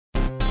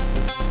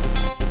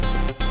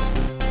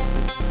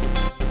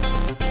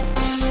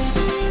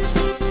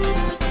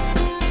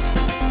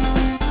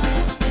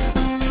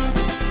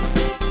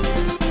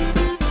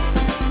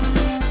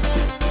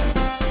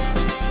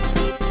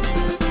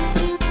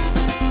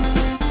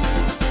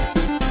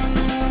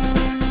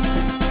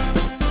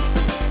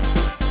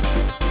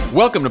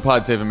Welcome to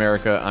Pod Save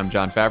America. I'm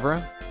John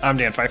Favreau. I'm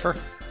Dan Pfeiffer.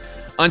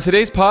 On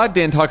today's pod,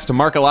 Dan talks to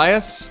Mark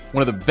Elias,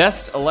 one of the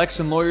best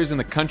election lawyers in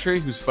the country,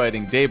 who's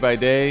fighting day by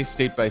day,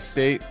 state by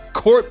state,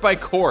 court by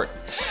court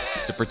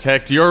to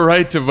protect your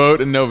right to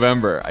vote in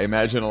November. I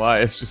imagine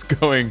Elias just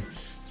going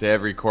to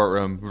every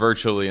courtroom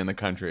virtually in the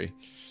country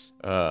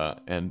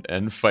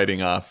and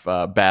fighting off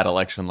bad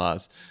election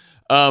laws.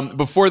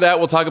 Before that,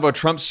 we'll talk about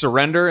Trump's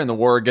surrender and the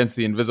war against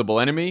the invisible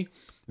enemy,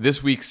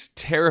 this week's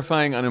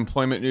terrifying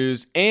unemployment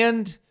news,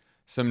 and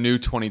some new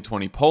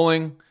 2020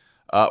 polling.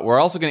 We're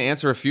also going to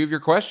answer a few of your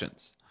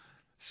questions.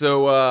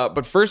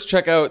 But first,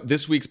 check out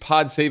this week's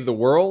Pod Save the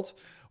World,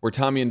 where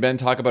Tommy and Ben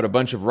talk about a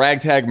bunch of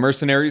ragtag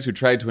mercenaries who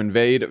tried to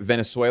invade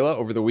Venezuela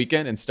over the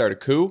weekend and start a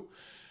coup.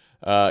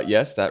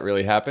 Yes, that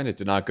really happened. It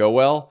did not go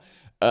well.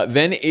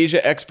 Then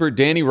Asia expert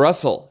Danny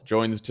Russell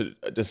joins to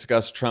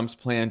discuss Trump's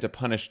plan to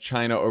punish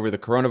China over the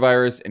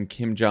coronavirus and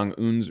Kim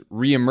Jong-un's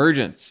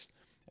reemergence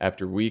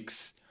after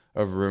weeks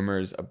of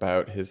rumors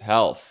about his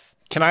health.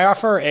 Can I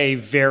offer a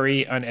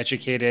very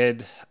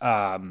uneducated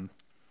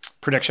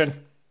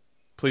prediction?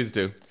 Please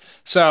do.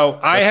 So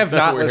I have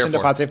not what listened to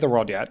Pod Save the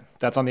World yet.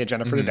 That's on the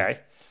agenda for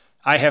today.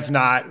 I have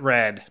not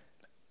read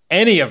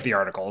any of the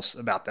articles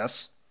about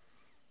this,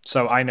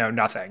 so I know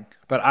nothing.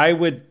 But I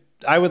would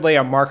lay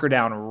a marker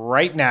down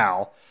right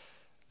now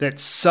that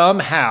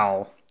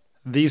somehow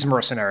these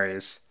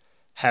mercenaries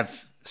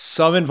have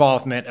some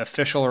involvement,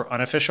 official or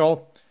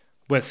unofficial,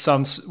 with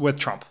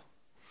Trump.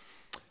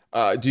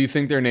 Do you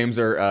think their names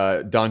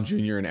are Don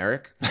Jr. and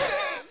Eric?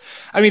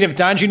 I mean, if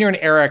Don Jr. and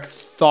Eric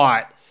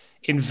thought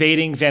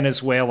invading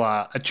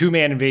Venezuela, a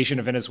two-man invasion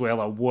of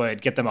Venezuela,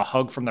 would get them a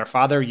hug from their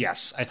father,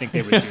 yes, I think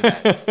they would do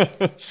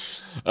that.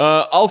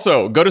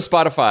 Also, go to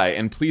Spotify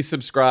and please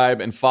subscribe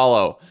and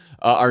follow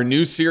our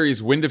new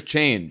series, Wind of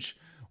Change,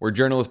 where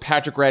journalist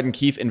Patrick Radden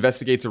Keefe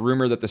investigates a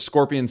rumor that the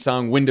Scorpion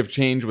song Wind of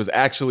Change was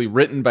actually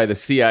written by the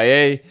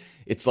CIA.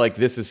 It's like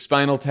This Is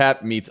Spinal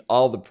Tap meets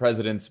All the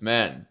President's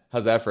Men.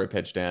 How's that for a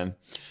pitch, Dan?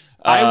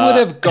 I would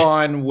have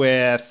gone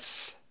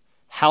with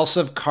House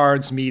of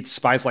Cards meets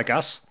Spies Like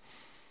Us.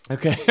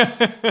 Okay.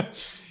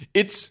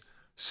 It's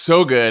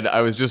so good.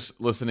 I was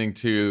just listening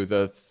to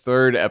the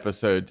third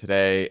episode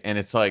today, and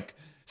it's like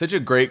such a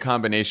great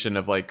combination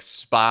of like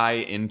spy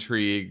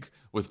intrigue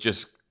with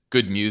just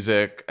good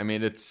music. I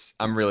mean,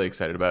 I'm really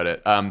excited about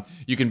it.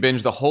 You can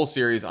binge the whole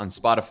series on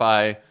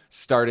Spotify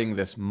starting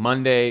this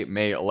Monday,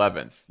 May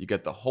 11th. You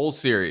get the whole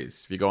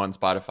series if you go on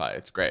Spotify.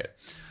 It's great.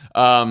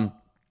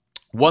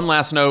 One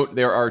last note,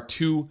 there are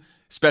two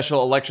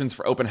special elections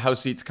for open house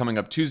seats coming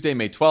up Tuesday,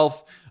 May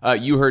 12th.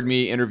 You heard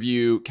me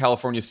interview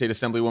California State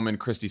Assemblywoman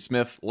Christy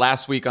Smith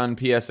last week on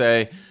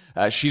PSA.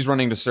 She's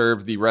running to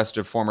serve the rest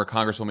of former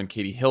Congresswoman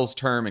Katie Hill's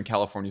term in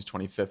California's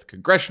 25th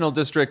Congressional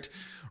District.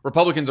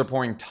 Republicans are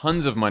pouring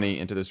tons of money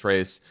into this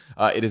race.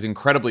 It is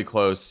incredibly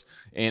close.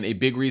 And a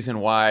big reason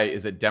why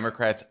is that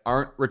Democrats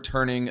aren't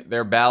returning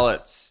their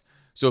ballots.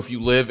 So if you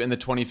live in the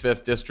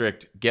 25th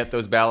district, get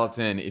those ballots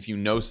in. If you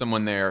know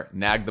someone there,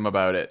 nag them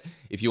about it.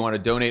 If you want to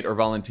donate or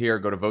volunteer,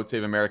 go to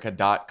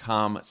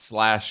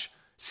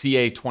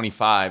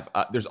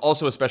votesaveamerica.com/CA25. There's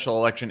also a special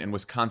election in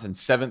Wisconsin's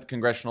 7th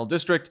Congressional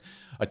District,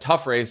 a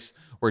tough race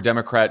where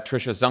Democrat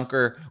Tricia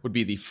Zunker would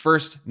be the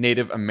first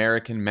Native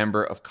American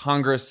member of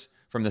Congress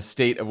from the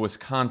state of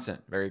Wisconsin.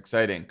 Very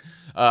exciting.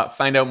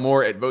 Find out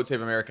more at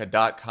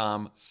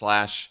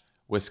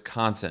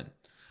votesaveamerica.com/Wisconsin.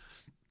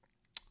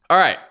 All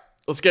right.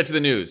 Let's get to the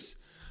news.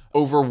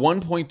 Over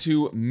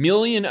 1.2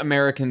 million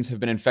Americans have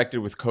been infected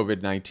with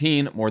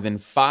COVID-19, more than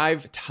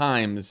 5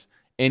 times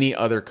any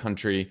other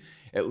country.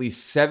 At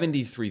least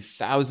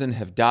 73,000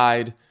 have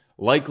died,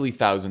 likely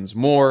thousands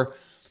more.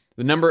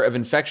 The number of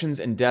infections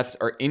and deaths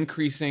are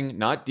increasing,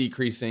 not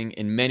decreasing,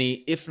 in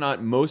many, if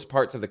not most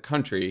parts of the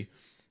country,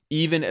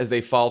 even as they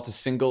fall to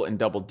single and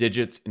double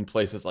digits in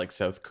places like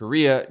South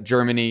Korea,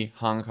 Germany,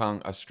 Hong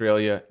Kong,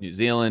 Australia, New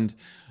Zealand,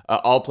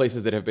 all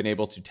places that have been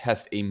able to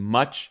test a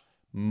much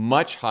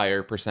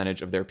higher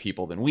percentage of their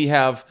people than we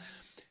have.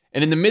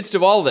 And in the midst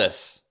of all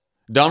this,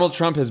 Donald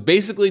Trump has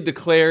basically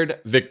declared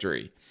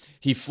victory.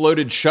 He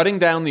floated shutting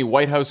down the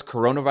White House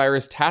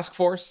coronavirus task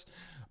force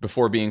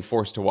before being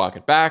forced to walk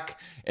it back.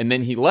 And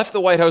then he left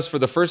the White House for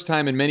the first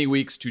time in many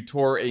weeks to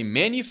tour a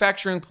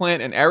manufacturing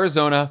plant in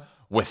Arizona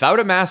without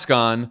a mask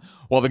on,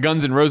 while the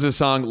Guns N' Roses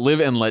song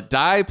Live and Let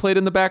Die played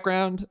in the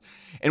background.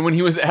 And when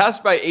he was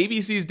asked by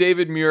ABC's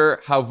David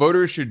Muir how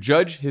voters should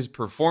judge his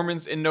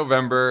performance in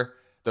November,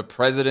 the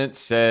president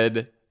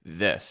said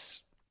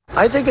this.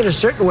 I think in a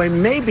certain way,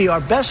 maybe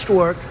our best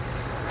work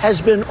has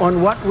been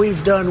on what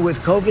we've done with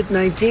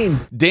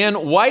COVID-19.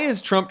 Dan, why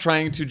is Trump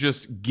trying to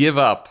just give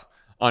up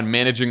on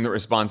managing the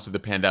response to the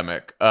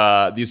pandemic?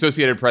 The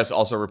Associated Press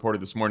also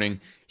reported this morning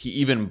he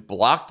even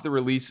blocked the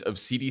release of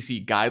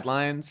CDC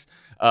guidelines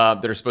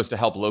that are supposed to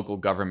help local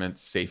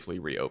governments safely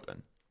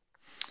reopen.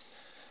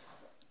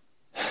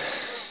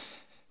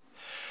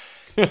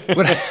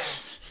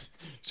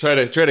 Try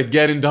to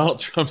get in Donald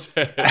Trump's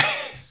head.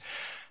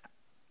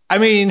 I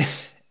mean,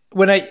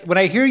 when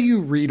I hear you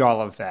read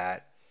all of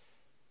that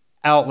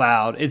out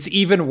loud, it's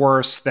even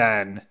worse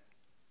than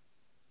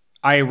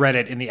I read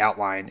it in the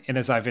outline and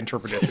as I've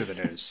interpreted through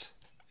the news.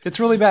 It's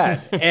really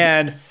bad.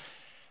 And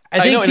I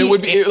think know, and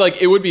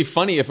it would be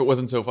funny if it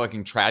wasn't so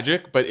fucking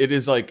tragic, but it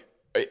is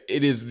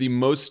the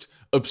most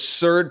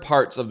absurd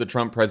parts of the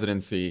Trump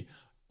presidency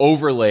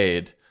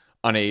overlaid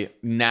on a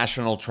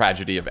national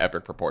tragedy of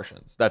epic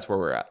proportions. That's where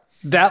we're at.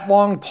 That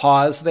long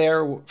pause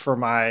there for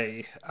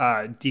my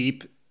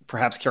deep,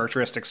 perhaps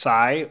characteristic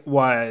sigh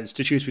was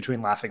to choose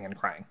between laughing and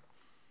crying.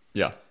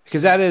 Yeah.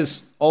 Because that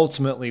is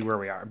ultimately where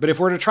we are. But if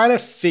we're to try to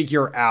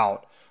figure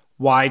out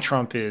why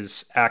Trump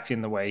is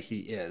acting the way he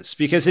is,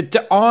 because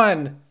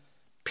on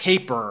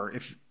paper,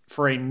 if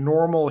for a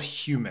normal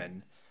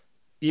human,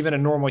 even a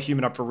normal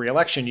human up for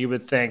re-election, you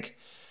would think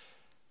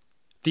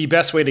the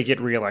best way to get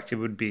reelected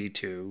would be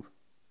to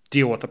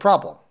deal with the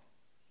problem.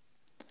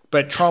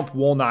 But Trump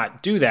will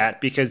not do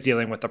that because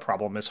dealing with the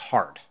problem is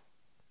hard.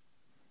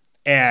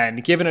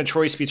 And given a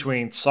choice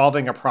between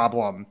solving a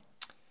problem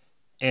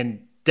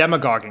and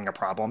demagoguing a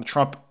problem,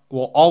 Trump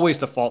will always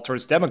default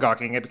towards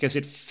demagoguing it because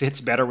it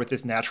fits better with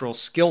his natural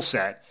skill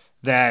set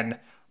than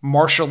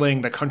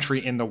marshaling the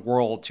country in the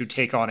world to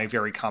take on a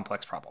very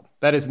complex problem.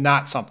 That is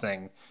not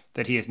something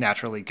that he is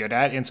naturally good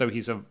at, and so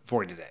he's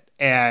avoided it.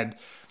 And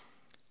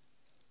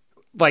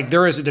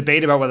there is a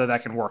debate about whether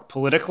that can work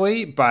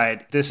politically,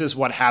 but this is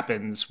what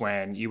happens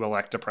when you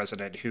elect a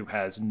president who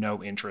has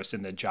no interest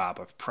in the job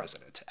of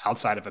president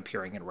outside of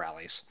appearing in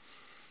rallies.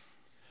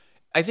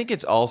 I think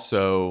it's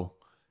also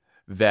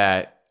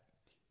that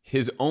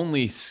his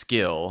only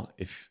skill,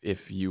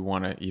 if you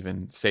want to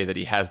even say that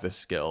he has this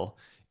skill,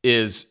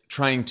 is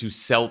trying to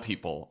sell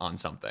people on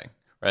something,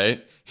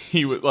 right?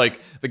 He would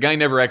the guy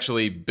never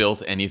actually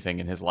built anything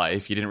in his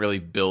life. He didn't really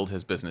build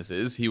his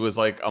businesses. He was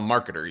like a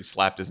marketer. He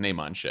slapped his name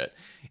on shit.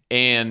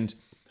 And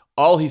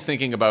all he's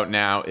thinking about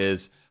now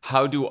is,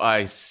 how do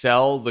I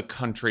sell the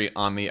country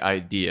on the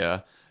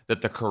idea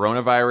that the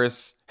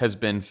coronavirus has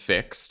been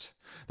fixed,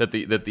 that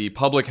the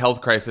public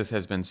health crisis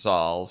has been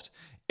solved,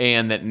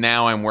 and that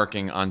now I'm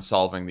working on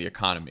solving the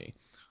economy.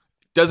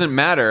 Doesn't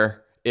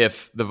matter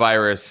if the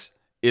virus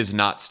is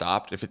not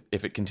stopped,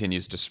 if it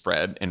continues to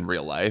spread in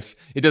real life.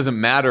 It doesn't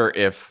matter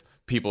if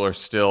people are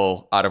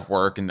still out of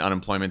work and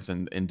unemployment's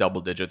in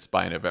double digits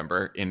by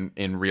November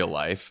in real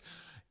life.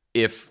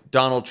 If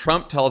Donald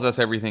Trump tells us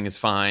everything is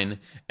fine,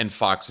 and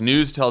Fox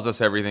News tells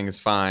us everything is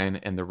fine,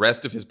 and the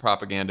rest of his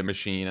propaganda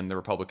machine and the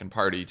Republican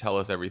Party tell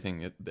us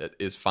everything that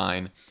is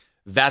fine,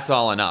 that's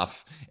all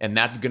enough. And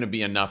that's going to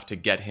be enough to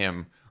get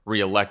him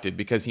reelected,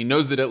 because he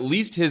knows that at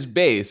least his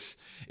base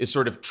is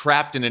sort of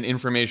trapped in an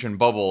information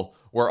bubble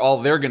where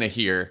all they're going to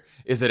hear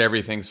is that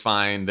everything's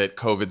fine, that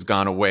COVID's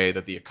gone away,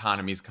 that the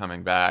economy's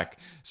coming back.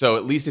 So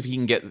at least if he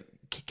can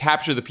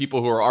capture the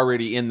people who are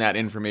already in that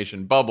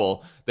information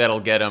bubble, that'll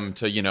get him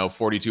to,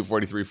 42,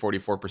 43,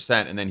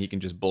 44%, and then he can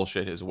just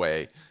bullshit his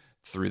way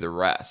through the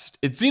rest.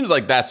 It seems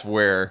like that's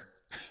where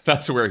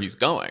he's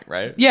going,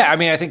 right? Yeah, I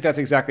mean, I think that's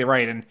exactly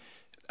right. And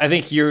I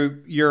think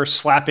you're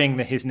slapping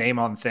his name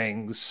on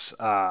things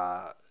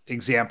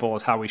example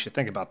is how we should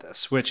think about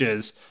this, which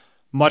is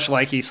much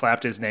like he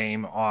slapped his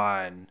name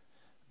on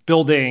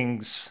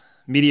buildings,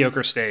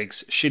 mediocre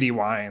steaks, shitty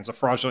wines, a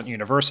fraudulent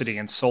university,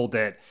 and sold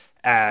it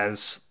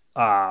as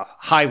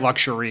high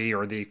luxury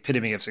or the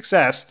epitome of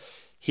success.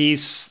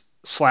 He's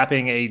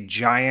slapping a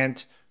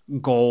giant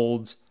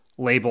gold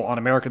label on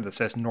America that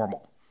says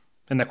normal.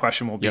 And the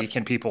question will be,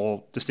 Can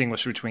people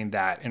distinguish between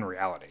that and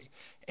reality?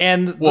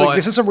 And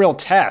this is a real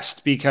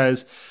test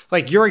because,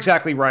 you're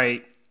exactly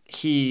right.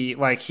 He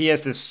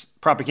has this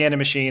propaganda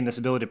machine, this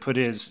ability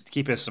to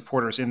keep his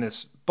supporters in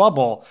this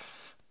bubble,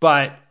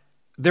 but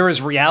there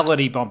is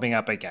reality bumping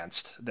up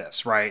against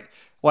this, right?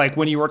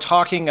 When you were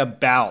talking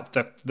about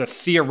the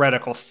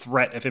theoretical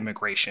threat of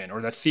immigration, or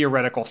the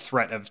theoretical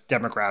threat of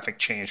demographic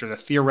change, or the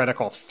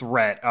theoretical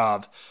threat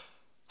of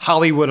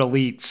Hollywood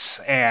elites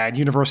and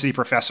university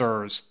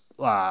professors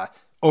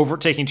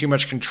overtaking too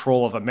much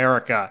control of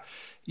America,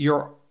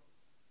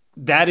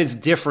 that is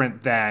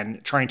different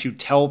than trying to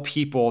tell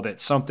people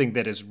that something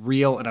that is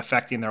real and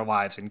affecting their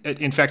lives and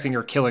infecting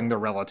or killing their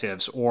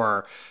relatives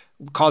or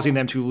causing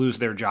them to lose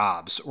their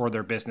jobs or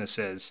their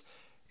businesses.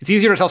 It's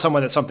easier to tell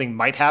someone that something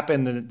might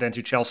happen than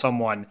to tell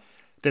someone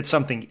that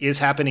something is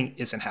happening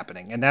isn't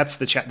happening. And that's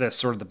the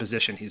sort of the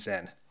position he's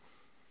in.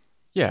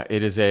 Yeah,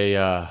 it is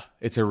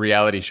it's a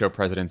reality show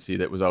presidency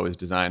that was always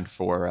designed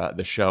for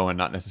the show and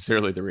not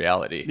necessarily the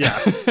reality. Yeah,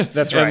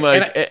 that's right.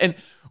 and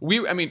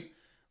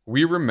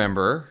we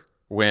remember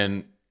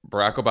when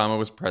Barack Obama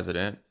was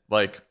president,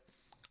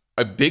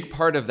 a big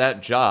part of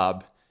that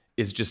job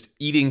is just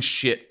eating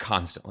shit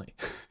constantly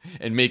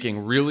and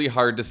making really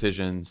hard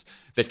decisions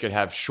that could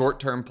have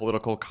short-term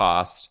political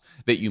costs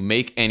that you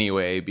make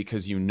anyway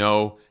because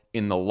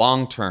in the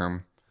long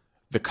term,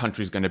 the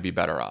country's going to be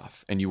better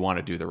off and you want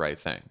to do the right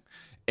thing.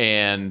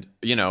 And,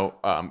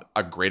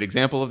 a great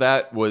example of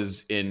that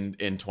was in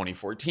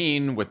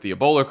 2014 with the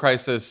Ebola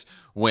crisis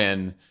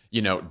when,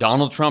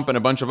 Donald Trump and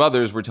a bunch of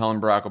others were telling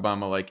Barack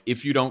Obama,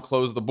 if you don't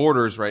close the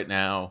borders right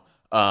now,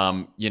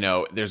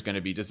 there's going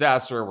to be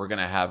disaster. We're going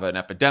to have an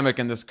epidemic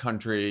in this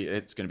country.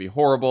 It's going to be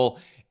horrible.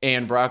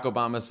 And Barack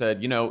Obama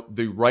said,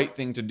 the right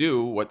thing to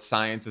do, what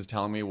science is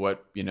telling me,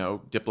 what,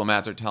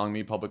 diplomats are telling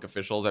me, public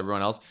officials,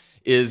 everyone else,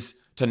 is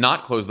to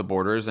not close the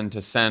borders and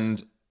to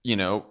send,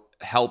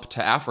 help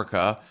to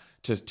Africa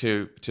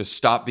to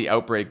stop the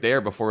outbreak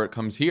there before it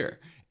comes here.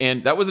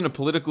 And that wasn't a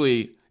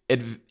politically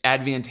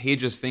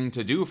advantageous thing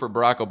to do for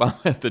Barack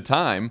Obama at the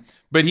time,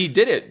 but he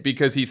did it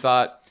because he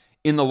thought,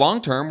 in the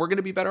long term, we're going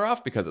to be better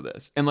off because of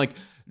this. And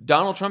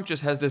Donald Trump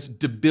just has this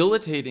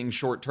debilitating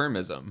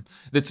short-termism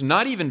that's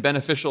not even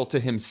beneficial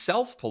to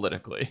himself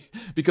politically,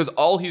 because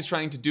all he's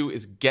trying to do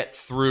is get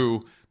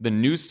through the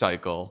news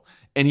cycle.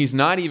 And he's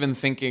not even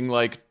thinking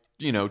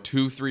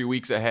 2-3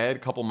 weeks ahead, a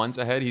couple months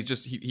ahead.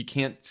 He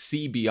can't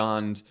see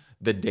beyond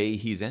the day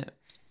he's in.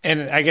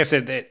 And I guess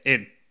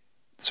it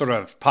sort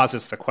of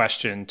posits the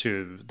question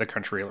to the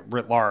country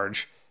writ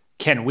large: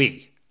 can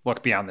we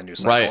look beyond the news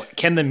cycle? Right.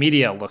 Can the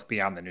media look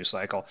beyond the news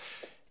cycle?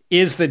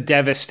 Is the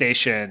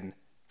devastation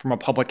from a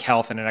public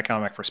health and an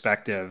economic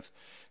perspective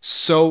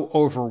so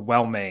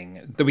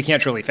overwhelming that we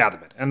can't really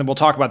fathom it? And then we'll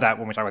talk about that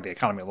when we talk about the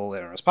economy a little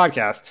later in this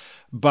podcast.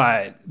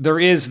 But there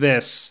is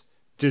this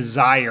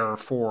desire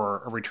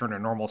for a return to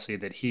normalcy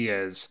that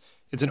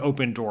it's an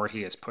open door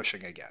he is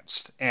pushing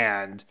against.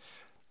 And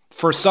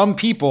for some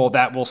people,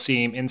 that will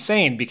seem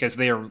insane because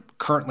they are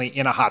currently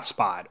in a hot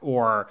spot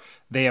or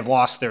they have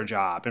lost their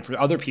job. And for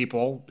other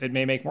people, it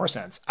may make more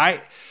sense.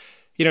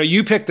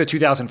 You picked the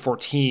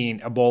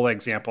 2014 Ebola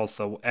examples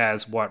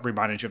as what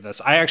reminded you of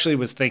this. I actually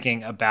was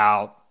thinking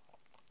about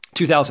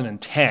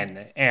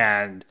 2010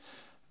 and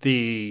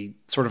the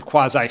sort of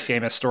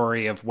quasi-famous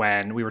story of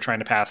when we were trying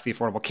to pass the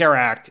Affordable Care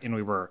Act and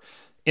we were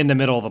in the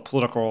middle of the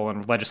political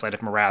and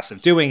legislative morass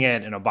of doing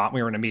it. And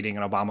we were in a meeting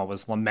and Obama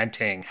was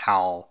lamenting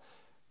how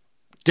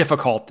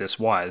difficult this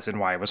was and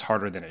why it was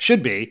harder than it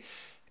should be.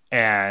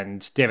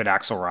 And David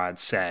Axelrod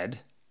said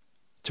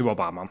to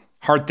Obama,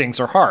 "Hard things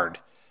are hard,"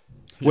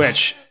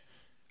 which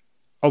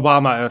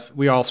Obama,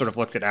 we all sort of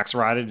looked at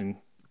Axelrod and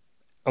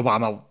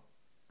Obama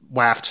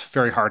laughed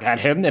very hard at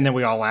him. And then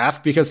we all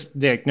laughed because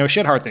no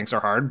shit, hard things are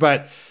hard.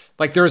 But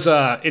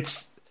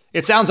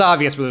it sounds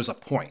obvious, but there's a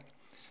point,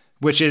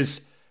 which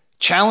is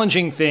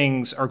challenging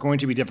things are going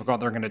to be difficult.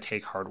 They're going to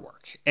take hard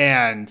work.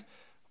 And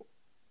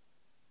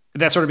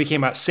that sort of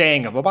became a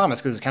saying of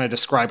Obama's because it kind of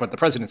described what the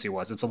presidency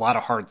was. It's a lot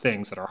of hard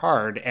things that are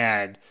hard.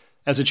 And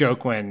as a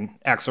joke, when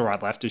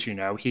Axelrod left, as you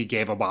know, he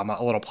gave Obama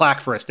a little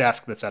plaque for his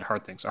desk that said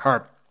hard things are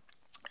hard.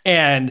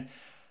 And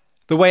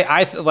the way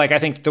I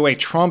think the way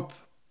Trump,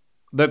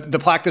 the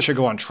plaque that should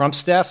go on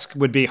Trump's desk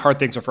would be hard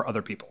things are for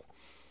other people.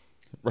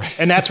 Right.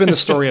 And that's been the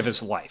story of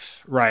his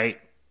life,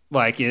 right?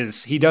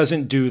 He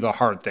doesn't do the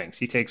hard things.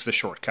 He takes the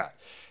shortcut.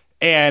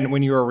 And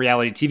when you're a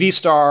reality TV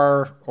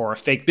star or a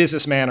fake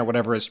businessman or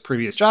whatever his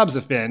previous jobs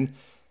have been,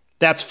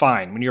 that's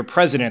fine. When you're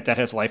president, that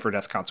has life or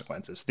death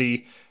consequences.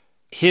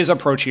 His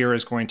approach here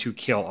is going to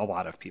kill a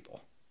lot of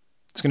people.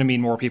 It's going to mean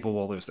more people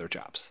will lose their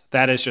jobs.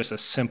 That is just a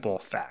simple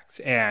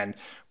fact. And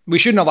we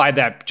shouldn't elide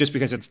that just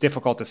because it's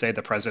difficult to say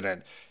the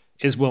president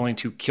is willing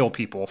to kill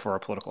people for a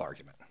political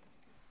argument.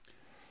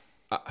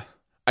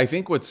 I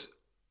think what's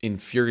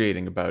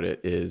infuriating about it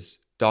is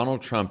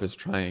Donald Trump is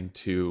trying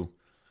to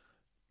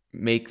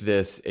make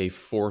this a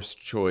forced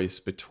choice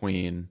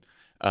between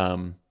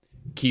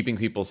keeping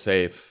people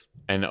safe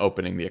and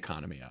opening the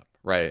economy up,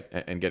 right?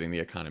 And getting the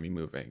economy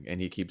moving.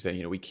 And he keeps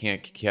saying, we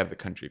can't have the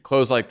country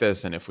closed like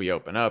this. And if we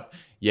open up,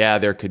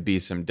 there could be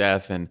some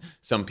death and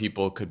some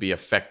people could be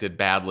affected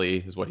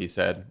badly, is what he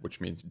said,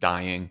 which means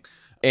dying.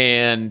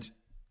 And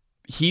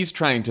he's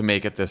trying to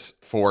make it this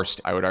forced,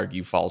 I would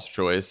argue, false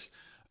choice.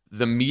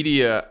 The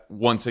media,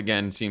 once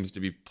again, seems to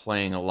be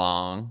playing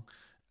along.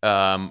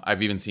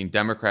 I've even seen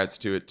Democrats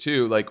do it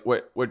too.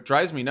 What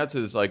drives me nuts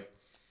is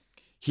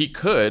he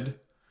could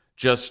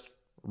just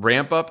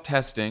ramp up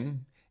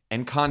testing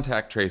and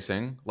contact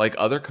tracing like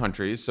other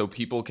countries so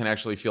people can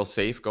actually feel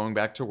safe going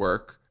back to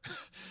work.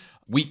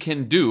 We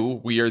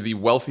are the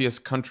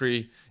wealthiest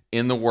country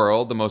in the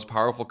world, the most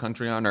powerful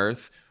country on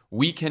earth.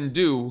 We can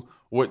do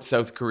what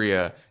South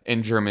Korea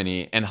and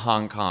Germany and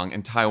Hong Kong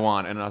and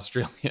Taiwan and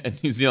Australia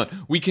and New Zealand,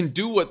 we can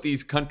do what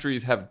these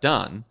countries have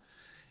done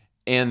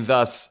and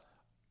thus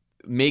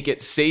make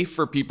it safe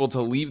for people to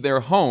leave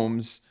their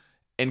homes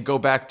and go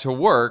back to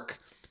work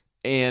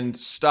and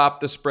stop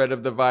the spread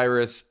of the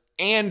virus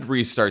and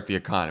restart the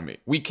economy.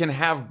 We can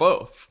have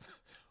both.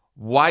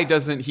 Why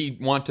doesn't he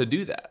want to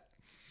do that?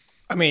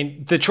 I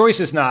mean, the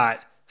choice is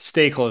not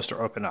stay closed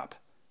or open up.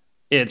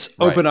 It's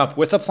open up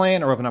with a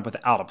plan or open up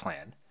without a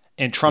plan.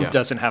 And Trump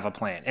doesn't have a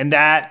plan. And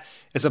that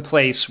is a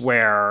place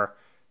where,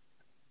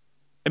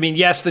 I mean,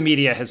 yes, the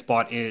media has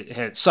bought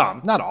it,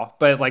 some, not all,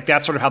 but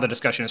that's sort of how the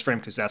discussion is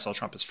framed because that's how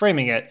Trump is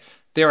framing it.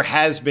 There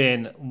has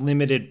been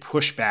limited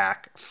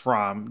pushback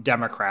from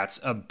Democrats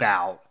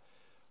about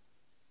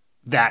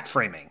that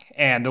framing.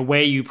 And the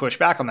way you push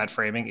back on that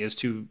framing is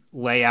to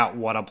lay out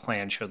what a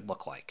plan should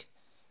look like,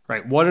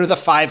 right? What are the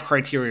 5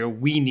 criteria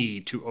we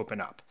need to open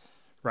up,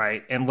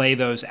 right? And lay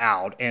those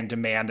out and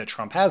demand that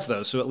Trump has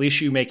those. So at least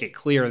you make it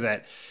clear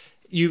that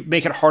you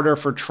make it harder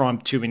for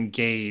Trump to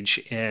engage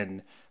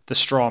in the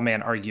straw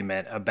man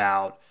argument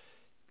about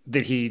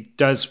that he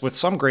does with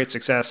some great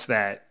success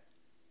that,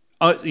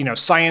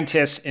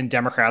 scientists and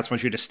Democrats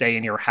want you to stay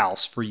in your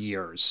house for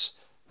years.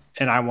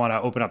 And I want to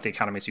open up the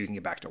economy so you can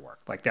get back to work.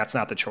 Like, that's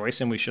not the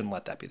choice, and we shouldn't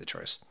let that be the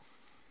choice.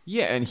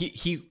 Yeah, and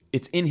he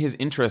it's in his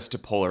interest to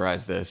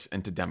polarize this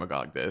and to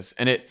demagogue this.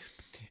 And it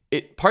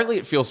partly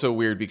it feels so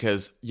weird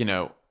because,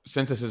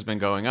 since this has been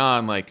going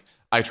on, like,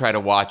 I try to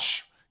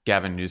watch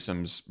Gavin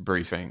Newsom's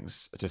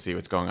briefings to see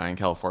what's going on in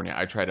California.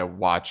 I try to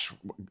watch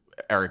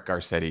Eric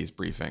Garcetti's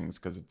briefings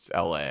because it's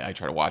LA. I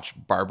try to watch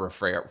Barbara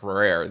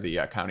Ferrer,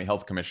 the county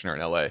health commissioner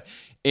in LA.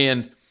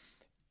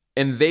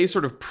 And they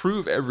sort of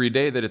prove every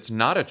day that it's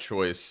not a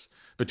choice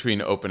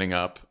between opening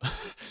up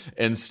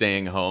and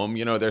staying home.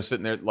 They're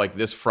sitting there like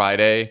this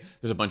Friday,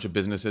 there's a bunch of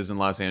businesses in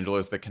Los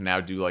Angeles that can now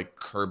do like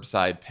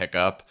curbside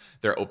pickup.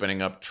 They're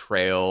opening up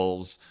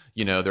trails,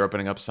 they're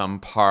opening up some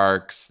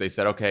parks. They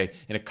said, okay,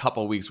 in a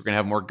couple of weeks, we're going to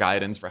have more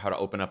guidance for how to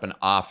open up an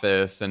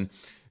office. And,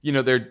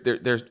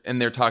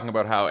 they're talking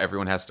about how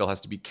everyone still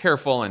has to be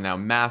careful. And now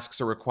masks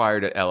are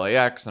required at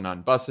LAX and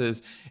on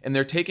buses. And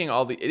they're taking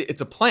it's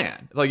a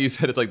plan. Like you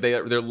said, it's like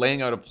they're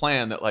laying out a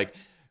plan that like,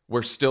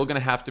 we're still going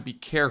to have to be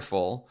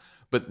careful,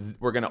 but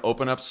we're going to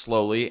open up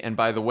slowly. And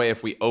by the way,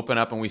 if we open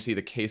up and we see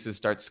the cases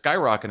start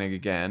skyrocketing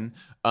again,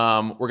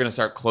 we're going to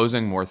start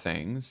closing more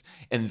things.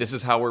 And this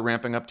is how we're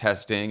ramping up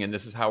testing. And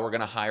this is how we're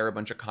going to hire a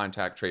bunch of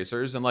contact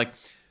tracers. And like,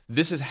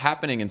 this is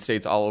happening in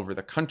states all over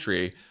the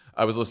country.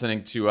 I was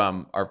listening to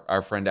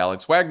our friend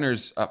Alex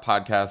Wagner's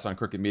podcast on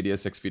Crooked Media,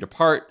 6 Feet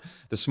Apart,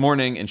 this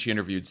morning. And she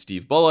interviewed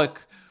Steve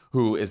Bullock,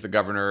 who is the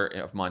governor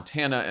of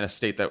Montana in a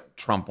state that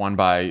Trump won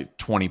by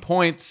 20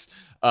 points.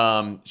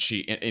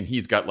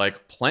 He's got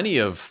like plenty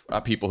of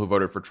people who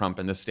voted for Trump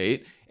in the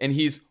state, and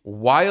he's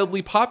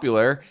wildly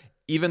popular,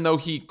 even though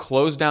he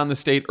closed down the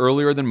state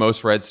earlier than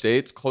most red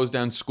states, closed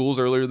down schools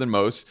earlier than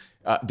most,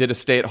 did a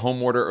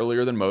stay-at-home order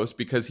earlier than most,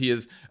 because he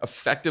is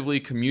effectively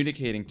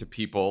communicating to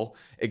people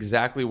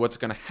exactly what's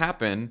going to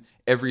happen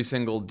every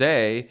single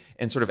day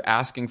and sort of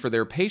asking for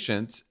their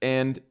patience.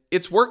 And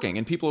it's working,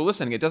 and people are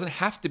listening. It doesn't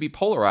have to be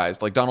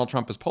polarized like Donald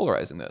Trump is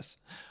polarizing this.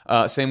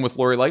 Same with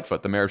Lori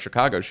Lightfoot, the mayor of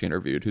Chicago she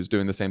interviewed, who's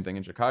doing the same thing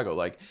in Chicago.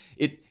 Like,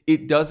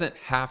 it doesn't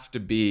have to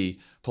be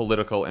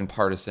political and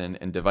partisan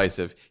and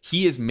divisive.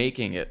 He is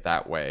making it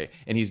that way,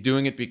 and he's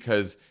doing it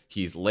because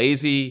he's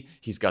lazy,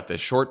 he's got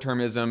this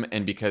short-termism,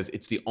 and because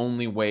it's the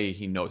only way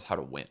he knows how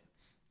to win.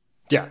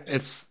 Yeah,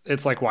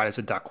 it's like, why does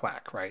a duck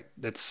quack, right?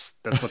 That's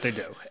what they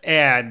do.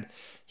 And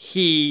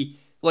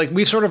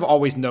we've sort of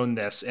always known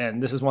this,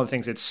 and this is one of the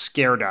things that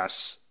scared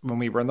us when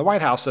we were in the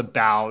White House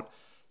about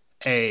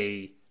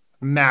a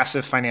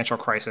massive financial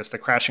crisis, the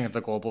crashing of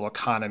the global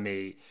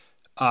economy,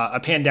 a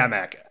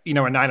pandemic, a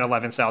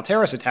 9/11 style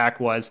terrorist attack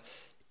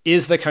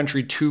is the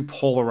country too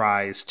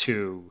polarized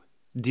to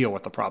deal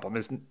with the problem?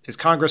 Is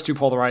Congress too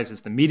polarized?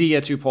 Is the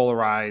media too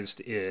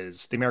polarized?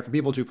 Is the American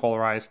people too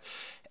polarized?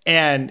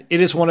 And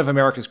it is one of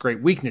America's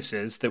great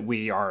weaknesses that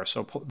we are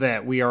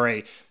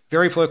a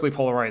very politically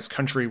polarized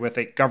country with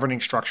governing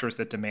structures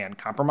that demand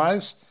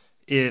compromise.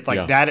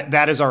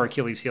 That is our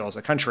Achilles heel as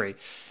a country.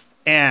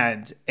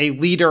 And a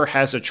leader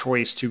has a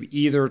choice to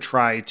either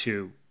try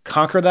to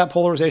conquer that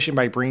polarization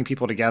by bringing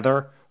people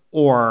together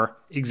or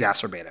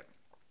exacerbate it.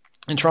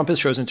 And Trump has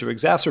chosen to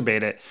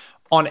exacerbate it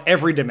on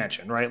every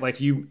dimension, right? Like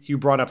you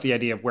brought up the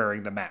idea of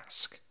wearing the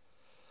mask.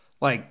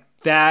 Like,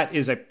 that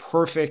is a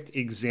perfect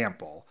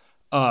example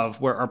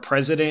of where our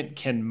president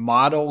can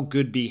model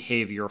good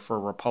behavior for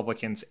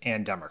Republicans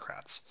and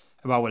Democrats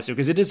about what to do,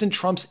 because it is in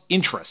Trump's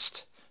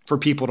interest for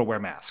people to wear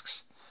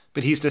masks.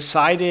 But he's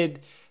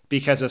decided,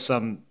 because of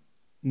some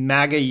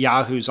MAGA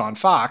yahoos on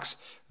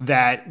Fox,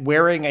 that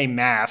wearing a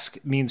mask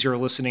means you're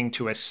listening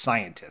to a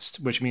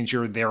scientist, which means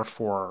you're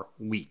therefore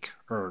weak,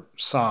 or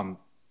some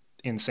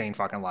insane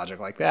fucking logic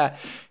like that.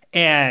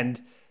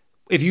 And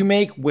if you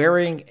make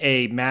wearing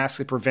a mask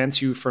that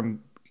prevents you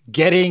from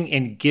getting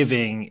and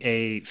giving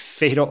a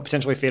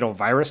potentially fatal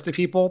virus to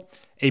people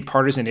a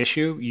partisan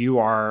issue, you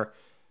are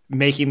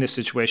making this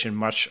situation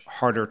much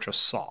harder to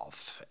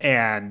solve.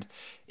 And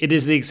it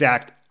is the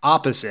exact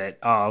opposite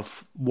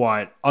of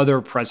what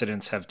other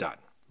presidents have done,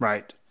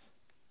 right?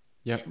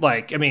 Yeah.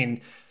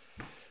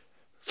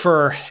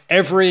 For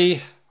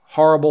every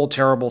horrible,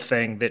 terrible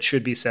thing that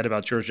should be said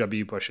about George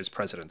W. Bush's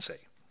presidency,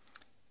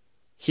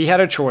 he had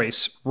a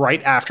choice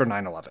right after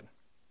 9/11.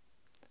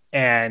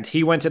 And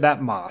he went to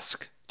that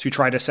mosque to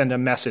try to send a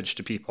message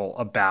to people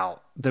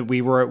about that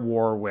we were at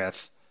war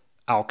with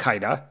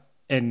Al-Qaeda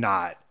and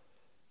not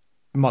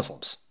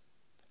Muslims.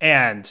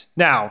 And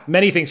now,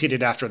 many things he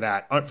did after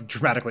that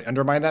dramatically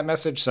undermine that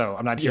message, so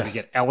I'm not here to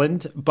get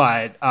Ellened,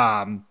 but,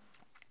 when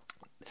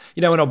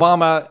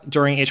Obama,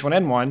 during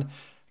H1N1,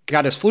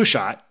 got his flu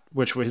shot,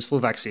 which was his flu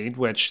vaccine,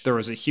 which there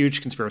was a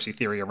huge conspiracy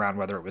theory around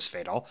whether it was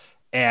fatal,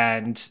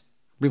 and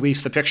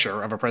released the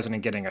picture of a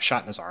president getting a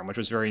shot in his arm, which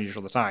was very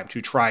unusual at the time, to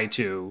try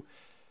to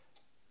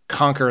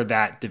conquer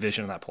that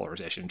division and that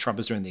polarization. Trump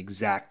is doing the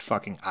exact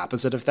fucking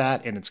opposite of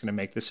that, and it's going to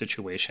make the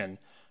situation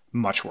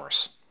much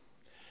worse.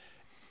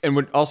 And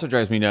what also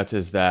drives me nuts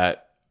is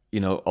that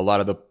a lot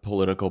of the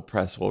political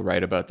press will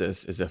write about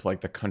this as if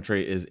like the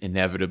country is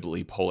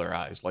inevitably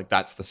polarized. Like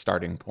that's the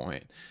starting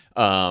point.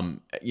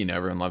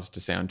 Everyone loves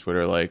to say on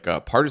Twitter, like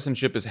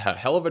partisanship is a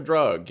hell of a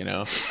drug,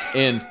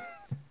 and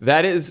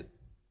that is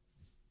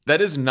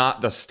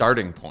not the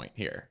starting point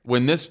here.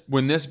 When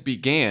this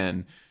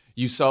began,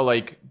 you saw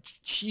like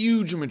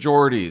huge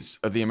majorities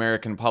of the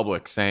American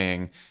public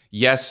saying,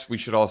 yes, we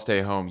should all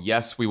stay home.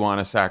 Yes, we want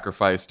to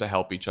sacrifice to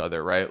help each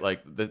other, right?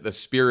 Like the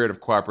spirit of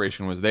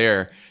cooperation was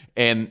there.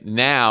 And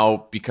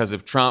now, because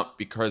of Trump,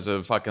 because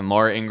of fucking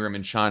Laura Ingraham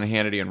and Sean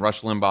Hannity and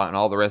Rush Limbaugh and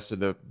all the rest of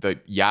the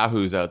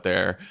yahoos out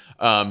there,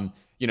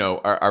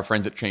 our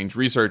friends at Change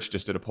Research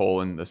just did a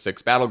poll in the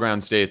 6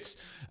 battleground states,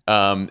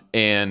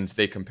 and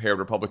they compared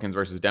Republicans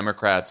versus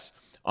Democrats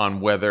on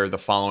whether the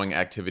following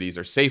activities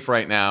are safe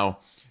right now.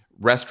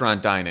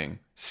 Restaurant dining,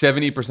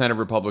 70% of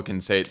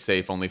Republicans say it's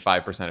safe, only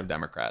 5% of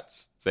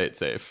Democrats say it's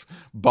safe.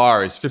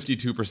 Bars,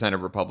 52%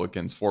 of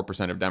Republicans,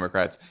 4% of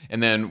Democrats.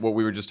 And then what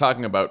we were just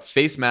talking about,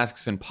 face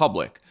masks in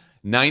public,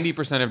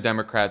 90% of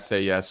Democrats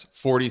say yes,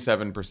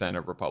 47%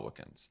 of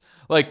Republicans.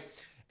 Like,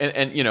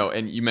 and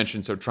you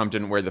mentioned, so Trump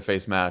didn't wear the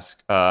face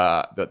mask,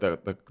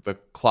 the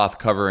cloth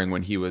covering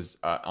when he was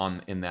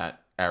in that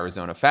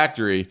Arizona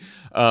factory.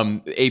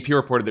 AP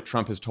reported that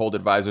Trump has told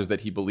advisors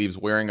that he believes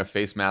wearing a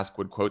face mask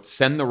would, quote,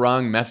 send the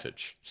wrong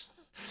message.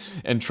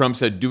 And Trump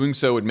said doing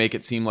so would make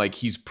it seem like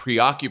he's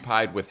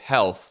preoccupied with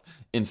health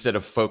instead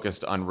of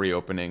focused on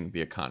reopening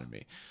the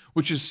economy,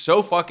 which is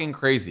so fucking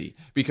crazy,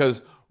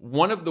 because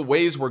one of the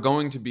ways we're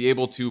going to be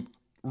able to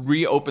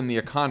reopen the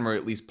economy, or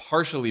at least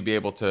partially be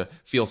able to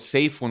feel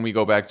safe when we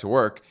go back to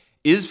work,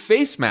 is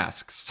face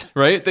masks,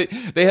 right?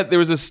 There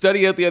was a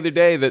study out the other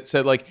day that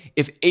said, like,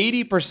 if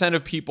 80%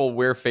 of people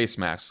wear face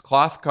masks,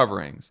 cloth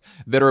coverings,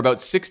 that are about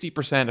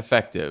 60%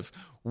 effective,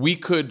 we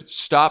could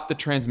stop the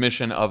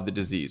transmission of the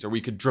disease, or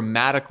we could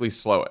dramatically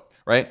slow it,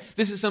 right?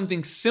 This is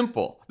something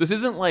simple. This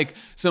isn't like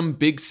some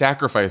big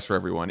sacrifice for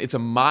everyone. It's a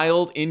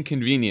mild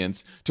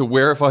inconvenience to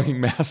wear a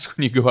fucking mask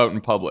when you go out in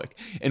public.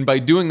 And by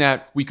doing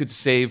that, we could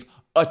save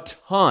a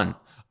ton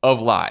of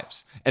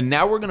lives. And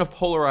now we're going to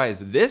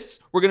polarize this.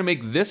 We're going to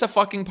make this a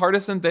fucking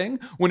partisan thing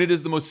when it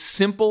is the most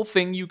simple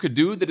thing you could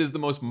do that is the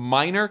most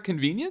minor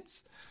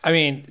convenience. I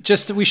mean,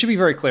 we should be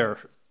very clear.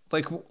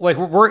 Like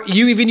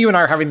you and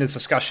I are having this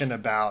discussion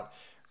about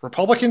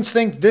Republicans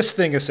think this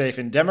thing is safe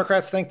and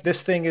Democrats think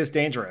this thing is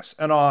dangerous.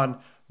 And on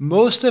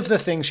most of the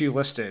things you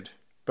listed,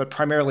 but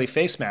primarily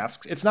face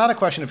masks, it's not a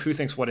question of who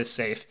thinks what is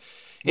safe.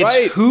 It's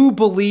right. Who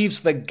believes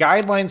the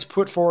guidelines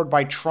put forward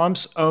by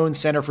Trump's own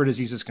Center for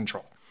Disease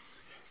Control.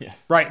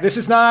 Yes. Right. This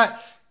is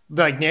not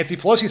like Nancy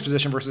Pelosi's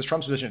position versus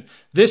Trump's position.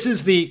 This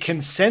is the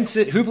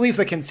consensus. Who believes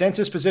the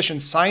consensus position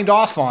signed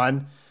off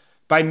on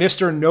by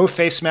Mr. No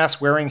Face Mask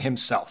wearing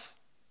himself.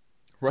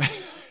 Right.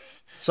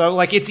 So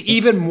like, it's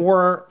even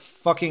more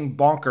fucking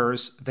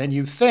bonkers than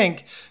you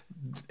think.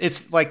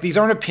 It's like, these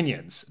aren't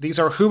opinions. These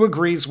are who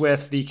agrees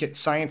with the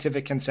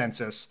scientific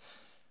consensus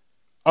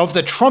of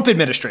the Trump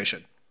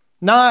administration,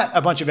 not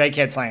a bunch of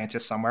egghead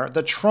scientists somewhere,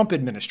 the Trump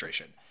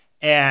administration.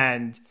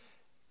 And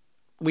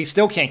we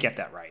still can't get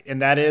that right.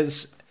 And that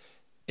is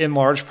in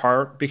large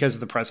part because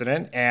of the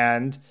president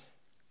and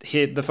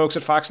the folks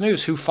at Fox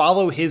News who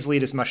follow his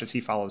lead as much as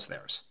he follows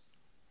theirs.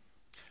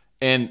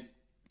 And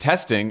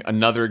testing,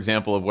 another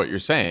example of what you're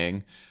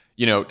saying,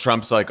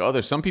 Trump's like, oh,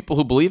 there's some people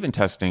who believe in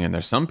testing and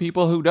there's some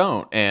people who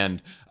don't.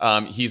 And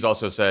he's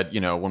also said,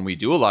 when we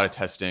do a lot of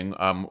testing,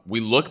 we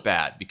look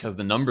bad because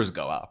the numbers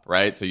go up,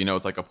 right? So,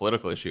 it's like a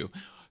political issue.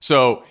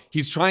 So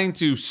he's trying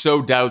to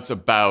sow doubts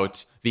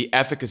about the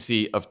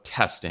efficacy of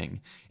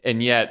testing.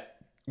 And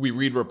yet we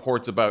read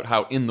reports about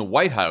how in the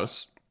White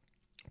House,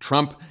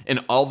 Trump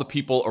and all the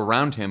people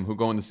around him who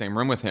go in the same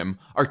room with him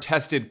are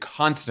tested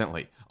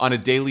constantly on a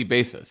daily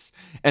basis.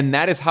 And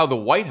that is how the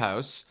White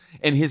House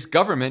and his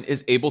government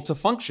is able to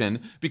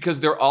function, because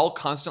they're all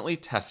constantly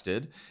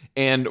tested.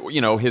 And,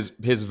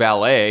 his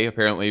valet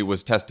apparently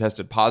was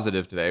tested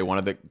positive today, one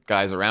of the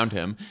guys around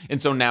him.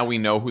 And so now we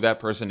know who that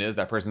person is.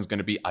 That person's going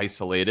to be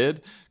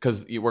isolated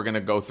because we're going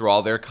to go through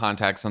all their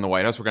contacts in the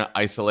White House. We're going to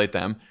isolate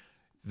them.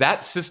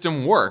 That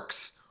system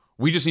works.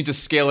 We just need to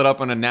scale it up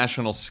on a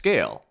national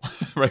scale,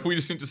 right? We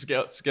just need to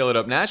scale it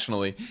up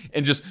nationally.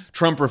 And just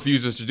Trump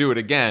refuses to do it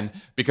again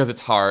because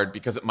it's hard,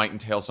 because it might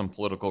entail some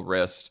political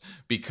risk,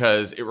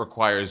 because it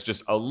requires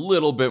just a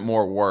little bit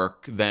more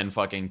work than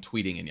fucking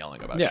tweeting and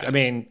yelling about shit. I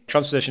mean,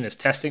 Trump's position is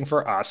testing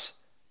for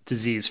us,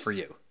 disease for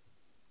you.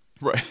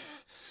 Right.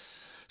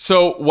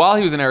 So while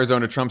he was in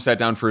Arizona, Trump sat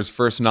down for his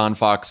first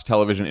non-Fox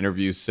television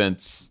interview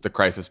since the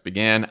crisis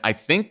began. I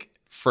think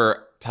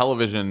for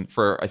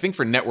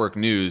network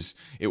news,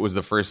 it was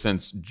the first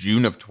since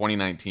June of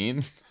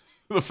 2019.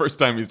 The first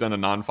time he's done a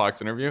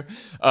non-Fox interview.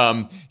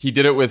 He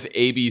did it with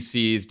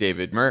ABC's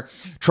David Muir.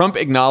 Trump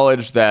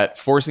acknowledged that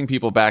forcing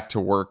people back to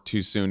work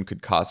too soon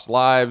could cost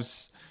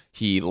lives.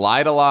 He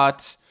lied a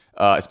lot,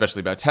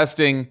 especially about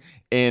testing.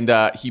 And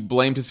he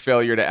blamed his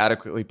failure to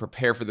adequately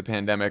prepare for the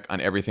pandemic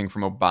on everything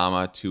from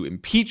Obama to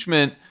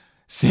impeachment,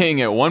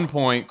 saying at one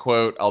point,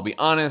 quote, "I'll be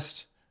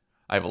honest,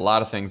 I have a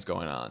lot of things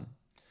going on."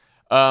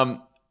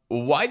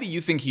 Why do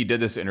you think he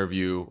did this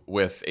interview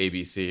with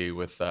ABC,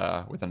 with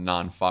a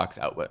non-Fox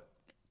outlet?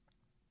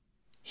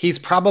 He's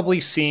probably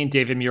seen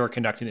David Muir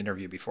conduct an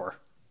interview before.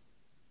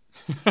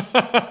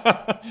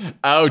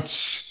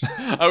 Ouch.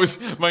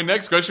 My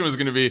next question was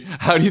going to be,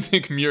 how do you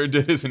think Muir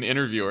did as an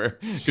interviewer?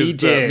 He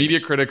did. Media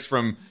critics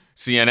from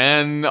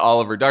CNN,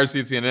 Oliver Darcy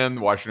at CNN,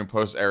 the Washington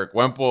Post, Eric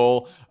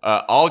Wemple,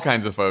 all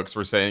kinds of folks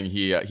were saying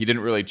he didn't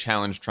really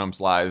challenge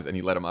Trump's lies and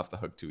he let him off the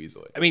hook too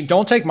easily. I mean,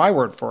 don't take my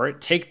word for it.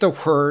 Take the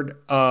word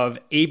of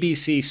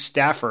ABC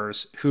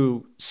staffers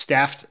who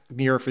staffed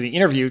Muir for the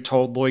interview,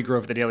 told Lloyd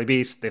Grove of the Daily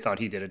Beast they thought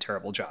he did a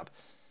terrible job.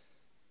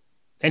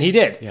 And he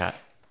did. Yeah.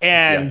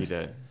 And he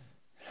did.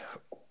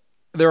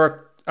 There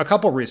are a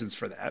couple reasons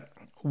for that.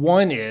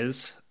 One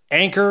is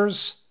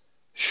anchors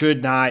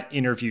should not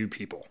interview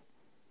people.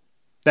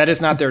 That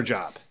is not their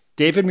job.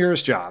 David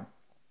Muir's job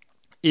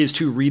is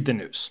to read the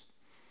news.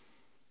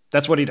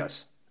 That's what he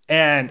does.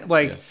 And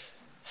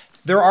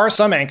there are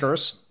some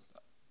anchors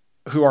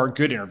who are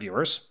good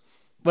interviewers.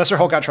 Lester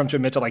Holt got Trump to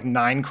admit to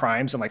 9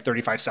 crimes in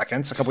 35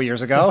 seconds a couple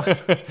years ago,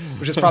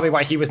 which is probably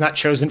why he was not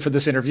chosen for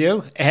this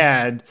interview.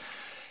 And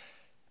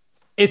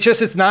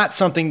it's not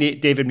something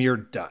that David Muir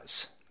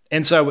does.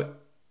 And so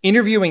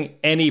interviewing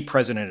any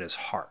president is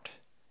hard.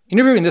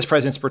 Interviewing this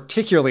president is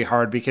particularly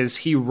hard because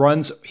he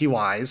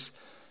lies.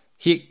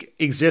 He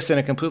exists in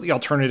a completely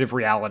alternative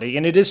reality.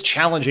 And it is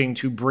challenging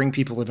to bring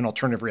people who live in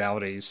alternative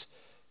realities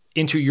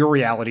into your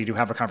reality to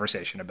have a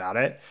conversation about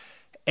it.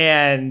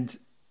 And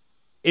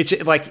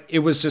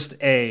it was just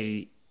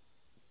a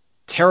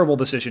terrible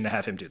decision to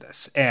have him do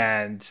this.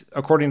 And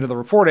according to the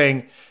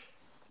reporting,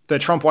 the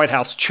Trump White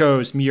House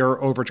chose Muir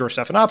over George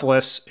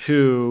Stephanopoulos,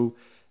 who,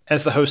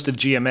 as the host of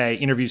GMA,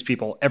 interviews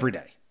people every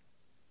day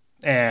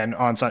and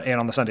on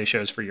the Sunday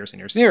shows for years and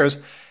years and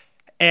years.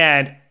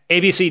 And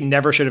ABC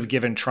never should have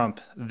given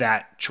Trump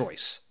that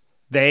choice.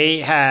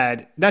 They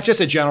had not just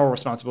a general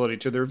responsibility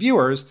to their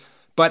viewers,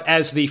 but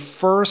as the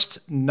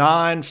first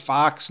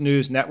non-Fox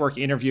News network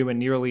interview in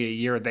nearly a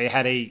year, they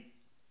had a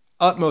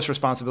utmost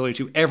responsibility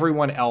to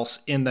everyone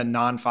else in the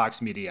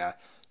non-Fox media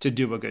to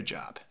do a good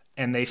job.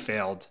 And they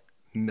failed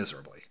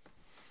miserably.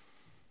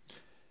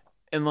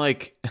 And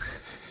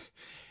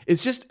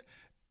it's just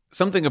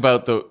something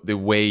about the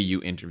way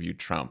you interviewed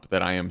Trump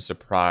that I am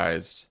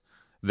surprised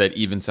that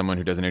even someone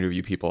who doesn't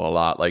interview people a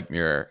lot like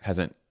Muir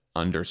hasn't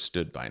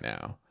understood by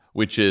now,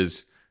 which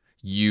is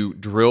you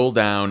drill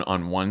down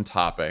on one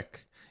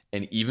topic,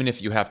 and even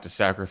if you have to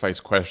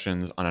sacrifice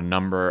questions on a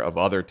number of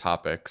other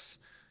topics,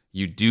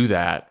 you do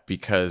that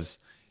because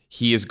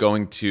he is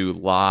going to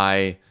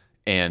lie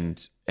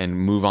and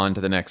move on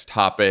to the next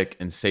topic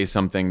and say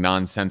something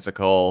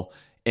nonsensical,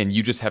 and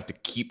you just have to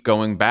keep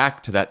going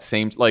back to that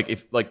same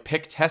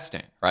pick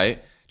testing,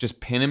 right? Just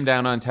pin him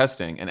down on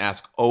testing and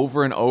ask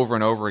over and over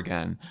and over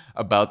again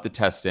about the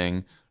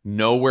testing,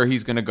 know where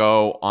he's going to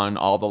go on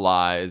all the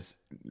lies,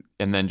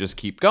 and then just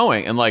keep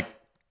going. And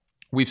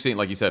we've seen,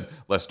 like you said,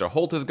 Lester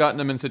Holt has gotten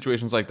him in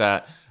situations like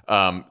that.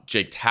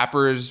 Jake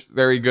Tapper is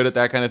very good at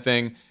that kind of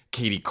thing.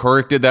 Katie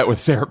Couric did that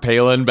with Sarah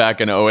Palin back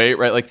in 2008,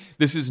 right?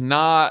 It's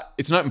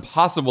not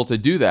impossible to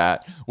do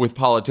that with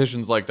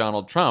politicians like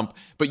Donald Trump,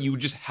 but you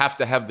just have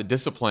to have the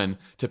discipline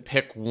to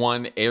pick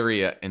one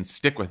area and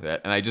stick with it.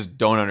 And I just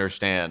don't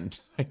understand.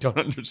 I don't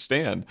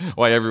understand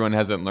why everyone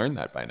hasn't learned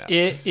that by now.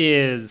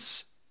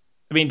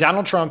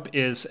 Donald Trump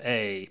is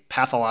a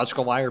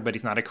pathological liar, but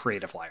he's not a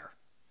creative liar.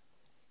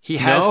 He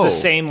has the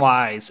same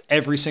lies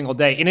every single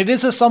day. And it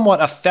is a somewhat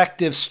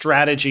effective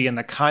strategy in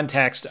the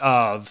context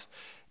of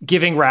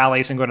giving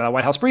rallies and going to the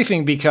White House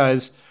briefing,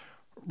 because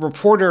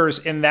reporters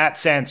in that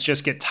sense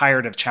just get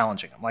tired of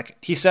challenging him.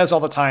 He says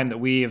all the time that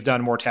we have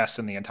done more tests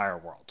than the entire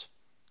world.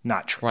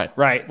 Not true.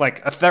 Right.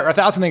 A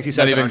thousand things he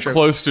says not even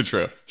close to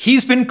true.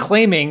 He's been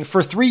claiming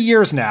for 3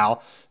 years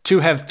now to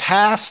have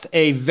passed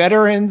a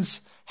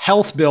veterans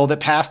health bill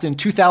that passed in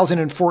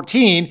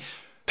 2014,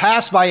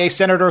 passed by a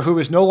senator who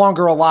is no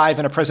longer alive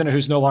and a president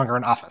who's no longer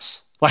in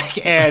office.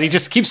 And he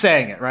just keeps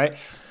saying it, right?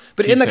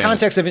 But in the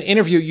context of an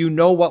interview, you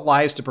know what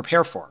lies to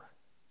prepare for.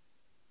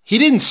 He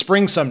didn't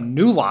spring some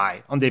new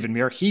lie on David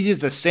Muir. He used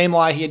the same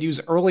lie he had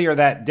used earlier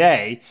that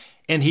day,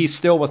 and he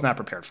still was not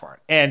prepared for it.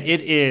 And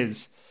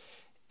it's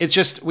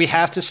just, we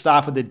have to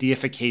stop with the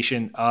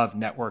deification of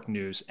network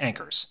news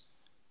anchors.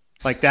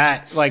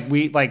 Send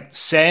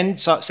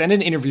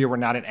an interviewer,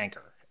 not an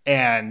anchor.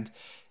 And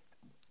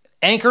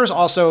anchors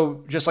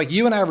also, just like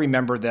you and I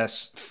remember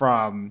this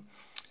from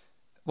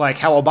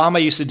how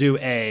Obama used to do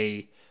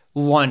a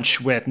lunch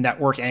with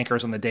network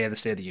anchors on the day of the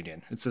State of the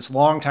Union. It's this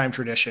long time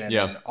tradition.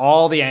 Yeah. And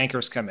all the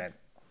anchors come in,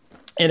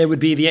 and it would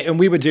be and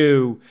we would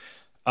do,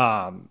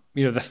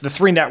 the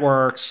 3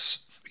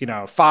 networks,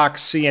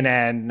 Fox,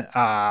 CNN,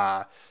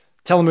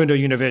 Telemundo,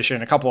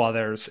 Univision, a couple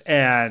others,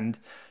 and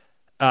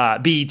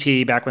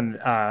BET back when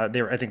I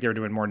think they were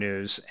doing more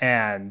news.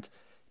 And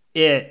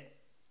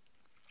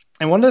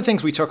one of the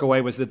things we took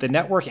away was that the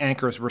network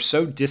anchors were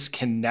so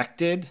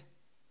disconnected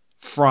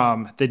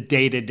from the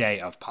day-to-day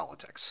of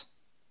politics.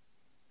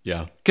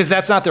 Yeah. Because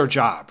that's not their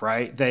job,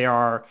 right?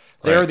 They're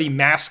the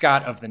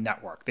mascot of the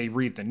network. They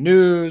read the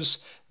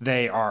news.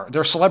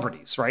 They're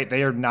celebrities, right?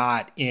 They are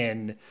not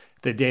in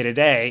the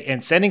day-to-day.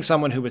 And sending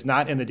someone who is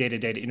not in the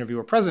day-to-day to interview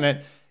a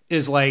president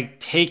is like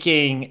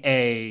taking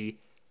a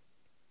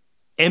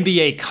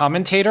NBA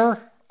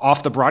commentator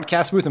off the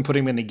broadcast booth and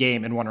putting him in the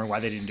game and wondering why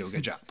they didn't do a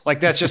good job. Like,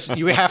 that's just,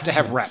 you have to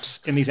have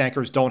reps, and these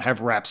anchors don't have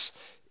reps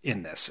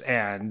in this.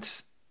 And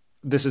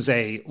this is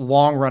a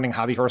long-running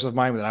hobby horse of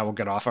mine that I will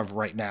get off of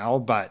right now,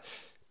 but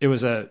it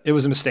was a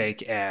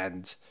mistake,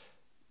 and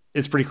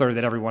it's pretty clear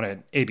that everyone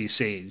at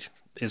ABC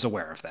is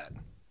aware of that.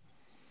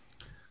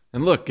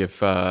 And look, if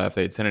they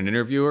had sent an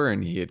interviewer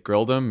and he had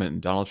grilled him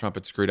and Donald Trump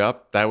had screwed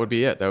up, that would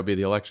be it. That would be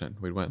the election.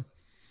 We'd win.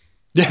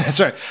 Yeah,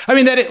 that's right. I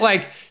mean,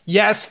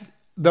 yes,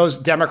 those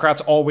Democrats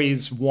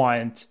always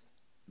want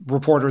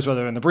reporters,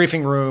 whether in the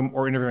briefing room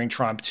or interviewing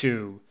Trump,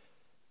 to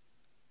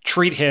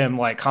treat him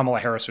like Kamala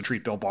Harris would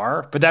treat Bill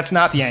Barr, but that's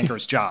not the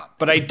anchor's job.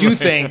 But I do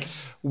think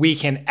we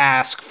can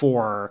ask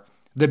for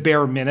the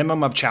bare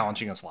minimum of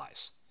challenging his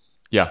lies.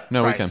 Yeah,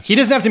 no, we can. He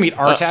doesn't have to meet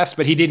our test,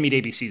 but he didn't meet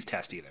ABC's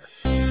test either.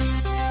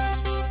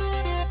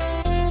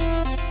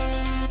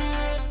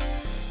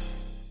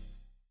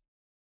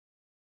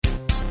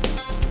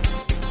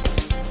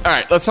 All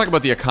right, let's talk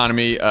about the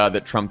economy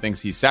that Trump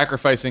thinks he's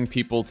sacrificing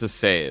people to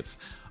save.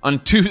 On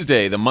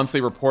Tuesday, the monthly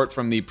report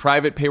from the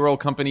private payroll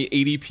company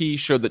ADP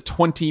showed that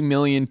 20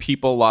 million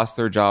people lost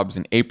their jobs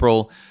in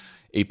April,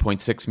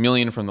 8.6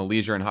 million from the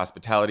leisure and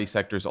hospitality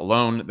sectors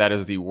alone. That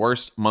is the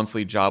worst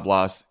monthly job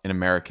loss in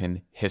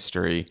American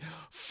history,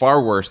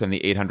 far worse than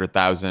the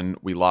 800,000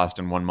 we lost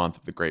in 1 month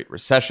of the Great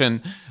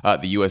Recession.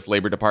 The U.S.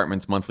 Labor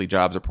Department's monthly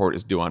jobs report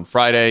is due on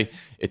Friday.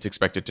 It's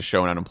expected to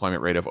show an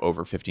unemployment rate of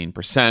over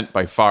 15%,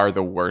 by far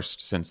the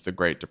worst since the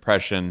Great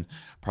Depression,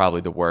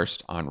 probably the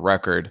worst on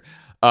record.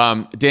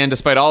 Dan,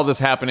 despite all of this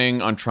happening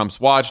on Trump's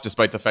watch,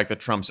 despite the fact that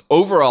Trump's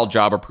overall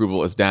job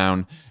approval is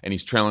down and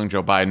he's trailing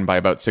Joe Biden by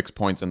about 6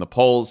 points in the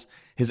polls,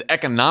 his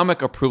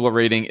economic approval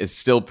rating is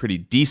still pretty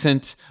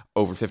decent,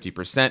 over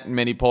 50% in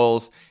many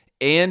polls,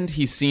 and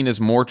he's seen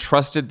as more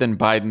trusted than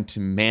Biden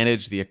to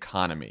manage the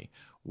economy.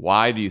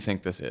 Why do you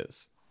think this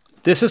is?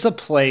 This is a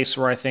place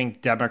where I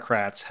think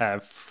Democrats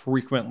have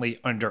frequently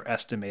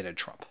underestimated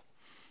Trump,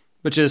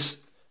 which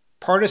is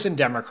partisan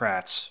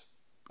Democrats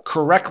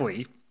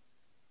correctly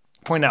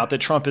point out that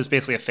Trump is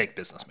basically a fake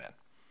businessman.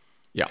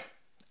 Yeah.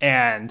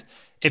 And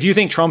if you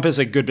think Trump is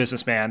a good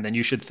businessman, then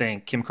you should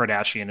think Kim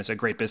Kardashian is a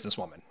great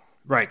businesswoman,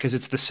 right? Because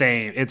it's the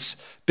same.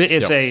 It's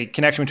a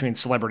connection between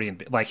celebrity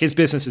and, like, his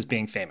business is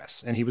being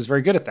famous, and he was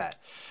very good at that.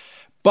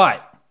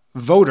 But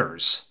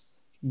voters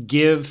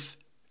give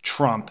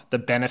Trump the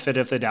benefit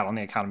of the doubt on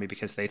the economy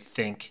because they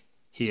think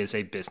he is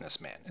a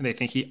businessman, and they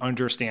think he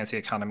understands the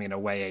economy in a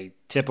way a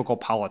typical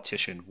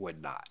politician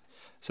would not.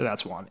 So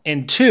that's one.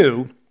 And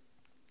two,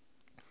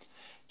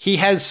 he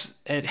has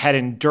had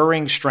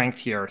enduring strength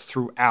here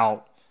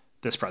throughout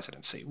this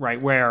presidency,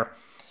 right? Where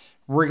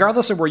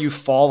regardless of where you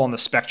fall on the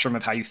spectrum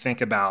of how you think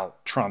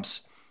about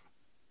Trump's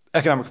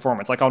economic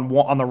performance, like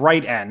on the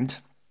right end,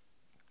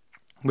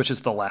 which is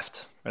the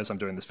left, as I'm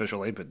doing this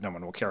visually, but no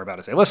one will care about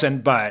as they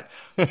listen. But,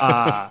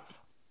 on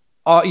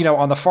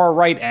the far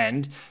right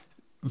end,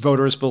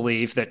 voters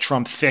believe that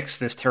Trump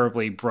fixed this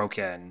terribly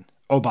broken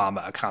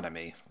Obama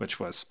economy, which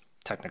was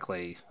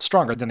technically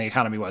stronger than the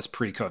economy was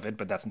pre-COVID,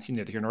 but that's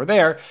neither here nor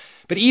there.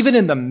 But even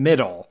in the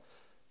middle,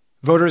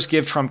 voters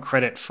give Trump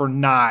credit for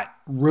not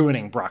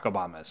ruining Barack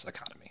Obama's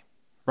economy,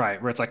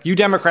 right? Where it's like, you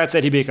Democrats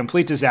said he'd be a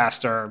complete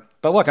disaster,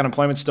 but look,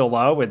 unemployment's still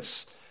low.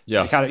 It's,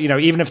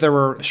 even if there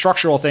were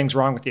structural things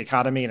wrong with the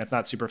economy and it's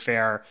not super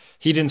fair,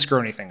 he didn't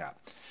screw anything up.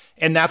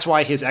 And that's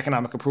why his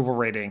economic approval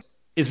rating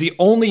is the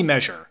only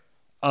measure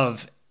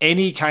of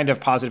any kind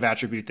of positive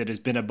attribute that has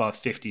been above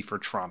 50 for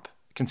Trump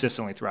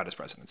consistently throughout his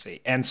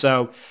presidency. And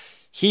so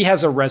he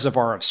has a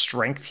reservoir of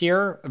strength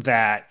here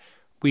that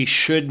we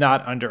should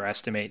not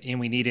underestimate, and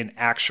we need an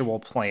actual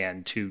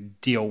plan to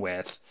deal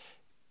with,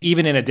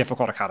 even in a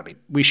difficult economy.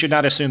 We should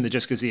not assume that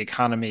just because the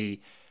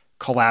economy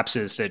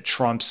collapses that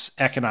Trump's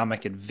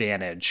economic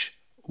advantage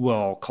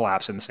will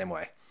collapse in the same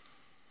way.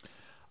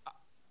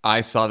 I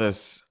saw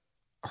this,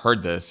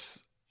 heard this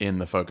in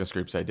the focus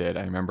groups I did.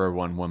 I remember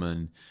one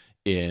woman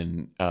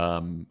in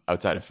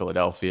outside of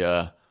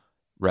Philadelphia,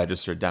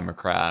 registered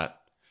Democrat,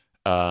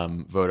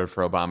 voted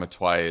for Obama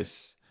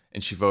twice,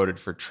 and she voted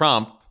for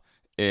Trump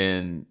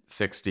in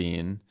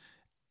 2016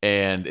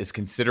 and is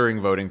considering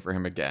voting for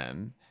him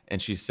again.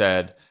 And she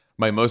said,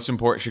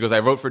 she goes, I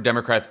vote for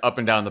Democrats up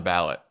and down the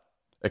ballot,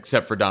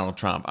 except for Donald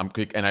Trump.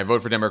 And I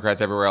vote for Democrats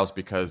everywhere else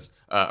because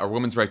a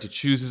woman's right to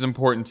choose is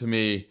important to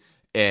me,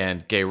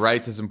 and gay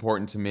rights is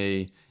important to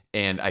me.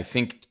 And I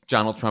think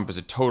Donald Trump is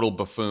a total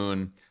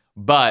buffoon,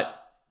 but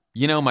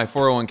my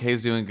 401k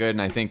is doing good,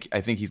 and I think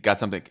he's got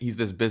something. He's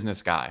this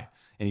business guy,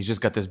 and he's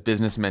just got this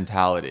business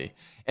mentality.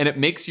 And it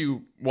makes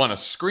you want to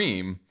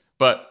scream,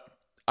 but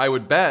I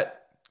would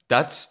bet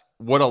that's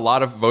what a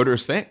lot of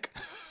voters think,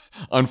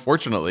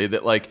 unfortunately,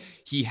 that like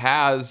he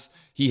has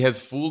he has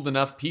fooled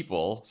enough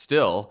people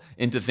still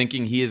into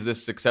thinking he is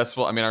this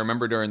successful. I mean, I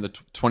remember during the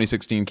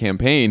 2016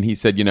 campaign, he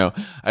said,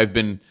 I've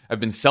been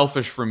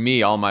selfish for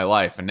me all my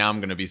life, and now I'm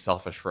going to be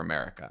selfish for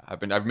America.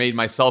 I've made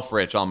myself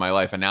rich all my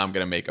life, and now I'm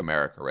going to make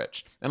America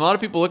rich. And a lot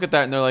of people look at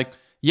that and they're like,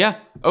 yeah,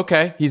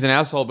 okay, he's an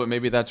asshole, but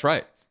maybe that's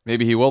right.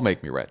 Maybe he will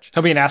make me rich.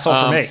 He'll be an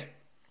asshole for me.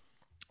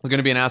 He's going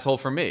to be an asshole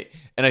for me.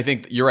 And I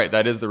think you're right.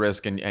 That is the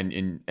risk.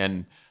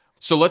 And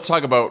so let's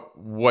talk about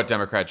what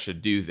Democrats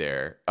should do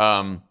there.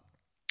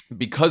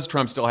 Because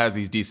Trump still has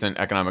these decent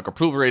economic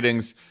approval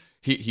ratings,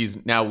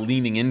 he's now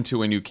leaning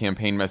into a new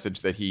campaign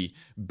message that he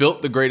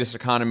built the greatest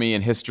economy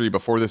in history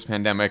before this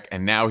pandemic,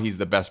 and now he's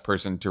the best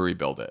person to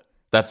rebuild it.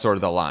 That's sort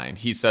of the line.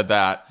 He said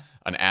that.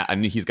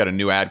 He's got a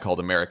new ad called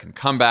American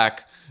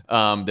Comeback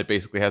that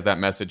basically has that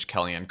message.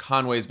 Kellyanne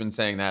Conway's been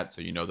saying that,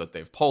 so you know that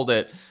they've pulled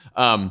it.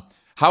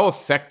 How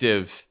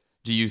effective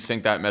do you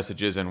think that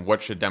message is, and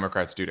what should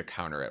Democrats do to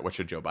counter it? What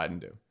should Joe Biden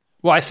do?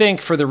 Well, I think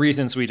for the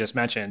reasons we just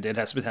mentioned, it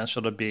has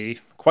potential to be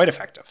quite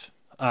effective.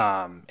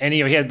 And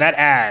that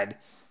ad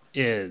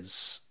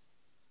is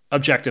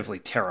objectively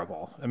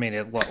terrible. I mean,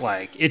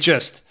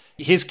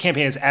 his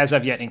campaign is as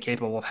of yet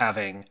incapable of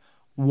having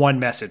one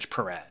message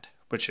per ad,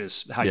 which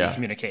is how you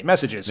communicate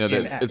messages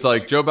in ads. It's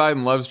like Joe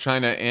Biden loves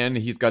China and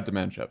he's got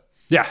dementia.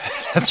 Yeah,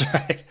 that's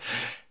right.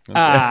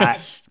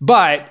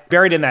 But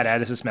buried in that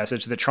ad is this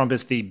message that Trump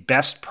is the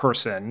best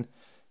person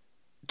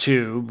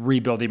to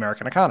rebuild the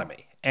American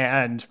economy.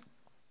 And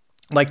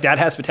that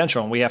has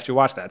potential, and we have to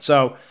watch that.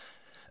 So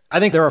I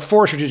think there are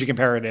 4 strategic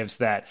imperatives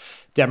that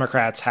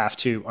Democrats have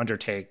to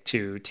undertake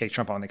to take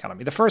Trump on the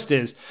economy. The first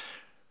is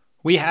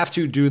we have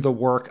to do the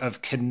work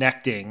of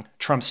connecting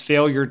Trump's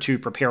failure to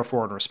prepare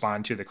for and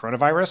respond to the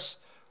coronavirus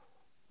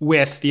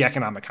with the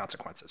economic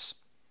consequences.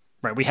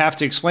 Right? We have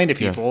to explain to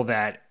people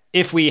that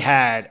if we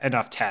had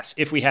enough tests,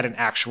 if we had an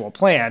actual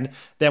plan,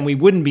 then we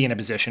wouldn't be in a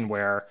position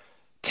where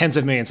tens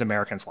of millions of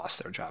Americans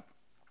lost their job.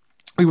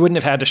 We wouldn't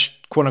have had to,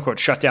 quote unquote,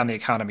 shut down the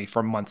economy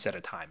for months at a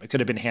time. It could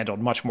have been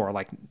handled much more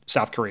like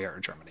South Korea or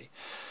Germany.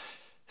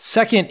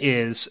 Second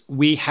is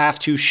we have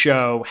to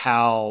show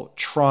how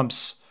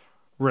Trump's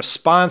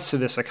response to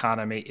this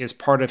economy is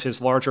part of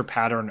his larger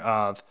pattern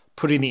of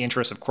putting the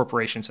interests of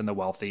corporations and the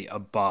wealthy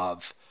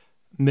above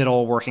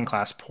middle, working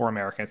class, poor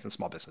Americans and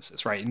small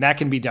businesses, right? And that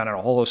can be done in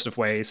a whole host of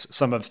ways.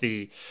 Some of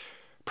the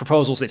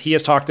proposals that he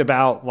has talked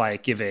about,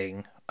 like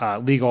giving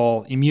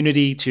legal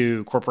immunity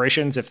to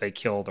corporations if they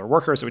kill their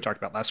workers that we talked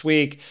about last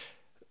week,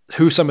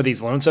 who some of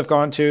these loans have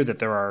gone to, that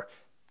there are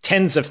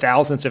tens of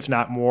thousands, if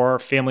not more,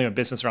 family-owned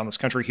businesses around this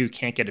country who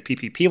can't get a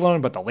PPP loan,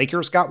 but the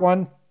Lakers got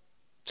one.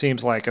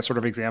 Seems like a sort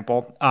of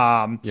example.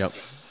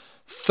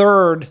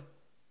 Third,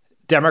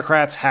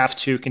 Democrats have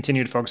to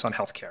continue to focus on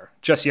healthcare.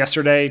 Just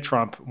yesterday,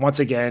 Trump once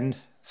again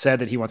said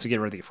that he wants to get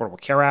rid of the Affordable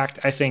Care Act.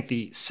 I think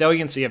the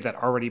saliency of that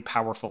already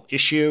powerful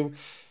issue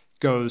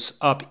goes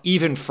up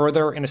even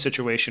further in a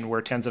situation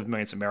where tens of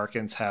millions of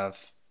Americans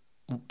have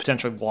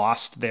potentially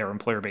lost their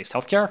employer-based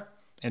healthcare.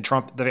 And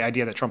the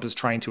idea that Trump is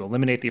trying to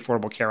eliminate the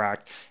Affordable Care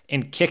Act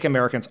and kick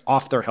Americans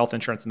off their health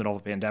insurance in the middle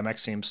of a pandemic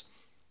seems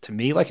to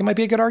me like it might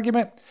be a good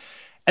argument.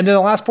 And then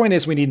the last point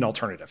is we need an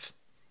alternative.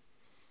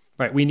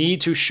 Right? We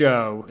need to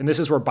show, and this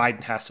is where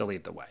Biden has to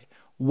lead the way.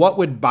 What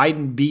would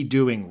Biden be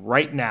doing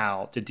right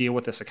now to deal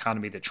with this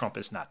economy that Trump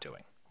is not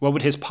doing? What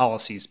would his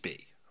policies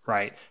be?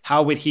 Right?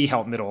 How would he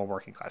help middle and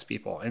working class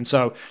people? And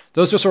so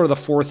those are sort of the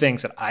 4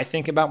 things that I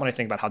think about when I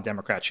think about how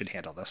Democrats should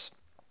handle this.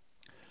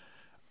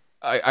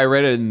 I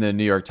read it in the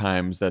New York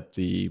Times that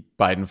the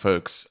Biden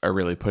folks are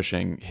really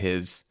pushing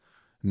his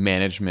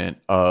management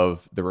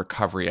of the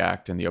Recovery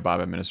Act and the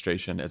Obama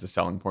administration as a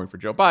selling point for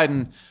Joe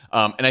Biden.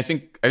 And I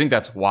think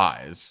that's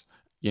wise,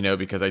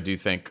 because I do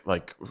think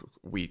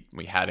we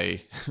had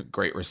a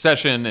great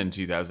recession in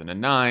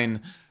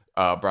 2009.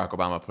 Barack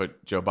Obama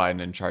put Joe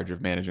Biden in charge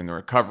of managing the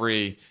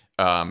recovery.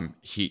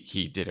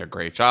 He did a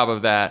great job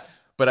of that.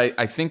 But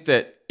I think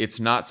that it's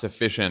not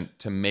sufficient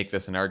to make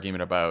this an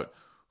argument about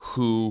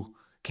who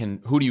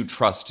do you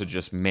trust to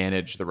just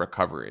manage the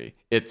recovery.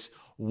 It's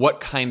what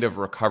kind of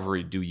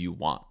recovery do you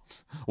want?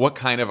 What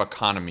kind of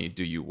economy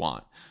do you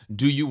want?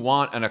 Do you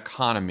want an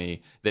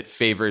economy that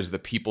favors the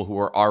people who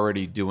are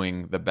already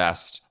doing the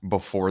best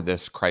before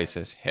this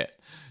crisis hit?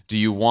 Do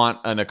you want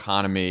an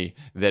economy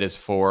that is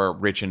for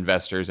rich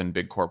investors and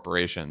big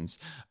corporations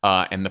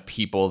and the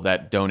people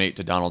that donate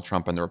to Donald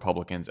Trump and the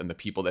Republicans and the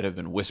people that have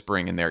been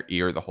whispering in their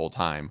ear the whole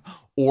time?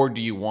 Or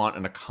do you want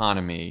an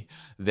economy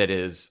that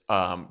is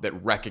that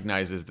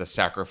recognizes the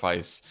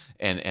sacrifice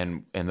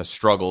and the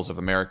struggles of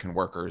American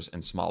workers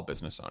and small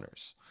business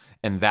owners?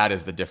 And that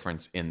is the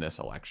difference in this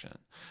election.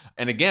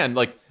 And again,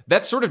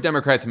 that's sort of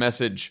Democrats'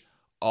 message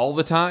all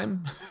the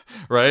time,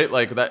 right?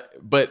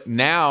 But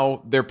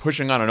now they're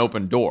pushing on an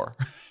open door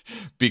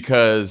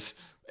because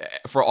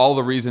for all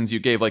the reasons you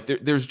gave,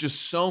 there's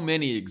just so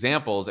many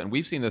examples, and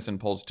we've seen this in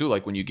polls too,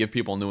 when you give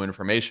people new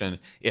information,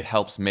 it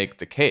helps make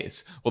the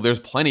case. Well, there's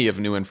plenty of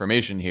new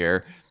information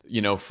here,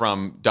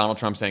 from Donald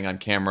Trump saying on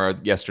camera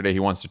yesterday he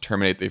wants to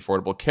terminate the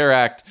Affordable Care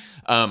Act,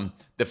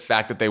 the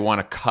fact that they want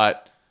to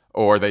cut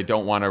or they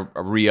don't want to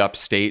re-up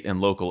state and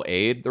local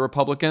aid, the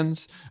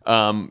Republicans,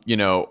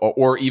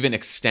 or even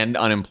extend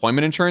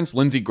unemployment insurance.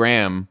 Lindsey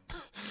Graham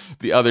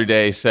the other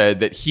day said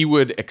that he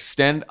would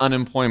extend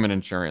unemployment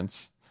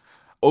insurance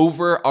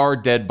over our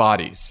dead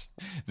bodies.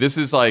 This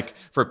is like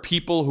for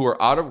people who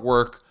are out of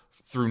work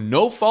through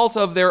no fault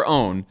of their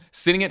own,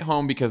 sitting at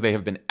home because they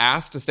have been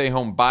asked to stay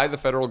home by the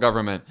federal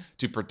government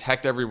to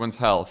protect everyone's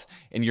health,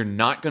 and you're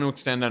not going to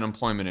extend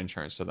unemployment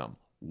insurance to them.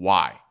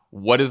 Why?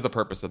 What is the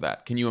purpose of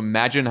that? Can you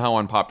imagine how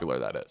unpopular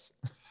that is?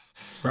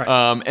 Right.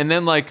 And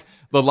then like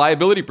the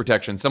liability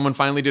protection. Someone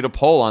finally did a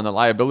poll on the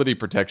liability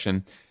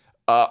protection.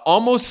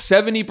 Almost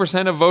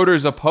 70% of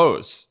voters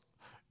oppose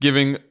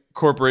giving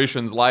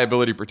corporations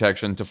liability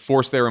protection to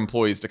force their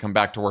employees to come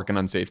back to work in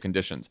unsafe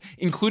conditions,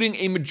 including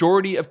a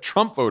majority of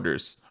Trump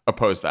voters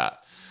oppose that.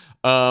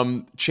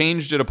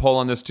 Change did a poll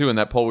on this too, in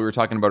that poll we were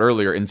talking about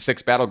earlier, in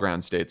 6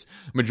 battleground states.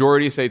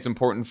 Majority say it's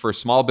important for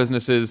small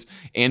businesses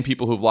and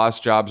people who've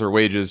lost jobs or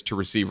wages to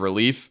receive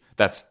relief.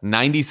 That's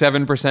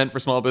 97% for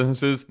small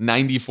businesses,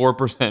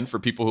 94% for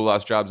people who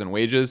lost jobs and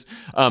wages.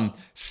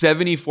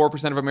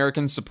 74% of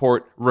Americans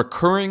support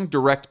recurring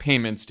direct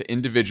payments to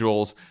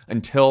individuals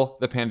until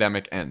the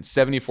pandemic ends.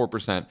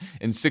 74%,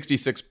 and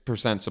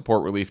 66%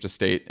 support relief to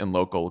state and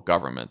local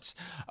governments.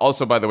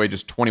 Also, by the way,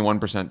 just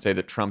 21% say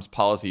that Trump's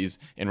policies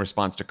in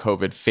response to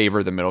COVID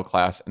favor the middle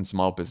class and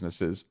small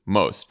businesses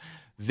most.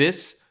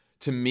 This,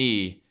 to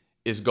me,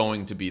 is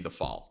going to be the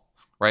fall.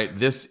 Right?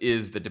 This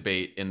is the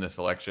debate in this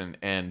election.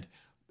 And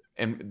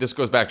this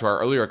goes back to our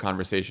earlier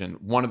conversation.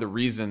 One of the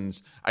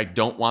reasons I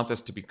don't want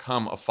this to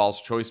become a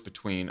false choice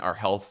between our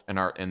health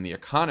and the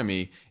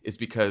economy is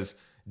because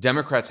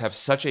Democrats have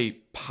such a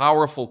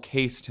powerful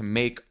case to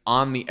make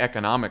on the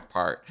economic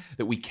part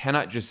that we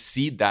cannot just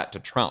cede that to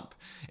Trump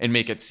and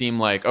make it seem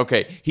like,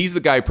 okay, he's the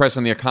guy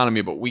pressing the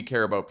economy, but we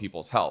care about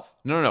people's health.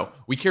 No.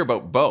 We care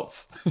about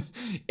both.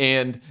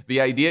 And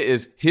the idea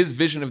is his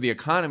vision of the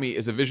economy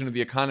is a vision of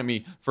the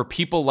economy for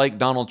people like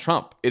Donald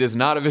Trump. It is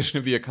not a vision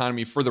of the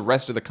economy for the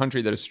rest of the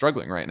country that is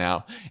struggling right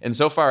now. And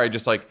so far,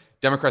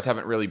 Democrats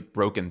haven't really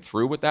broken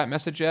through with that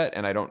message yet.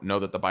 And I don't know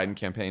that the Biden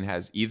campaign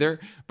has either.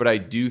 But I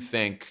do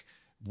think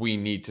we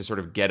need to sort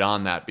of get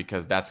on that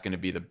because that's going to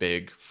be the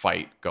big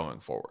fight going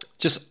forward.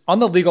 Just on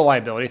the legal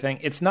liability thing,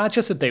 it's not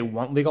just that they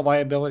want legal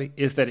liability,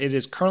 is that it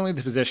is currently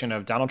the position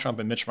of Donald Trump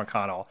and Mitch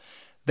McConnell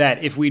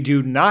that if we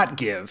do not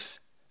give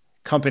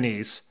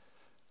companies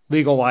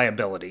legal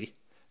liability,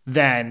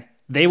 then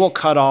they will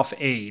cut off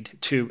aid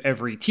to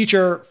every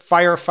teacher,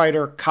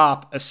 firefighter,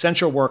 cop,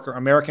 essential worker,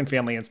 American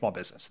family, and small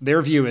business.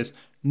 Their view is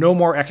no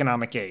more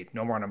economic aid,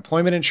 no more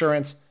unemployment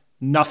insurance,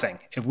 nothing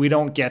if we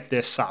don't get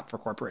this SOP for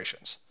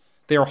corporations.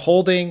 They are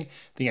holding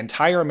the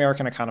entire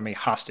American economy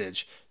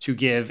hostage to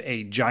give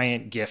a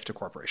giant gift to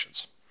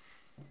corporations.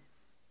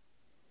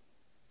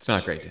 It's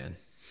not great, Dan.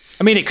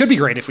 I mean, it could be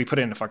great if we put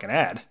it in a fucking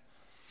ad.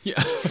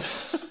 Yeah.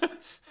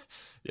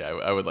 Yeah,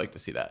 I would like to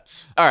see that.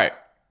 All right.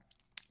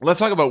 Let's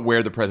talk about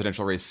where the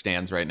presidential race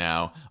stands right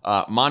now.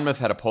 Monmouth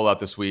had a poll out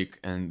this week,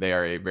 and they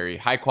are a very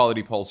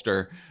high-quality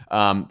pollster.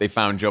 They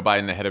found Joe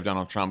Biden ahead of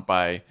Donald Trump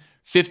by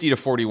 50 to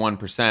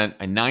 41%,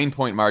 a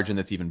 9-point margin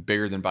that's even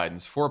bigger than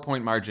Biden's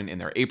 4-point margin in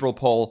their April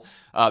poll.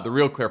 The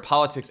Real Clear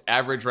Politics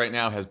average right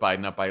now has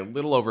Biden up by a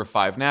little over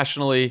 5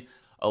 nationally,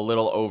 a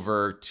little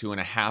over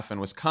 2.5 in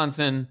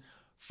Wisconsin,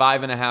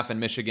 5.5 in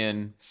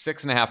Michigan,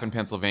 6.5 in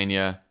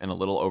Pennsylvania, and a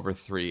little over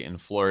 3 in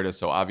Florida.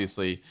 So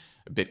obviously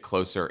a bit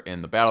closer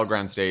in the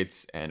battleground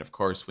states. And of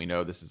course, we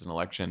know this is an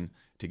election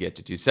to get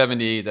to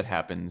 270 that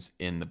happens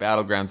in the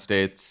battleground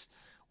states.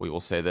 We will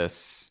say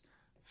this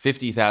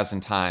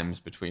 50,000 times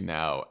between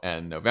now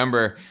and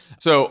November.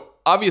 So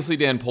obviously,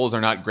 Dan, polls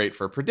are not great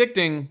for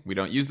predicting. We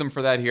don't use them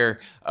for that here,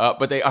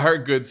 but they are a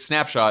good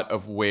snapshot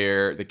of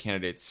where the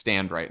candidates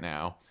stand right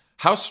now.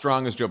 How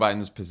strong is Joe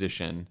Biden's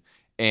position?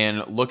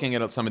 And looking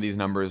at some of these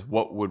numbers,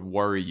 what would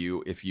worry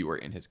you if you were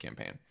in his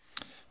campaign?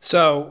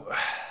 So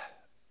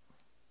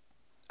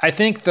I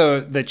think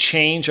the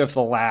change of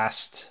the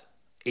last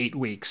 8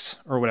 weeks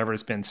or whatever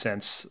it's been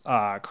since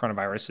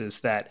coronavirus is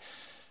that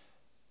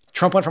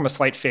Trump went from a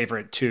slight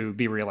favorite to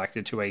be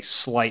reelected to a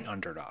slight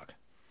underdog.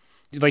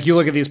 Like you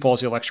look at these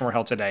polls, the election were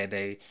held today,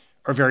 they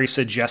are very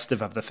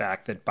suggestive of the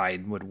fact that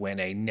Biden would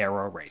win a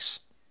narrow race.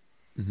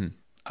 Mm-hmm.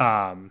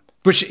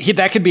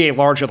 That could be a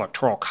large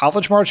electoral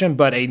college margin,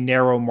 but a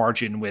narrow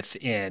margin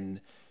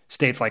within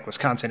states like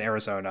Wisconsin,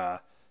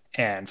 Arizona,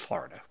 and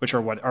Florida, which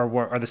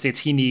are the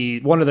states he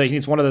needs. He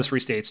needs one of those 3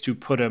 states to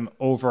put him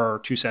over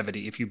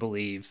 270 if you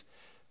believe,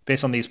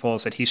 based on these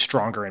polls, that he's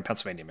stronger in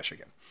Pennsylvania and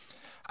Michigan.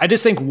 I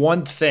just think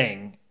one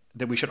thing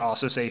that we should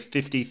also say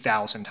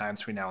 50,000 times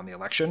between now and the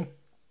election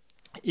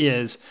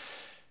is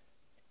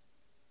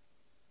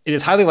it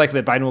is highly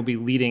likely that Biden will be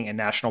leading in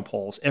national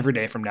polls every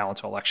day from now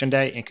until election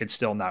day and could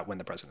still not win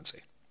the presidency.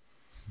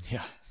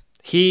 Yeah.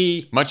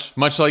 He much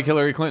like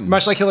Hillary Clinton.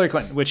 Much like Hillary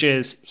Clinton, which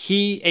is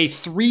a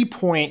 3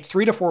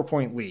 to 4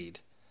 point lead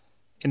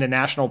in the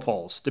national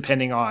polls,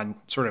 depending on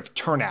sort of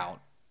turnout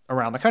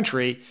around the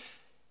country,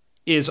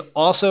 is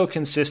also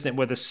consistent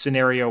with a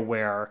scenario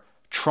where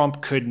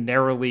Trump could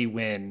narrowly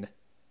win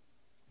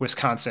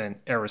Wisconsin,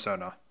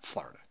 Arizona,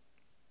 Florida.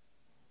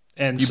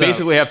 And you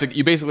basically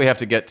have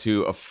to get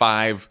to a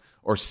 5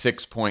 or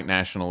 6 point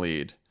national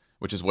lead,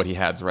 which is what he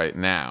has right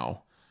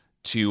now,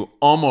 to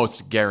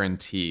almost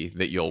guarantee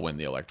that you'll win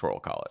the Electoral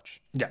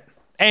College. Yeah.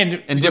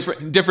 And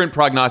different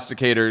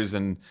prognosticators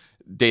and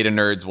data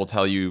nerds will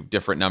tell you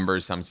different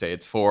numbers. Some say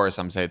it's 4,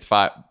 some say it's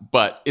 5,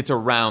 but it's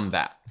around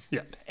that.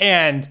 Yeah.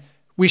 And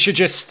we should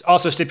just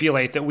also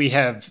stipulate that we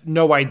have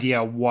no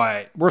idea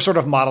we're sort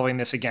of modeling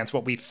this against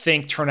what we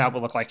think turnout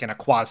will look like in a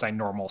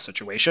quasi-normal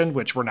situation,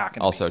 which we're not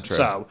going to also be. True.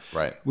 So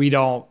right. we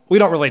don't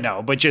really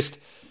know, but just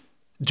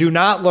do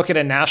not look at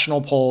a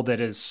national poll that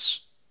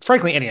is,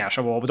 frankly, any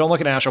national poll, but don't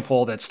look at a national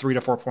poll that's 3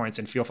 to 4 points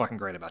and feel fucking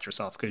great about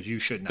yourself, because you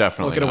should not.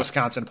 Definitely look at a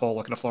Wisconsin poll,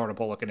 look at a Florida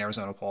poll, look at an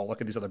Arizona poll, look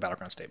at these other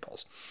battleground state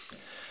polls.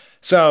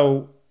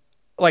 So,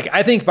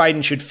 I think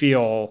Biden should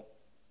feel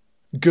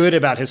good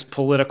about his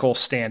political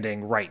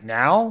standing right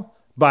now,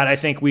 but I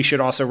think we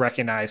should also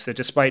recognize that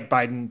despite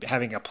Biden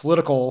having a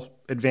political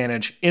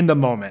advantage in the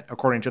moment,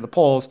 according to the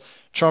polls,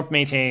 Trump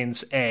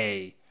maintains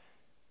a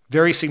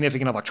very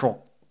significant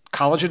electoral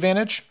college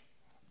advantage.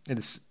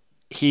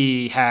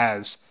 He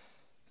has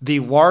the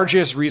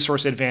largest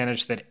resource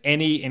advantage that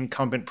any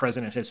incumbent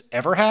president has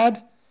ever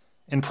had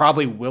and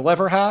probably will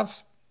ever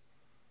have.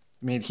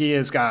 I mean, he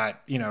has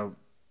got,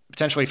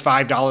 potentially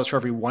 $5 for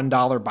every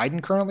 $1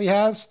 Biden currently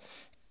has.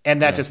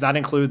 And that does not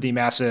include the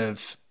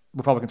massive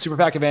Republican super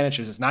PAC advantage.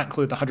 It does not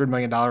include the $100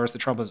 million that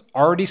Trump has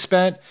already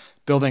spent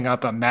building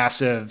up a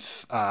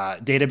massive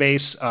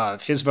database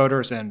of his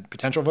voters and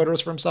potential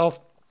voters for himself.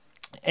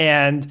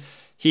 And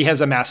he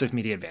has a massive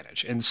media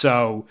advantage. And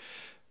so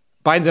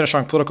Biden's in a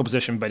strong political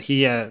position, but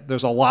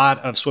there's a lot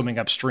of swimming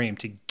upstream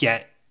to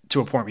get to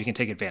a point where you can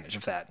take advantage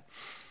of that.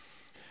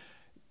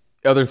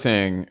 Other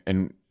thing,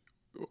 and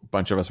a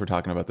bunch of us were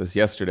talking about this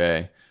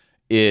yesterday,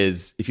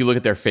 is if you look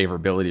at their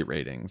favorability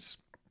ratings,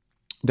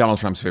 Donald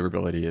Trump's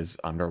favorability is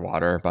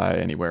underwater by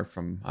anywhere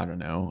from,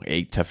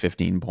 8 to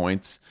 15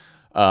 points.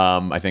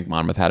 I think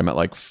Monmouth had him at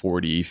like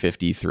 40,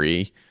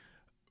 53.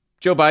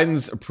 Joe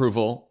Biden's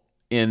approval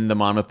in the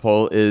Monmouth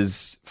poll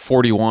is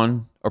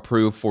 41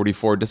 approve,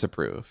 44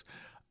 disapprove.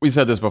 We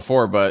said this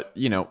before, but,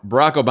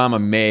 Barack Obama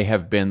may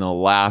have been the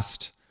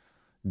last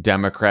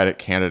Democratic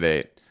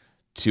candidate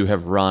to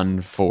have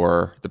run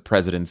for the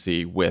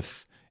presidency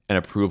with an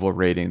approval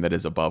rating that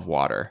is above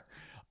water.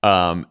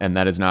 And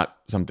that is not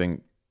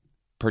something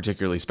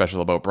particularly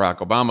special about Barack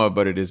Obama,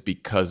 but it is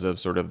because of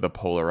sort of the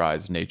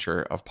polarized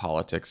nature of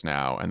politics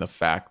now and the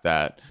fact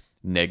that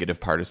negative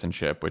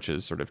partisanship, which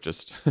is sort of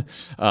just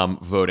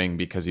voting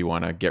because you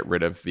want to get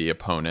rid of the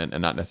opponent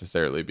and not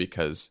necessarily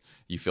because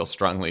you feel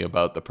strongly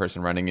about the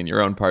person running in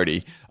your own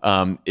party,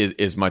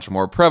 is much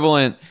more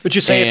prevalent. Would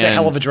you say it's a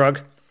hell of a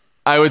drug?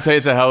 I would say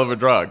it's a hell of a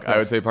drug. Yes. I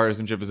would say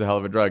partisanship is a hell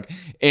of a drug.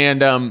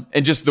 And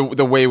just the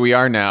way we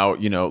are now,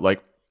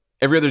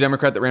 every other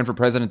Democrat that ran for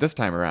president this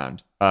time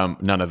around,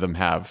 none of them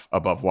have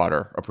above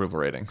water approval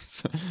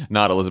ratings.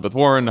 Not Elizabeth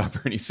Warren, not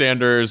Bernie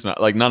Sanders,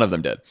 none of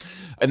them did.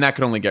 And that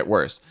could only get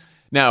worse.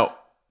 Now,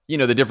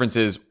 the difference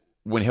is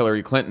when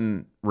Hillary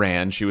Clinton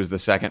ran, she was the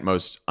second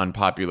most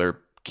unpopular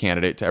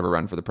candidate to ever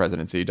run for the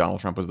presidency. Donald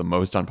Trump was the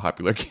most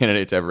unpopular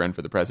candidate to ever run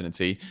for the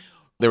presidency.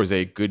 There was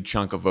a good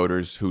chunk of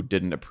voters who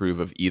didn't approve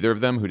of either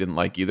of them, who didn't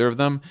like either of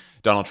them.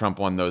 Donald Trump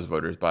won those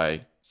voters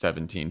by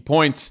 17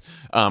 points.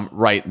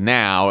 Right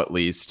now, at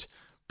least,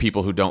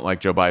 people who don't like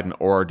Joe Biden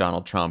or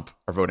Donald Trump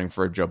are voting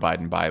for Joe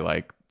Biden by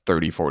like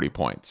 30, 40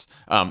 points.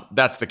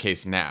 That's the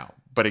case now.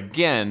 But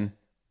again,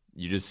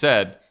 you just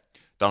said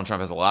Donald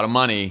Trump has a lot of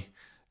money.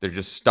 They're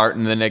just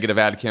starting the negative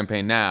ad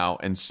campaign now.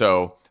 And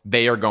so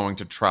they are going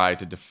to try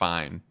to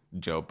define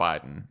Joe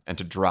Biden and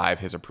to drive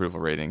his approval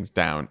ratings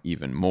down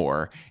even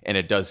more. And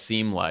it does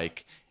seem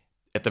like,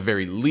 at the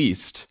very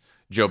least,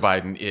 Joe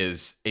Biden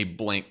is a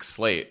blank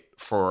slate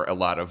for a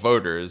lot of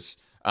voters,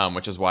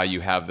 which is why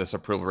you have this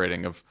approval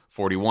rating of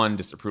 41,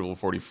 disapproval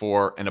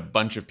 44, and a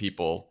bunch of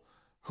people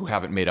who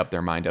haven't made up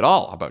their mind at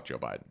all about Joe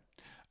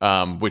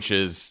Biden, which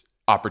is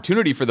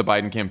opportunity for the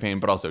Biden campaign,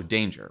 but also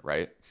danger,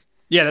 right?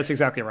 Yeah, that's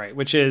exactly right,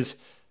 which is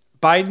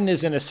Biden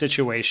is in a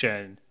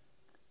situation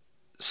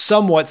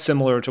somewhat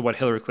similar to what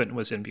Hillary Clinton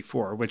was in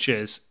before, which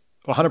is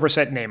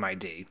 100% name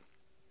ID,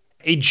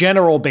 a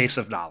general base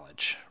of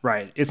knowledge,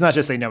 right? It's not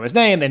just they know his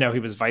name, they know he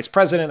was vice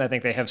president. I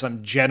think they have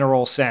some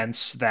general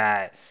sense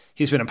that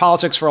he's been in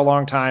politics for a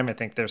long time. I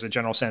think there's a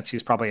general sense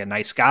he's probably a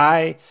nice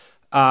guy,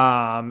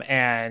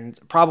 and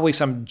probably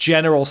some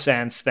general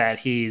sense that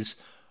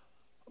he's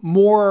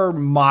more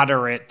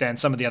moderate than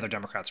some of the other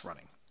Democrats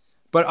running.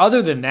 But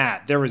other than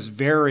that, there is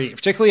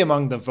particularly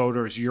among the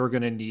voters you're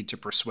going to need to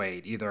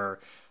persuade, either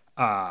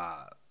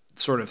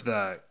sort of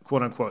the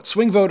quote unquote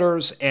swing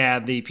voters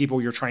and the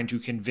people you're trying to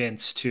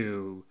convince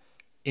to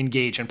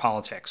engage in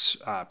politics,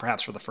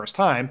 perhaps for the first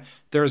time.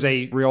 There's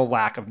a real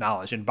lack of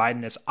knowledge, and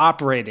Biden is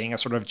operating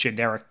as sort of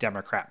generic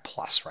Democrat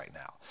plus right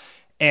now.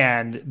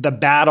 And the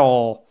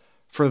battle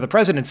for the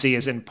presidency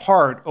is in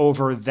part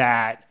over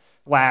that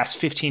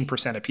last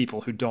 15% of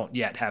people who don't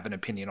yet have an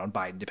opinion on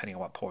Biden, depending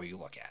on what poll you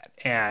look at.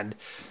 And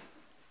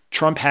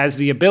Trump has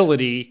the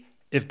ability,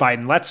 if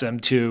Biden lets him,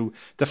 to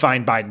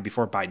define Biden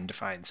before Biden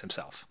defines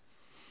himself.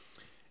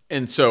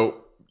 And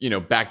so,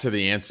 back to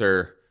the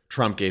answer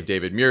Trump gave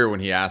David Muir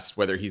when he asked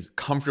whether he's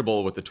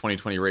comfortable with the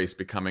 2020 race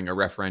becoming a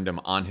referendum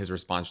on his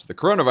response to the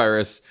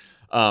coronavirus.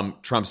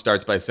 Trump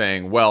starts by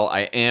saying, well,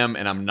 I am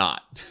and I'm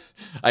not.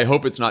 I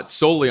hope it's not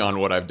solely on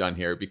what I've done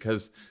here,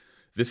 because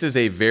this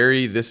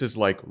is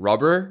like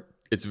rubber.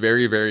 It's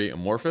very, very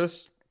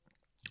amorphous.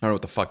 I don't know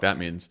what the fuck that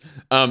means.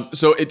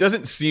 So it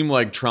doesn't seem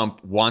like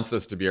Trump wants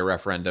this to be a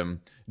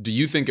referendum. Do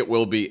you think it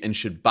will be? And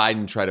should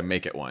Biden try to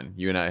make it one?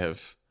 You and I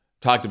have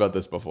talked about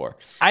this before.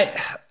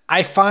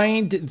 I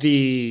find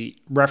the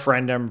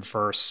referendum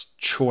versus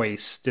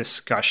choice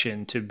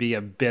discussion to be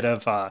a bit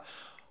of a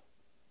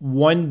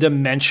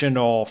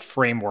one-dimensional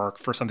framework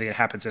for something that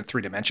happens in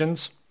 3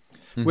 dimensions,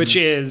 which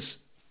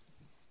is,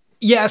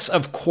 yes,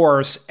 of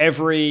course,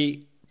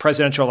 every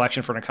presidential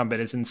election for an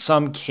incumbent is in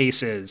some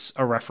cases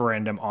a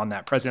referendum on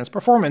that president's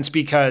performance,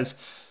 because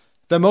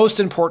the most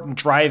important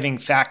driving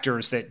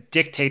factors that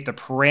dictate the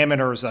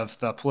parameters of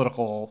the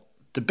political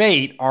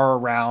debate are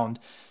around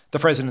the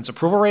president's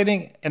approval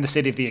rating and the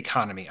state of the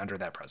economy under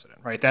that president,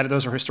 right?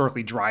 Those are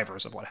historically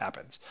drivers of what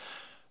happens.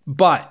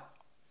 But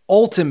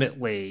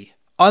ultimately,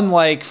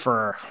 unlike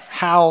for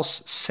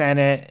House,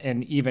 Senate,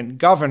 and even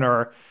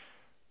governor,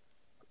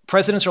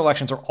 presidential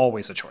elections are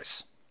always a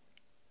choice,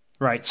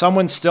 right?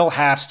 Someone still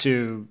has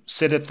to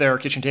sit at their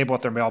kitchen table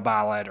with their mail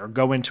ballot or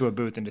go into a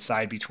booth and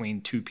decide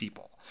between 2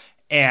 people.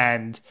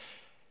 And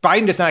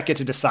Biden does not get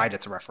to decide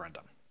it's a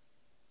referendum.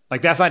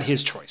 Like, that's not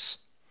his choice.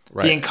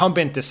 Right. The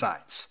incumbent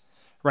decides.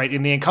 Right.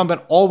 And the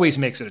incumbent always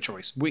makes it a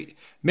choice.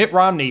 Mitt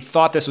Romney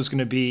thought this was going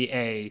to be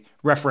a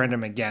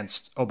referendum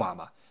against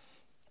Obama.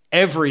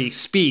 Every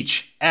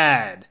speech,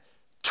 ad,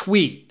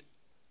 tweet,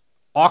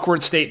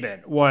 awkward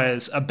statement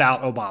was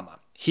about Obama.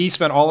 He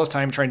spent all his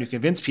time trying to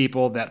convince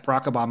people that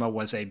Barack Obama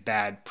was a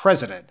bad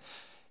president.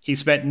 He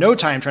spent no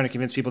time trying to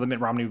convince people that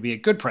Mitt Romney would be a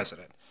good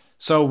president.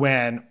 So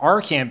when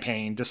our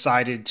campaign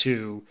decided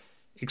to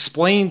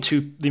explain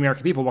to the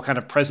American people what kind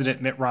of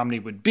president Mitt Romney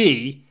would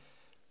be,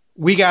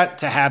 we got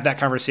to have that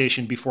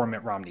conversation before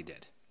Mitt Romney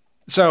did.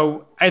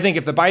 So I think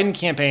if the Biden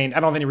campaign,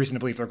 I don't have any reason to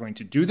believe they're going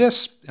to do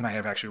this, and I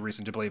have actually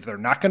reason to believe they're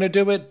not going to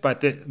do it,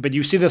 but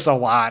you see this a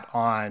lot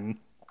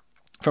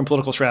from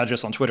political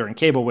strategists on Twitter and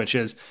cable, which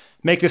is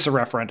make this a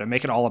referendum,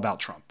 make it all about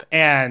Trump.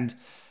 And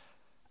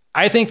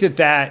I think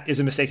that is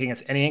a mistake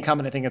against any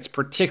incumbent. I think it's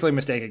particularly a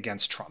mistake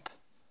against Trump,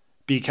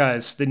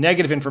 because the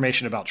negative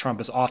information about Trump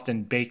is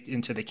often baked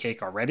into the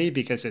cake already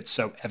because it's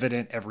so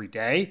evident every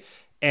day.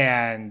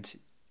 And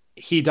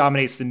he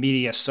dominates the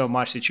media so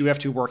much that you have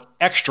to work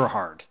extra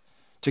hard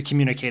to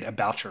communicate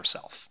about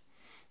yourself.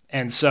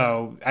 And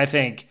so I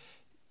think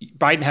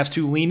Biden has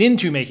to lean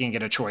into making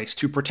it a choice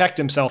to protect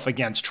himself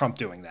against Trump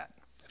doing that,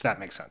 if that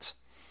makes sense.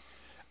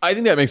 I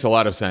think that makes a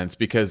lot of sense,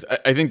 because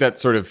I think that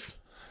sort of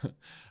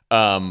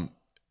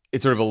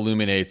it sort of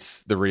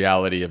illuminates the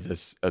reality of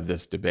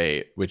this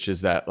debate, which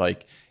is that,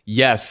 like,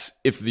 yes,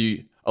 if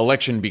the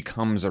election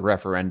becomes a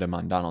referendum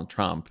on Donald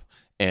Trump,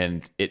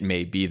 and it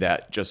may be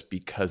that just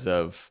because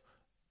of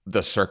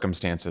the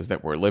circumstances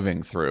that we're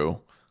living through,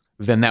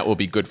 then that will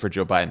be good for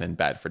Joe Biden and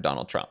bad for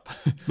Donald Trump.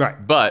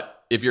 Right.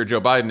 But if you're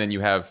Joe Biden and you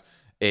have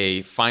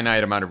a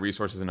finite amount of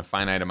resources and a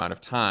finite amount of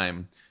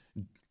time,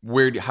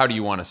 how do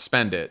you want to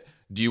spend it?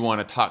 Do you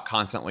want to talk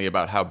constantly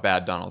about how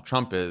bad Donald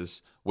Trump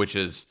is, which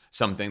is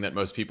something that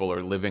most people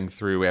are living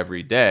through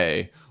every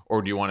day?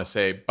 Or do you want to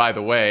say, by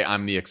the way,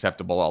 I'm the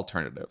acceptable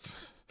alternative?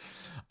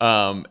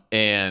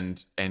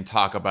 And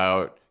talk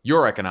about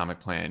your economic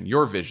plan,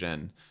 your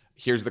vision.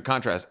 Here's the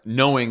contrast,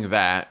 knowing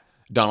that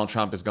Donald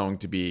Trump is going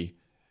to be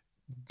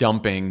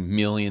dumping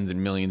millions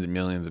and millions and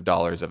millions of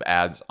dollars of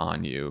ads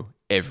on you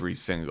every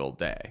single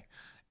day.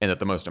 And that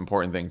the most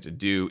important thing to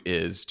do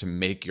is to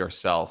make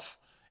yourself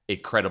a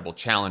credible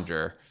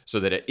challenger, so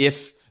that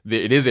if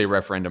it is a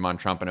referendum on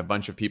Trump and a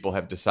bunch of people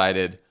have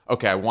decided,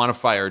 okay, I want to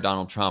fire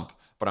Donald Trump,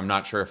 but I'm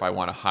not sure if I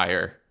want to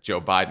hire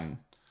Joe Biden,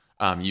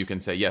 you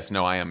can say, yes,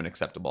 no, I am an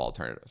acceptable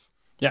alternative.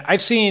 Yeah,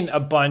 I've seen a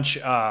bunch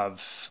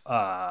of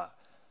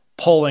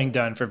polling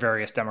done for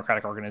various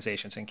Democratic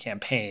organizations and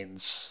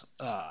campaigns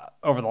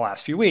over the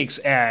last few weeks,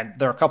 and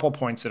there are a couple of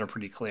points that are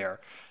pretty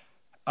clear.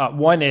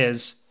 One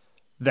is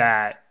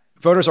that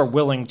voters are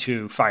willing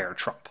to fire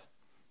Trump,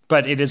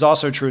 but it is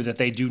also true that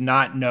they do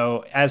not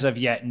know, as of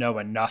yet, know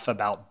enough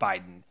about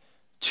Biden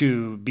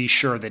to be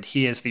sure that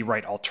he is the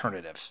right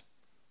alternative.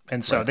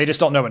 And so They just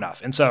don't know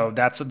enough. And so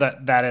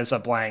that is a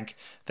blank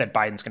that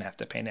Biden's going to have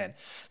to paint in.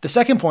 The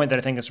second point that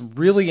I think is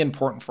really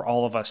important for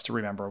all of us to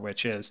remember,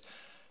 which is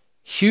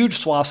huge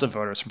swaths of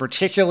voters,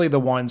 particularly the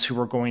ones who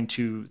are going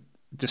to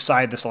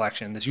decide this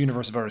election, this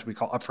universe of voters we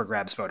call up for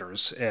grabs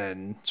voters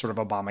in sort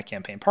of Obama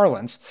campaign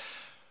parlance,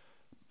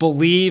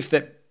 believe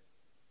that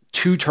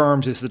 2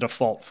 terms is the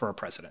default for a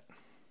president.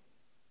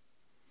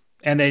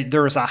 And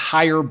there is a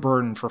higher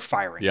burden for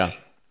firing. Yeah.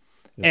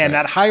 And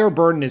that higher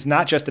burden is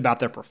not just about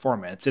their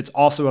performance. It's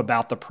also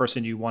about the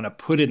person you want to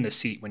put in the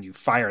seat when you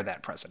fire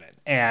that president.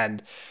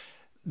 And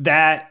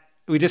that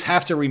we just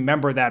have to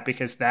remember that,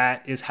 because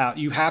that is how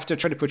you have to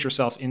try to put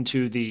yourself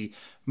into the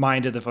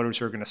mind of the voters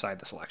who are going to decide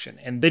this election.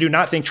 And they do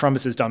not think Trump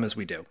is as dumb as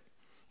we do.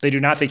 They do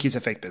not think he's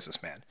a fake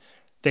businessman.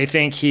 They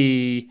think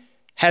he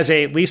has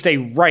at least a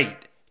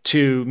right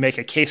to make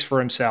a case for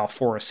himself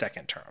for a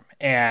second term.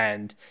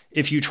 And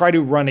if you try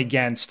to run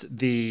against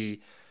the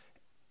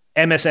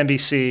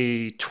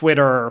MSNBC,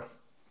 Twitter,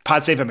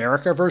 Pod Save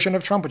America version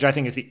of Trump, which I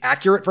think is the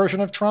accurate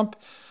version of Trump,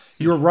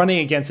 you're running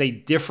against a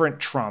different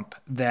Trump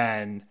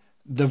than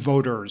the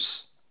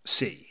voters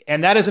see.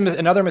 And that is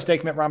another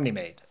mistake Mitt Romney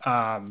made.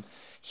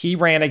 He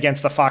ran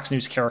against the Fox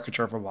News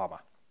caricature of Obama,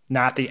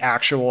 not the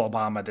actual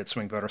Obama that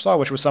swing voters saw,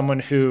 which was someone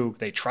who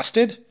they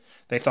trusted,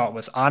 they thought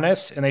was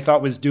honest, and they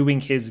thought was doing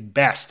his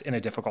best in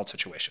a difficult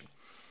situation.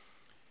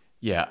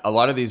 Yeah, a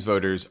lot of these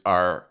voters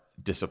are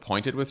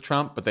disappointed with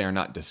Trump, but they are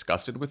not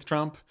disgusted with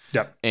Trump.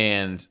 Yep.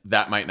 And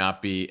that might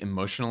not be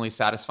emotionally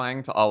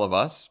satisfying to all of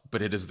us,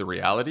 but it is the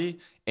reality.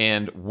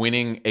 And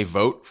winning a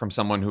vote from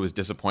someone who is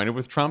disappointed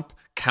with Trump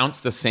counts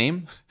the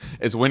same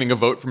as winning a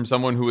vote from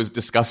someone who is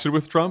disgusted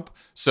with Trump.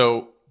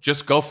 So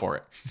just go for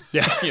it.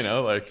 Yeah.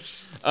 Okay.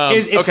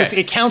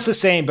 It counts the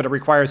same, but it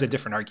requires a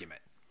different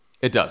argument.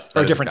 It does.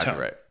 Or a different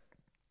exactly tone.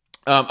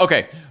 Right.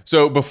 Okay.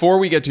 So before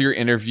we get to your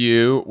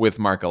interview with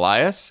Mark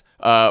Elias,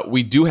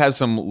 we do have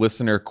some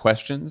listener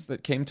questions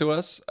that came to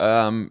us.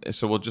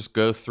 So we'll just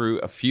go through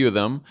a few of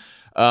them.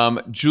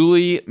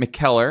 Julie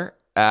McKellar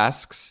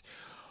asks,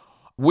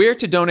 where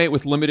to donate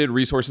with limited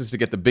resources to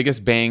get the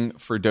biggest bang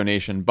for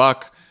donation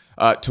buck?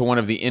 To one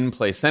of the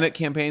in-play Senate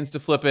campaigns to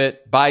flip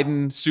it.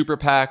 Biden, super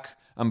PAC.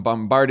 I'm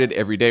bombarded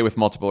every day with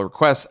multiple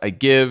requests. I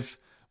give,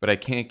 but I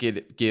can't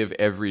give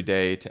every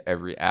day to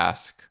every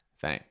ask.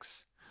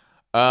 Thanks.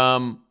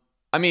 I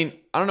mean,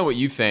 I don't know what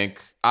you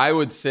think. I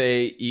would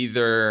say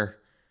either,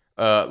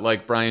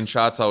 like Brian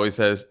Schatz always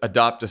says,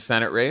 adopt a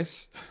Senate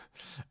race.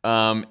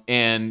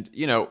 And,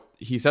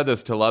 he said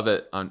this to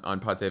Lovett on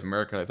Pod Save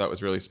America. I thought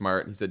was really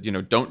smart. He said,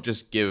 don't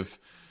just give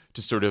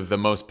to sort of the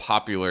most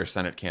popular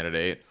Senate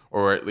candidate,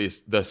 or at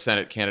least the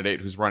Senate candidate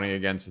who's running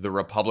against the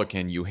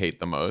Republican you hate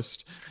the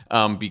most,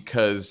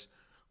 because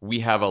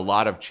we have a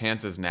lot of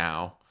chances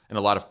now and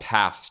a lot of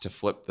paths to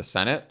flip the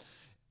Senate.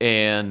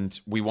 And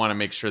we want to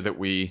make sure that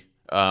we,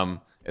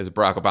 as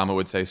Barack Obama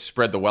would say,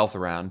 spread the wealth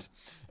around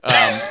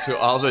to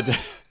all the.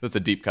 That's a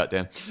deep cut,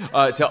 Dan.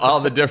 To all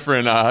the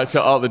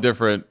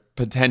different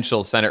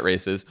potential Senate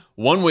races.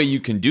 One way you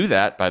can do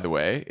that, by the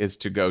way, is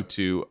to go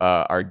to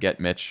our Get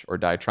Mitch or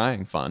Die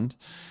Trying fund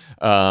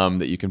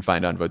that you can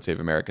find on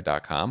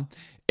votesaveamerica.com.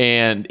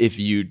 And if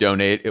you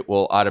donate, it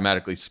will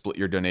automatically split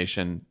your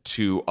donation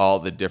to all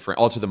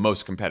to the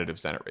most competitive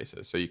Senate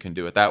races. So you can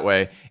do it that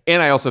way.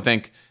 And I also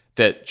think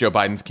that Joe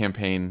Biden's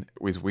campaign,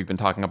 we've been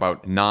talking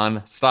about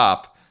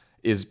nonstop,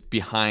 is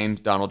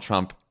behind Donald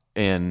Trump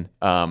in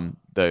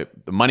the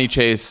money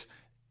chase.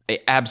 They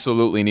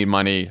absolutely need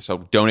money, so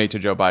donate to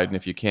Joe Biden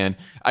if you can.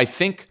 I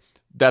think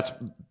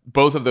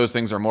both of those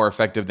things are more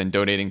effective than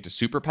donating to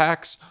super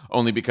PACs,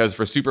 only because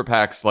for super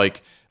PACs,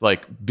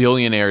 like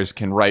billionaires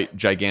can write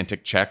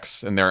gigantic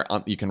checks, and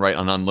you can write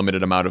an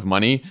unlimited amount of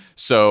money.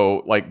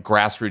 So like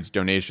grassroots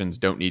donations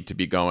don't need to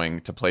be going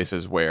to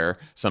places where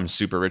some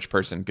super rich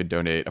person could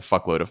donate a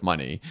fuckload of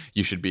money.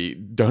 You should be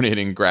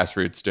donating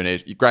grassroots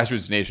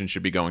donations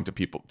should be going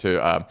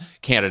to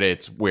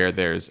candidates where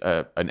there's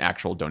an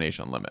actual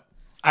donation limit.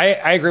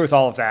 I agree with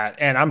all of that.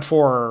 And I'm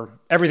for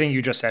everything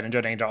you just said and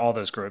donating to all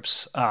those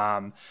groups.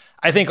 I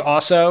think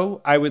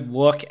also I would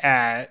look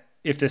at,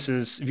 if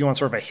you want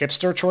sort of a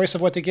hipster choice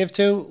of what to give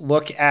to,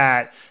 look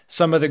at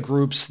some of the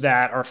groups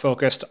that are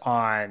focused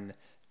on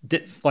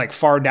like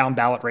far down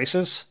ballot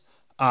races.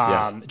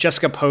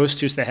 Jessica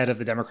Post, who's the head of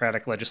the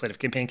Democratic Legislative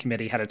Campaign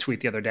Committee, had a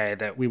tweet the other day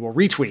that we will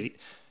retweet,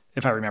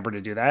 if I remember to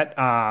do that,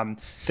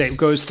 that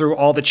goes through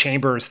all the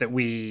chambers that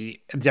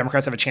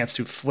Democrats have a chance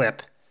to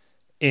flip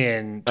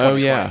in 2020. Oh,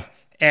 yeah.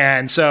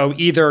 And so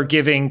either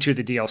giving to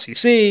the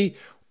DLCC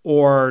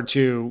or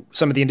to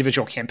some of the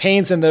individual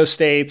campaigns in those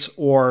states,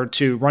 or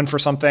to run for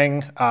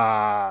something,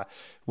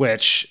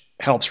 which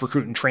helps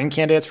recruit and train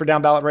candidates for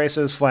down ballot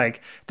races.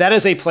 Like, that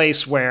is a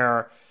place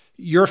where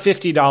your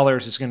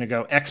 $50 is going to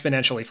go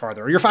exponentially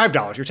farther, or your $5,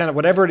 your $10,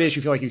 whatever it is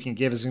you feel like you can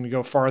give is going to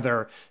go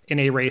farther in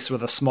a race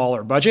with a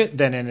smaller budget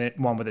than in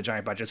one with a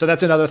giant budget. So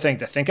that's another thing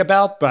to think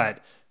about, but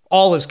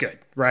all is good,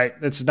 right?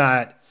 It's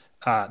not,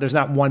 there's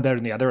not one better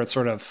than the other. It's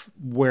sort of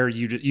where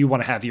you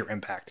want to have your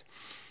impact.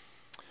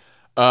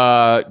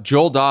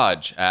 Joel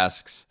Dodge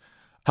asks,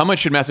 how much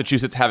should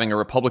Massachusetts having a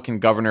Republican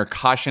governor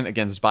caution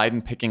against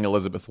Biden picking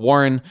Elizabeth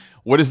Warren?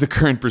 What is the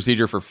current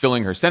procedure for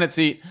filling her Senate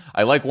seat?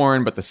 I like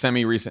Warren, but the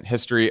semi-recent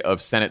history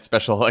of Senate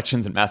special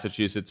elections in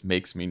Massachusetts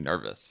makes me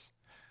nervous.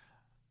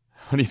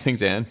 What do you think,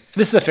 Dan?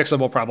 This is a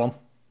fixable problem.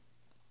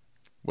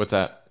 What's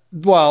that?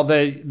 Well,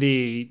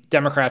 the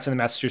Democrats in the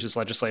Massachusetts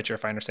legislature,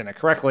 if I understand it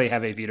correctly,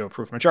 have a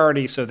veto-proof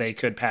majority, so they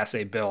could pass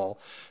a bill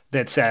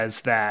that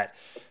says that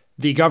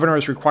the governor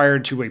is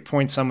required to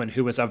appoint someone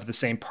who is of the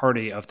same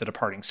party of the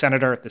departing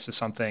senator. This is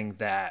something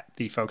that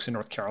the folks in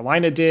North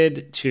Carolina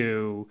did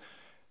to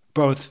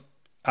both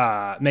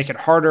make it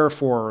harder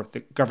for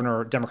the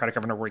Democratic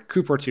Governor Roy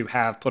Cooper to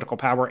have political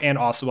power, and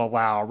also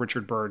allow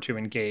Richard Burr to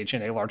engage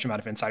in a large amount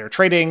of insider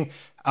trading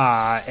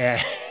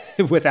and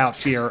without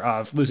fear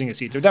of losing a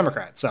seat to a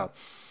Democrat. So,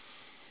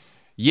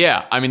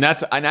 yeah, I mean,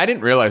 and I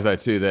didn't realize that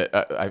too.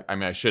 That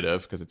I should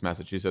have, because it's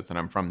Massachusetts and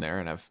I'm from there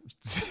and I've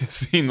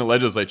seen the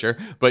legislature.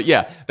 But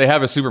yeah, they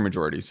have a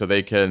supermajority, so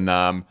they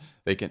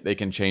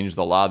can change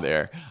the law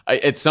there.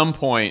 At some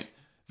point,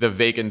 the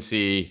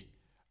vacancy.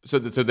 So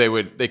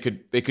they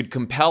could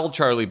compel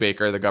Charlie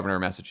Baker, the governor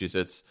of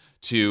Massachusetts,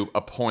 to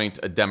appoint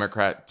a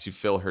Democrat to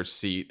fill her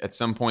seat. At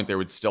some point, there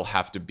would still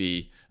have to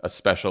be a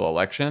special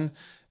election.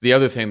 The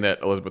other thing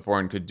that Elizabeth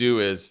Warren could do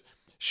is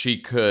she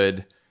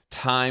could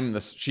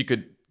she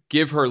could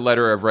give her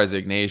letter of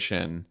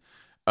resignation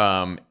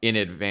in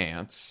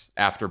advance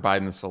after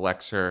Biden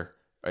selects her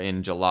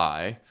in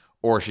July,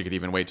 or she could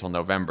even wait till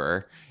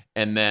November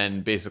and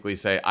then basically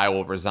say, I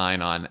will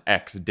resign on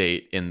X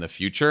date in the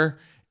future.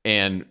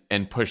 And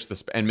push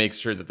and make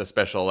sure that the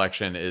special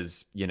election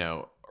is,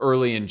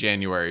 early in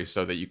January,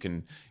 so that you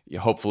can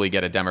hopefully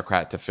get a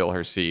Democrat to fill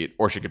her seat,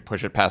 or she could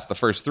push it past the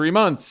first 3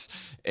 months.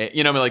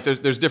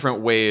 There's different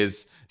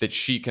ways that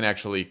she can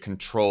actually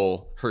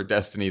control her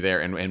destiny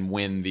there and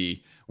when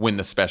the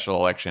special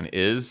election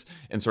is,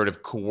 and sort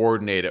of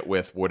coordinate it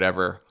with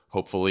whatever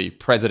hopefully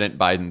President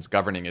Biden's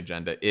governing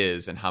agenda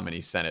is, and how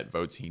many Senate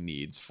votes he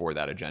needs for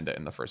that agenda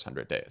in the first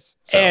 100 days.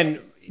 So. And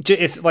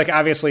it's like,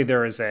 obviously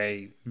there is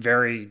a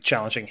very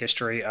challenging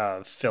history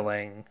of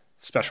filling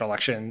special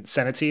election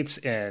Senate seats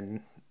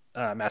in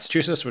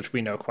Massachusetts, which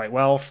we know quite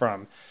well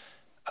from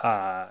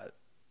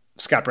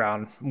Scott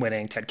Brown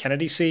winning Ted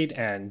Kennedy's seat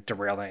and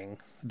derailing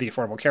the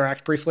Affordable Care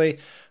Act briefly,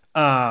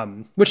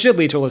 which did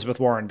lead to Elizabeth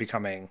Warren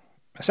becoming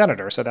a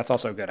senator. So that's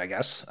also good, I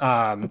guess.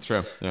 That's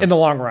true. Yeah. In the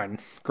long run,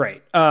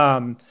 great.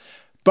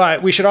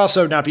 But we should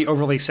also not be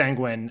overly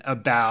sanguine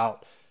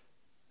about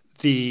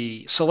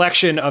the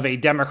selection of a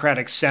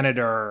Democratic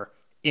senator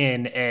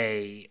in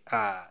a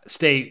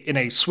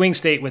swing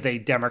state with a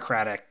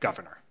Democratic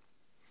governor,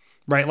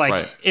 right?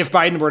 Like if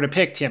Biden were to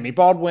pick Tammy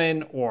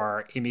Baldwin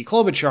or Amy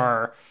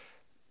Klobuchar,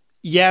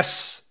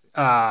 yes,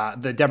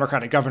 the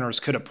Democratic governors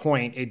could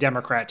appoint a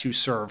Democrat to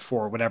serve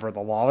for whatever the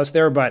law is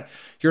there, but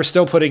you're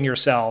still putting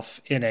yourself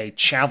in a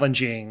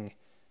challenging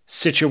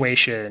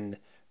situation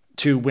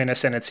to win a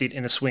Senate seat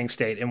in a swing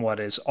state in what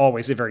is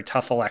always a very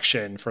tough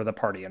election for the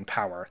party in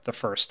power, the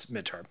first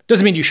midterm.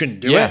 Doesn't mean you shouldn't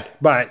do it,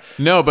 but...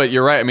 No, but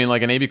you're right. I mean,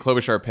 like an Amy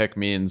Klobuchar pick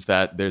means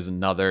that there's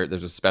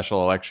a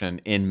special election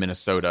in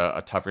Minnesota,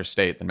 a tougher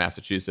state than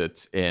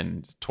Massachusetts,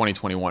 in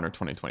 2021 or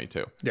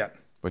 2022. Yeah.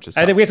 Which is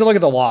I think we have to look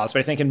at the laws, but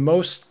I think in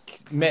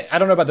most, I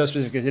don't know about those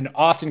specifics, in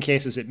often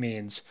cases it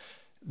means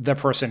the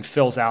person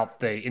fills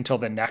out until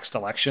the next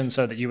election,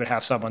 so that you would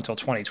have someone until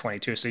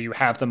 2022. So you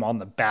have them on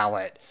the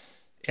ballot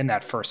in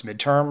that first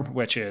midterm,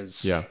 which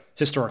is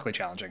historically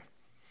challenging.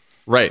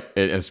 Right.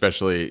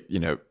 Especially,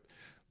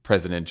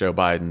 President Joe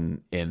Biden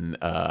in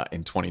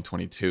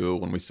 2022,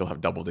 when we still have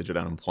double-digit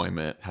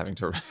unemployment, having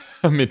to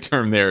a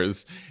midterm there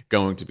is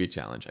going to be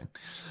challenging.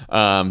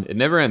 It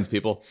never ends,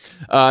 people.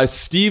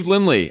 Steve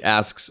Lindley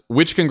asks,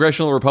 which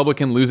congressional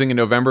Republican losing in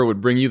November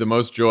would bring you the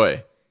most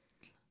joy?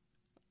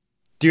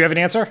 Do you have an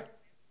answer?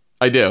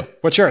 I do.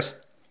 What's yours?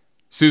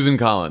 Susan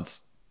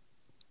Collins.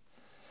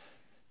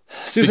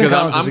 Susan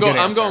Collins is a good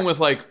answer. I'm going with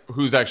like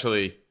who's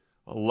actually.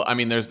 I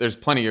mean, there's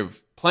plenty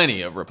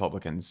of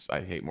Republicans I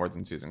hate more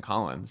than Susan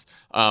Collins,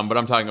 but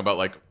I'm talking about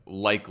like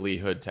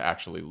likelihood to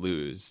actually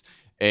lose.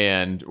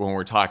 And when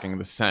we're talking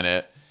the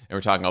Senate and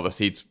we're talking all the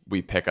seats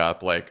we pick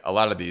up, like a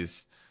lot of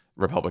these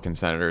Republican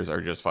senators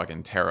are just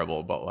fucking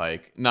terrible, but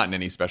like not in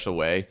any special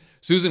way.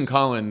 Susan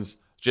Collins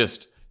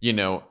just,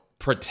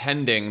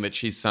 pretending that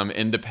she's some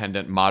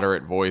independent,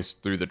 moderate voice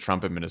through the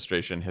Trump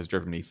administration has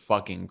driven me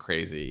fucking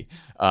crazy,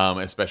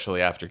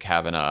 especially after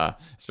Kavanaugh,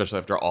 especially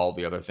after all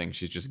the other things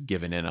she's just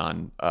given in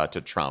on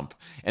to Trump.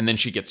 And then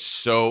she gets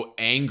so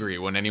angry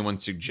when anyone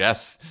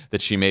suggests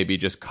that she may be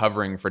just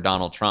covering for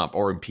Donald Trump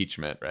or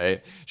impeachment,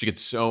 right? She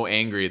gets so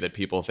angry that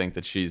people think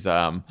that she's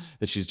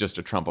just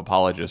a Trump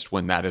apologist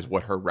when that is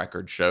what her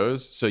record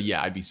shows. So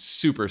yeah, I'd be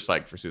super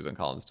psyched for Susan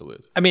Collins to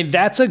lose. I mean,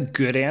 that's a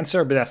good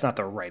answer, but that's not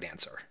the right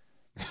answer.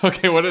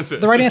 Okay, what is it?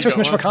 The right answer is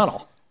Mitch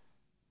McConnell.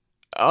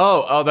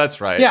 Oh,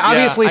 that's right. Yeah,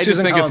 obviously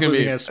Susan Collins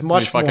losing is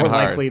much more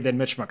likely than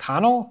Mitch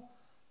McConnell,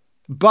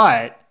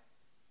 but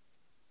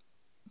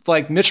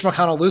like Mitch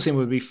McConnell losing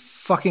would be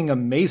fucking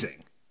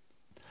amazing.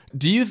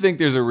 Do you think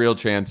there's a real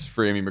chance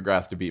for Amy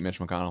McGrath to beat Mitch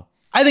McConnell?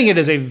 I think it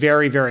is a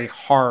very, very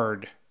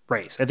hard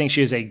race. I think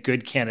she is a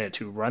good candidate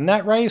to run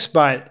that race,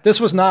 but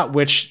this was not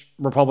which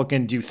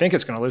Republican do you think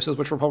it's going to lose, it's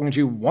which Republican do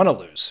you want to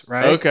lose,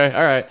 right? Okay,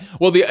 all right.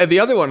 Well, the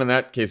other one in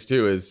that case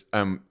too is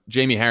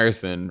Jamie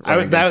Harrison.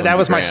 That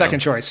was my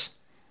second choice.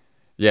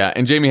 Yeah,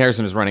 and Jamie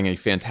Harrison is running a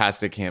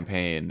fantastic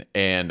campaign,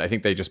 and I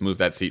think they just moved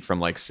that seat from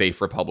like safe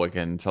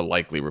Republican to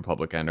likely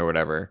Republican or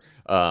whatever.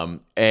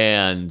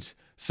 And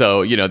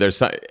So,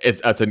 it's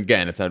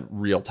a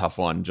real tough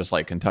one, just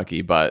like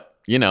Kentucky. But,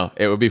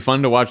 it would be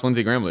fun to watch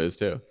Lindsey Graham lose,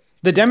 too.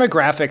 The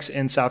demographics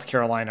in South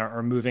Carolina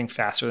are moving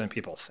faster than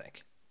people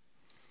think.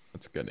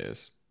 That's good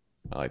news.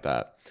 I like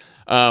that.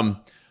 All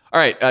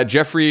right.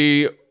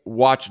 Jeffrey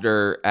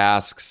Watcher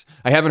asks,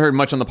 I haven't heard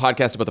much on the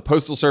podcast about the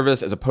Postal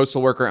Service. As a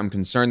postal worker, I'm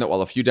concerned that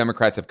while a few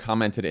Democrats have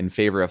commented in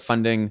favor of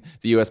funding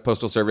the U.S.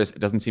 Postal Service, it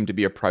doesn't seem to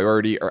be a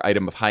priority or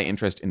item of high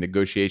interest in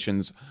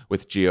negotiations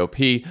with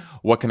GOP.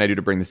 What can I do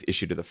to bring this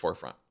issue to the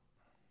forefront?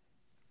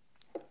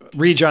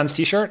 Read John's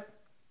t-shirt,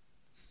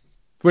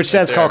 which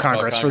says call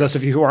Congress, for those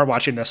of you who aren't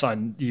watching this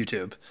on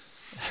YouTube.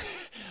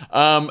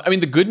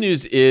 The good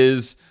news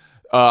is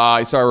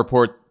I saw a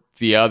report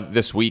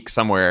this week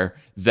somewhere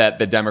that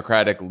the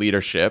Democratic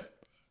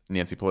leadership,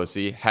 Nancy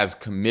Pelosi, has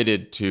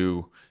committed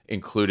to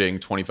including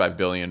 $25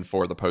 billion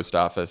for the post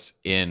office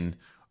in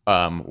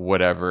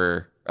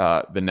whatever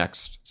the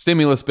next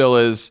stimulus bill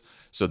is.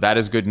 So that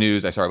is good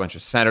news. I saw a bunch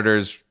of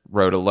senators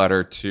wrote a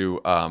letter to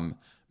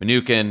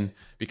Mnuchin,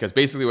 because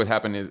basically what's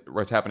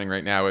happening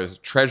right now is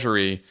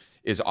Treasury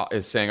is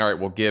saying, all right,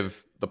 we'll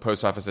give the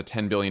post office a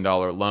 $10 billion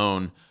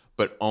loan,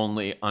 but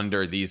only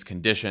under these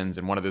conditions.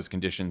 And one of those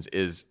conditions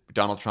is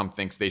Donald Trump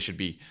thinks they should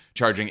be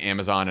charging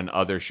Amazon and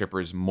other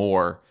shippers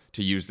more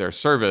to use their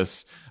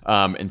service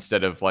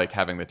instead of like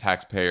having the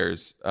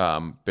taxpayers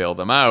bail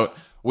them out,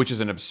 which is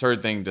an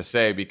absurd thing to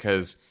say,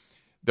 because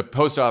the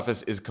post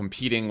office is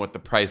competing with the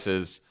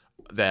prices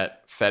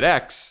that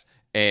FedEx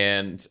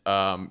and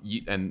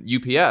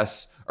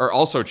UPS are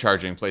also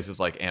charging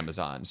places like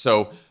Amazon.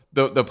 So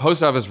the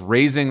post office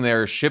raising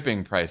their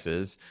shipping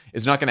prices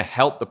is not going to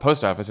help the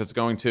post office. It's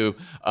going to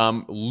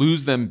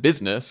lose them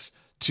business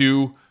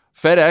to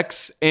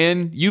FedEx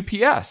and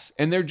UPS,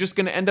 and they're just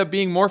going to end up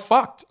being more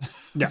fucked.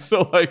 Yeah.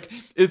 So like,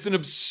 it's an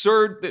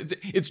absurd.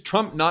 It's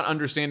Trump not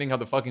understanding how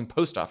the fucking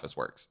post office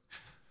works.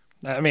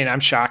 I mean, I'm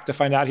shocked to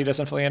find out he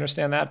doesn't fully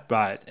understand that.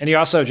 And he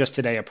also just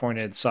today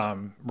appointed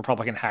some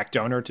Republican hack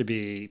donor to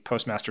be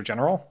Postmaster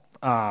General.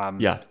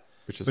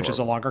 Which is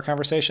a longer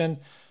conversation.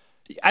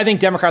 I think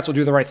Democrats will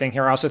do the right thing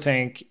here. I also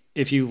think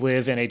if you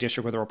live in a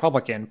district with a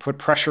Republican, put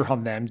pressure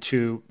on them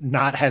to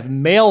not have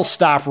mail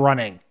stop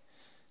running.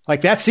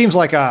 Like, that seems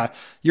like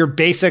your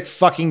basic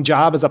fucking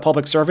job as a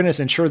public servant is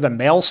ensure the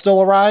mail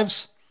still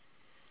arrives.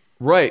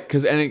 Right,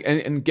 because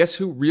and guess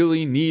who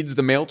really needs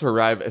the mail to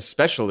arrive,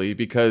 especially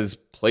because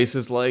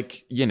places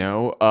like,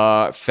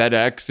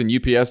 FedEx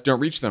and UPS don't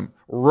reach them.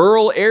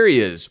 Rural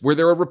areas where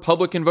there are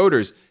Republican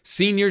voters,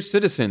 senior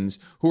citizens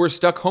who are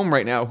stuck home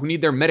right now who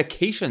need their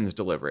medications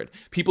delivered,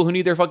 people who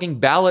need their fucking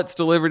ballots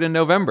delivered in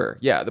November.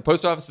 Yeah, the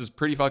post office is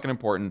pretty fucking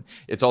important.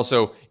 It's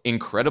also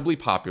incredibly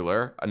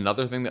popular.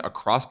 Another thing that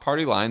across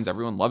party lines,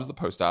 everyone loves the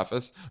post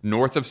office,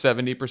 north of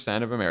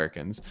 70% of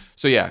Americans.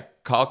 So yeah,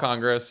 call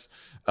Congress.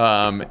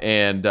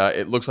 And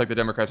it looks like the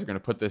Democrats are going to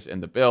put this in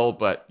the bill,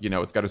 but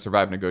it's got to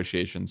survive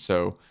negotiations.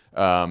 So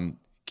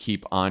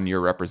keep on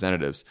your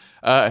representatives.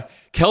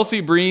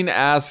 Kelsey Breen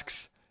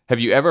asks,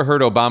 have you ever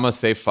heard Obama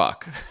say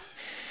fuck?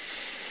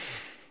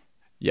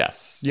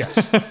 Yes.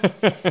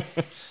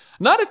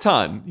 Not a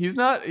ton. He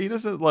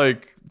doesn't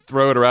like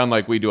throw it around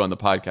like we do on the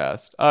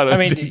podcast. I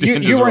mean,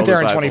 you weren't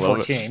there in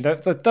 2014.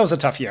 That was a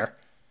tough year.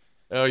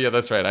 Oh yeah,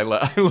 that's right. I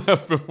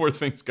left before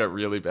things got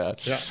really bad.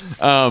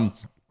 Yeah.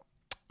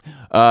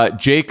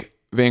 Jake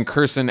Van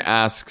Kersen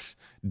asks,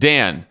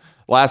 Dan,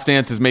 Last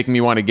Dance is making me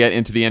want to get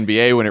into the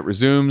NBA when it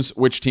resumes.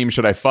 Which team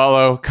should I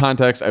follow?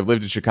 Context, I've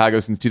lived in Chicago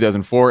since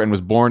 2004 and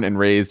was born and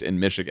raised in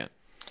Michigan.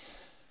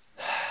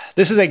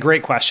 This is a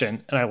great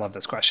question, and I love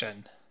this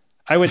question.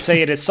 I would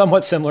say it is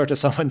somewhat similar to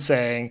someone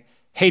saying,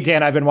 hey,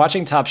 Dan, I've been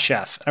watching Top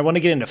Chef. I want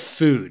to get into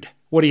food.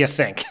 What do you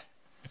think?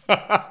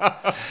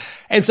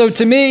 And so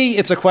to me,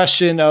 it's a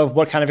question of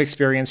what kind of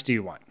experience do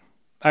you want?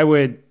 I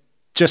would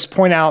just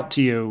point out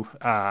to you,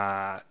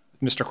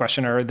 Mr.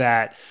 Questioner,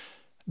 that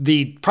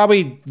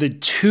probably the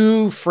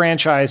two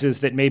franchises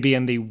that may be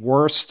in the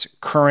worst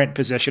current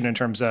position in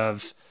terms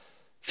of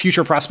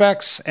future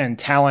prospects and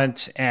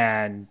talent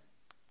and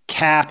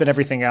cap and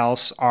everything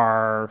else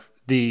are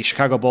the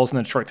Chicago Bulls and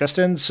the Detroit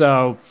Pistons.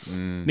 So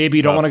maybe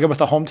you don't want to go with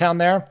the hometown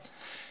there.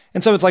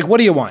 And so it's like, what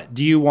do you want?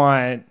 Do you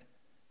want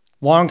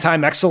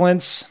long-time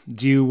excellence?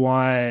 Do you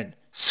want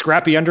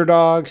scrappy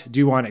underdog? Do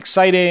you want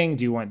exciting?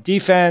 Do you want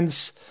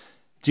defense?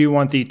 Do you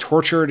want the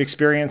tortured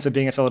experience of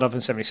being a Philadelphia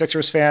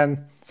 76ers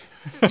fan?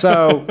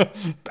 So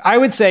I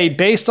would say,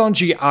 based on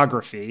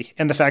geography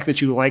and the fact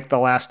that you like The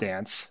Last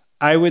Dance,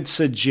 I would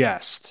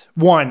suggest,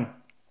 one,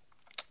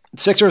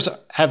 Sixers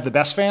have the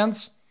best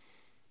fans,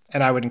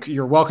 and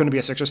you're welcome to be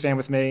a Sixers fan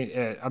with me.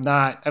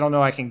 I don't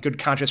know I can good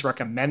conscience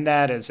recommend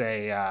that as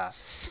a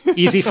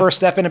easy first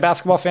step into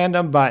basketball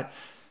fandom, but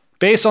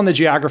based on the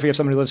geography of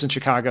someone who lives in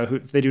Chicago, who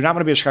they do not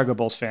want to be a Chicago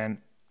Bulls fan,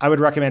 I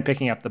would recommend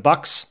picking up the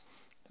Bucks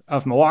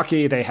of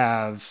Milwaukee. They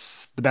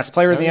have the best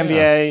player in the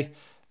NBA.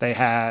 They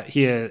have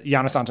Giannis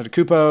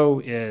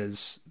Antetokounmpo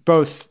is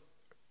both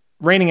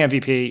reigning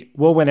MVP,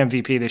 will win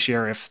MVP this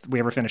year if we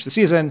ever finish the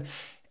season,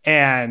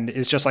 and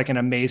is just like an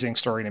amazing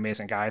story, an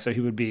amazing guy. So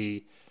he would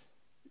be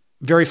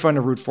very fun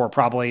to root for,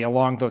 probably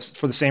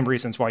for the same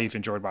reasons why you've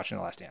enjoyed watching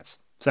The Last Dance.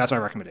 So that's my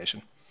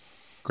recommendation.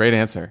 Great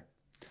answer.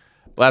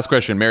 Last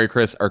question. Mary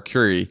Chris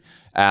Arcuri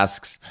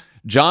asks,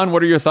 John,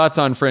 what are your thoughts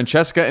on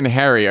Francesca and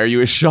Harry? Are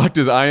you as shocked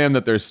as I am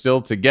that they're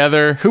still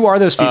together? Who are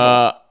those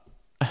people?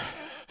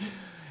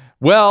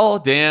 Well,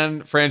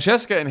 Dan,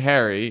 Francesca and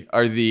Harry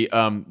are the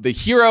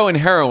hero and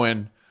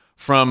heroine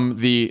from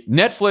the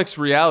Netflix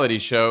reality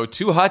show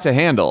Too Hot to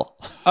Handle.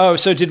 Oh,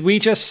 so did we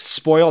just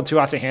spoil Too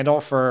Hot to Handle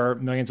for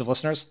millions of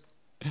listeners?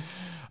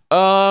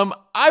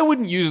 I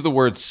wouldn't use the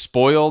word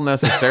spoil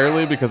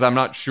necessarily because I'm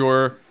not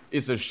sure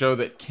it's a show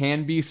that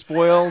can be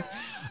spoiled.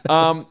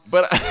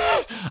 But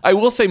I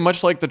will say,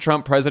 much like the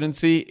Trump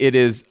presidency, it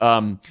is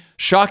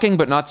shocking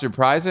but not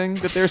surprising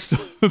that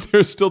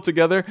they're still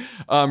together.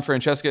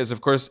 Francesca is,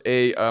 of course,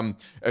 a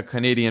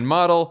Canadian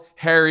model.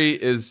 Harry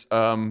is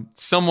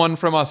someone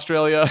from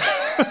Australia.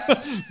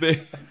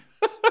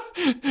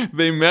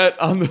 They met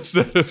on the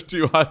set of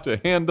Too Hot to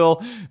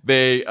Handle.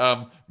 They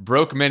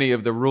broke many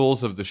of the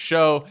rules of the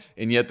show,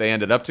 and yet they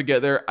ended up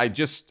together. I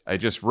just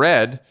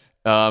read,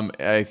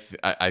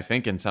 I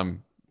think on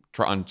some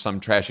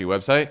trashy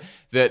website,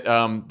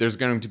 that there's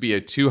going to be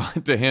a Too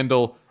Hot to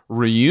Handle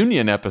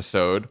reunion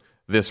episode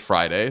this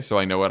Friday. So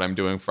I know what I'm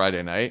doing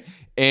Friday night.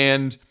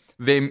 And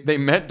they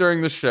met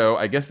during the show.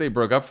 I guess they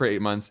broke up for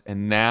 8 months,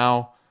 and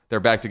now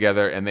they're back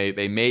together, and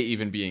they may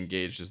even be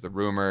engaged, is the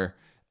rumor.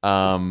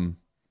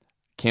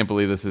 Can't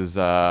believe this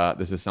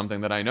is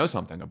something that I know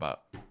something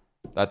about.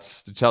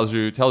 That tells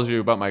you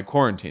about my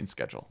quarantine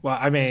schedule. Well,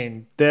 I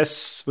mean,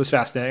 this was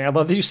fascinating. I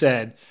love that you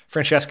said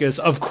Francesca is,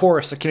 of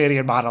course, a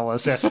Canadian model,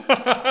 as if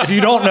you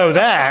don't know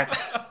that.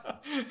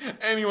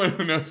 Anyone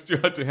who knows Too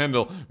Hot to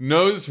Handle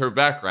knows her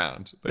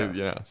background. Yes.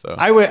 You know, so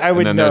I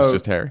would know.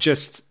 Just Harry.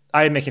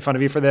 I am making fun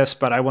of you for this,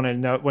 but I want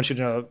you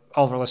to know,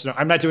 all of our listeners,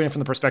 I'm not doing it from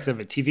the perspective of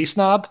a TV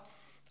snob.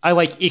 I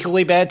like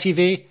equally bad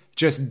TV,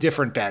 just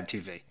different bad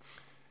TV.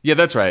 Yeah,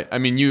 that's right. I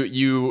mean,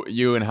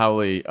 you and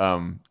Howley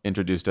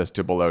introduced us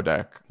to Below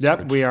Deck.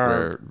 Yep, we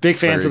are big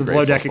fans of the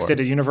Below Deck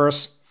extended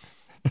universe.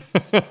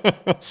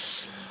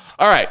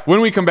 All right,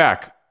 when we come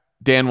back,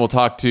 Dan will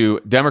talk to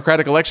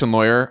Democratic election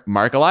lawyer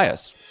Mark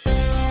Elias.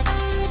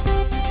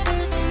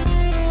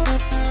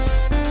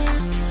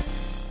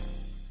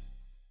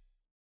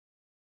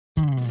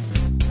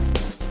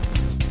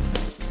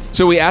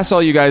 So we asked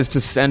all you guys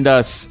to send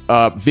us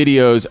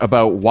videos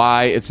about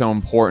why it's so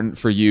important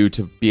for you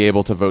to be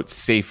able to vote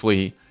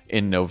safely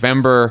in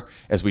November,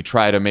 as we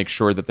try to make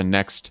sure that the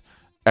next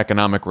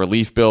economic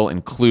relief bill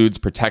includes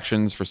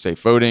protections for safe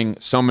voting.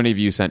 So many of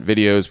you sent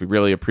videos. We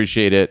really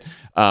appreciate it.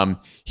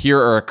 Here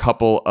are a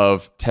couple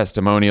of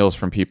testimonials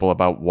from people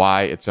about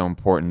why it's so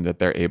important that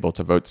they're able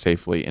to vote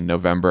safely in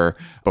November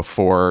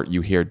before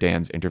you hear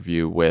Dan's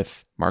interview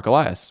with Mark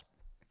Elias.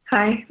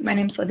 Hi, my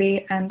name's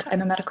Libby, and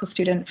I'm a medical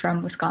student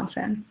from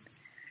Wisconsin.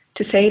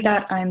 To say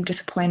that I'm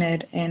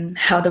disappointed in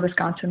how the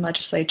Wisconsin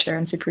legislature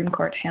and Supreme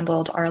Court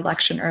handled our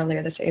election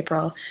earlier this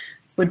April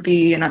would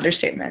be an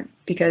understatement,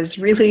 because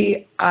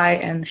really, I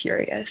am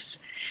furious.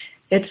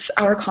 It's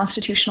our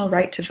constitutional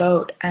right to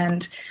vote,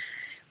 and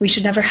we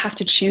should never have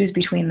to choose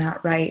between that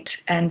right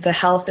and the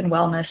health and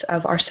wellness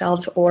of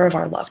ourselves or of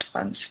our loved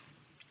ones.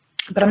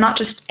 But I'm not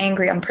just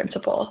angry on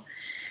principle.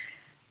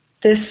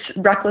 This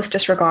reckless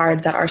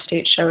disregard that our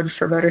state showed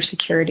for voter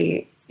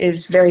security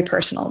is very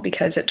personal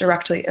because it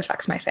directly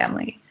affects my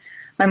family.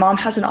 My mom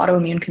has an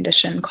autoimmune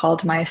condition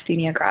called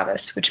myasthenia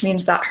gravis, which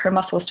means that her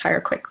muscles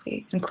tire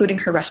quickly, including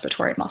her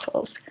respiratory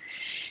muscles.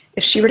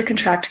 If she were to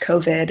contract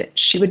COVID,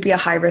 she would be a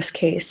high-risk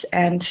case,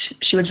 and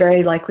she would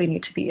very likely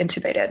need to be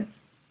intubated.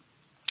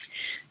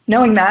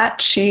 Knowing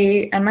that,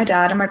 she and my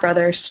dad and my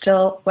brother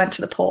still went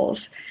to the polls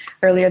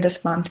earlier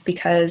this month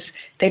because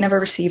they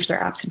never received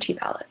their absentee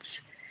ballots.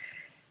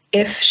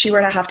 If she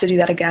were to have to do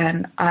that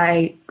again,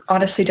 I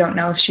honestly don't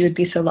know if she would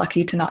be so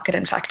lucky to not get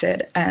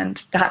infected, and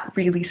that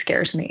really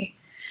scares me.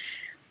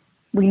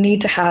 We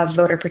need to have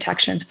voter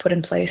protections put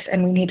in place,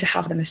 and we need to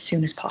have them as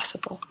soon as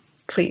possible.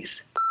 Please.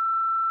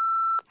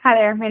 Hi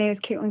there, my name is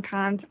Caitlin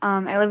Kahns.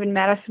 I live in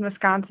Madison,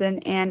 Wisconsin,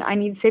 and I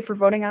need safer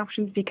voting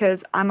options because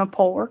I'm a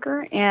poll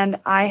worker and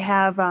I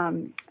have a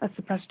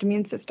suppressed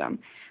immune system.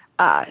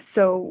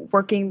 So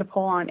working the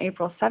poll on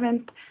April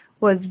 7th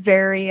was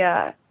very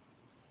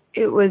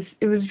it was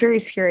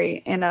very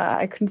scary, and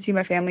I couldn't see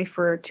my family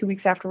for 2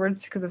 weeks afterwards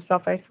because of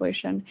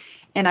self-isolation,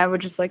 and I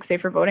would just like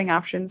safer voting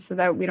options so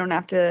that we don't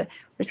have to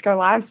risk our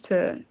lives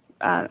to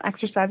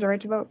exercise our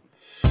right to vote.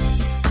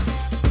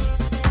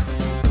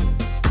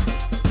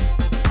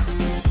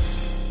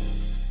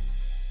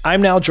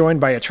 I'm now joined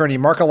by attorney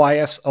Mark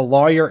Elias, a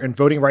lawyer and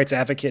voting rights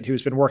advocate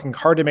who's been working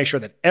hard to make sure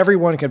that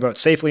everyone can vote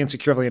safely and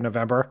securely in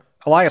November.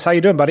 Elias, how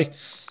you doing, buddy?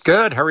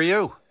 Good. How are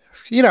you?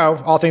 You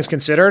know, all things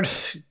considered,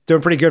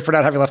 doing pretty good for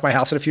not having left my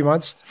house in a few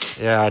months.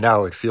 Yeah, I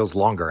know. It feels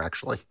longer,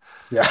 actually.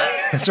 Yeah,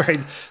 that's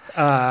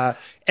right.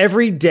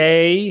 Every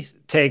day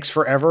takes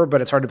forever,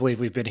 but it's hard to believe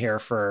we've been here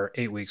for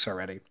 8 weeks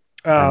already.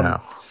 I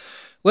know.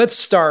 Let's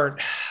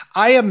start.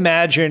 I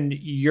imagine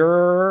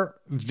your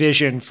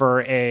vision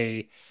for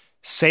a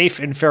safe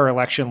and fair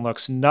election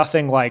looks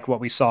nothing like what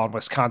we saw in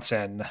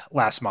Wisconsin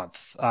last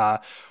month.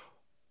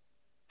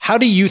 How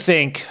do you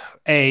think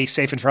a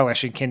safe and fair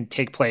election can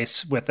take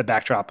place with the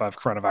backdrop of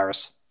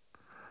coronavirus?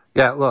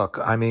 Yeah, look,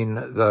 I mean,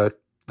 the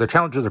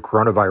challenges of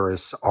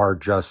coronavirus are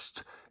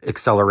just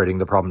accelerating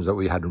the problems that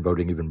we had in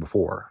voting even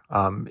before.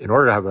 In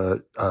order to have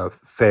a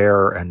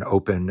fair and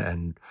open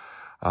and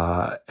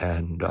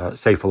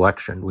safe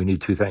election, we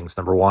need two things.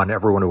 Number one,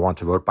 everyone who wants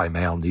to vote by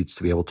mail needs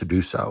to be able to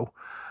do so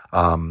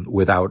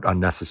without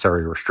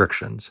unnecessary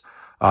restrictions.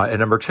 And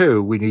number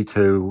two, we need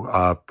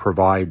to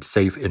provide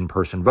safe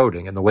in-person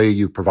voting. And the way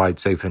you provide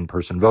safe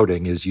in-person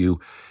voting is you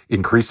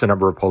increase the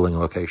number of polling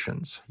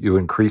locations. You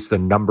increase the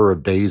number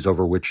of days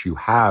over which you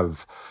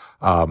have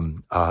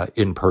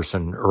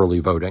in-person early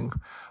voting.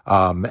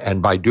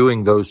 And by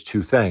doing those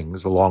two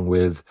things, along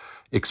with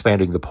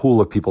expanding the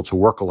pool of people to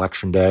work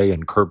election day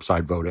and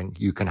curbside voting,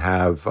 you can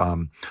have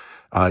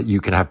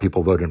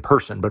people vote in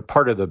person. But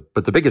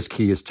the biggest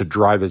key is to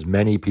drive as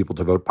many people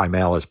to vote by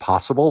mail as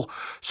possible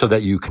so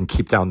that you can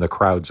keep down the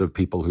crowds of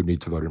people who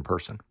need to vote in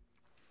person.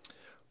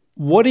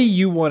 What do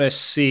you want to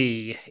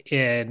see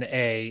in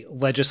a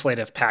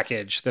legislative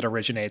package that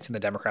originates in the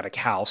Democratic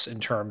House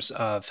in terms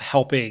of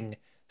helping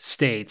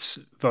states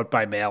vote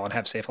by mail and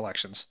have safe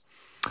elections?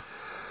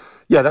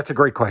 Yeah, that's a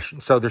great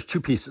question. So there's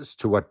two pieces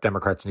to what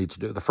Democrats need to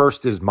do. The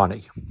first is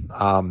money.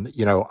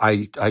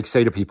 I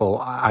say to people,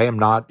 I am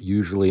not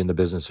usually in the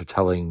business of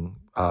telling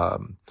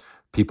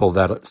people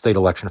that state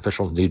election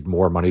officials need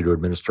more money to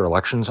administer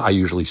elections. I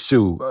usually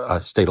sue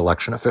state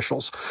election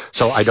officials.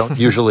 So I don't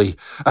usually,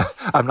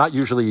 I'm not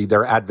usually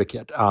their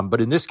advocate. But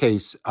in this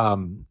case,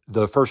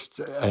 the first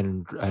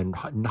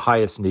and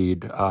highest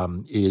need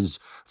is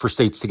for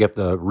states to get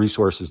the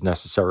resources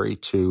necessary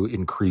to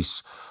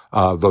increase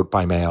vote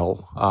by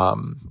mail,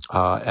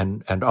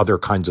 and other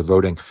kinds of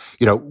voting.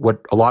 You know, what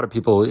a lot of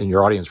people in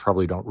your audience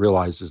probably don't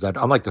realize is that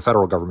unlike the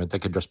federal government, they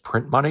could just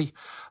print money.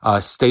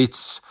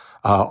 States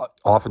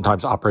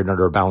oftentimes operate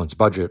under balanced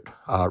budget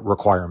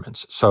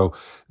requirements. So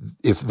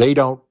if they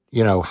don't,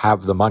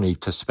 have the money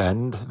to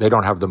spend, they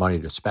don't have the money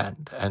to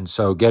spend. And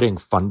so getting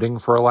funding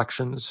for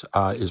elections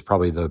is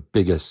probably the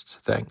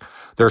biggest thing.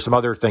 There are some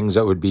other things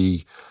that would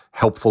be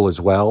helpful as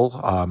well,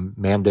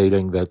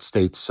 mandating that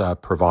states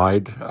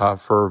provide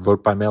for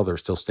vote by mail. There are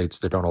still states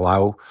that don't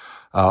allow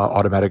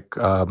automatic,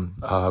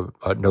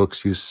 no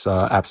excuse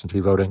absentee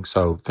voting.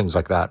 So things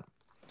like that.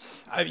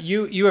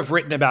 You have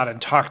written about and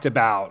talked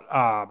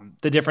about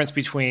the difference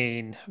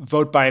between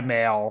vote by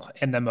mail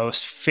and the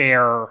most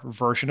fair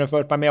version of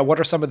vote by mail. What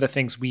are some of the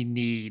things we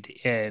need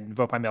in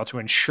vote by mail to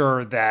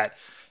ensure that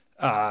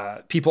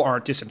people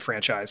aren't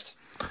disenfranchised?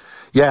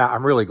 Yeah,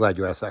 I'm really glad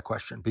you asked that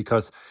question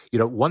because,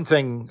 one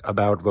thing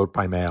about vote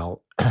by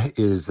mail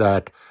is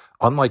that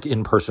unlike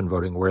in-person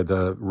voting, where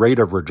the rate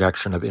of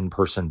rejection of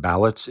in-person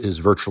ballots is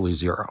virtually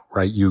zero,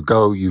 right? You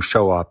go, you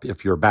show up.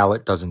 If your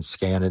ballot doesn't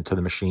scan into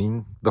the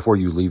machine before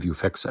you leave, you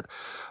fix it.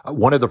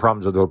 One of the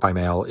problems with vote by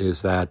mail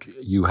is that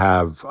you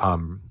have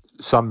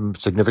some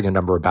significant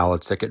number of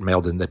ballots that get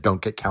mailed in that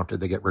don't get counted,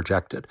 they get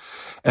rejected.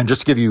 And just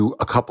to give you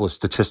a couple of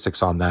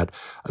statistics on that,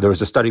 there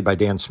was a study by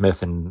Dan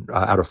Smith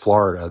out of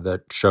Florida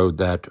that showed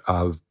that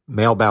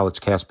mail ballots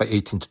cast by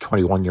 18 to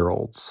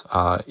 21-year-olds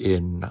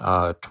in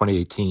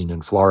 2018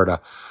 in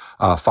Florida,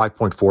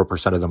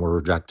 5.4% of them were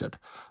rejected.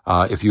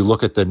 If you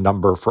look at the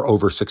number for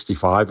over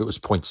 65, it was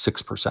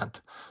 0.6%.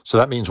 So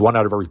that means 1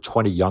 out of every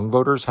 20 young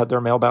voters had their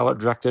mail ballot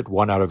rejected.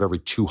 1 out of every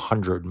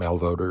 200 male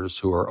voters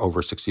who are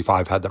over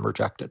 65 had them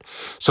rejected.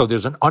 So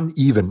there's an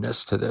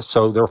unevenness to this.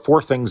 So there are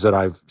 4 things that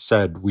I've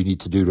said we need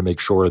to do to make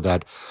sure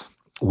that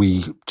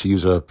we, to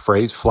use a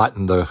phrase,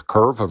 flatten the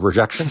curve of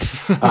rejection.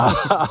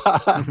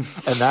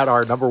 And that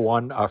are, number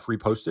one, free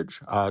postage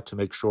to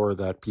make sure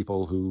that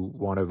people who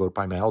want to vote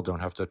by mail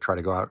don't have to try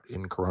to go out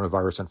in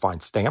coronavirus and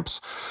find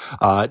stamps.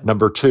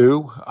 Number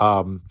two,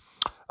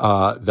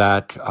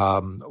 that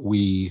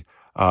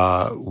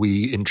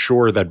we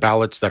ensure that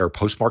ballots that are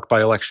postmarked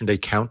by Election Day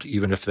count,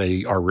 even if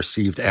they are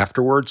received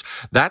afterwards.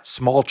 That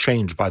small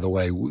change, by the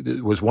way,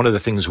 was one of the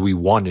things we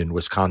won in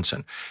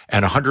Wisconsin.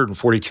 And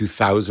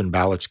 142,000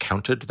 ballots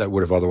counted that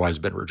would have otherwise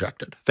been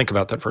rejected. Think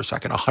about that for a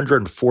second.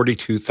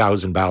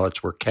 142,000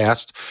 ballots were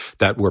cast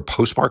that were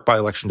postmarked by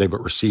Election Day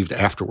but received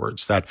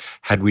afterwards. That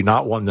had we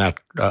not won that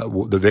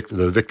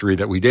the victory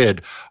that we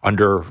did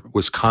under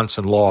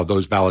Wisconsin law,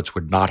 those ballots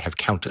would not have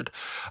counted.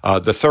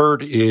 The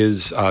third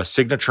is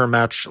signature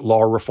match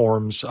law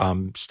reforms.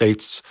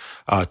 States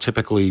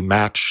typically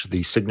match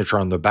the signature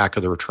on the back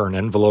of the return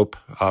envelope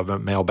of a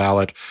mail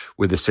ballot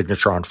with the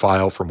signature on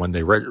file from when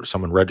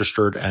someone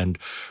registered. And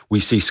we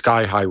see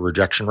sky-high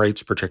rejection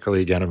rates,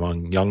 particularly, again,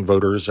 among young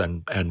voters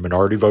and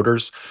minority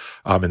voters.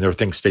 And there are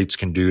things states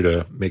can do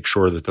to make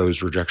sure that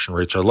those rejection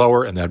rates are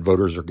lower and that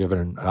voters are given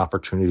an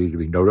opportunity to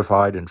be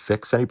notified and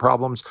fix any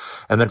problems.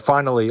 And then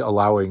finally,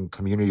 allowing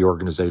community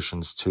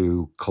organizations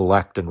to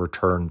collect and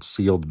return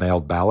sealed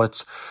mailed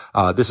ballots.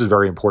 This is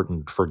very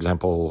important, for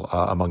example,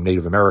 among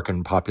Native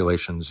American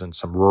populations and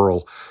some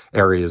rural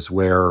areas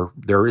where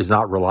there is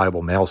not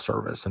reliable mail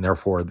service, and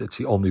therefore it's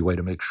the only way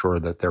to make sure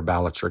that their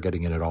ballots are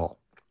getting in at all.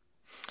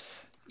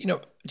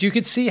 You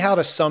could see how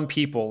to some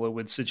people it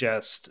would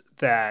suggest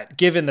that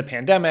given the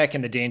pandemic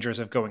and the dangers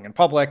of going in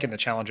public and the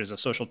challenges of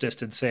social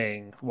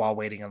distancing while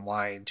waiting in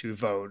line to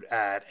vote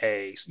at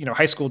a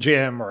high school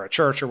gym or a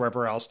church or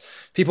wherever else,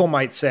 people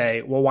might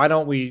say, well, why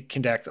don't we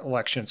conduct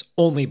elections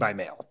only by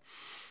mail?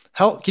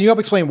 Can you help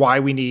explain why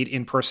we need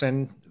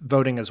in-person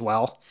voting as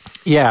well?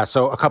 Yeah,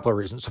 so a couple of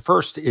reasons. The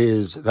first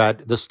is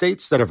that the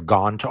states that have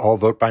gone to all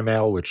vote by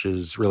mail, which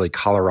is really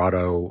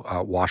Colorado,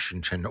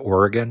 Washington,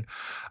 Oregon,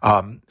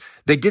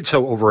 they did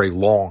so over a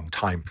long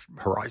time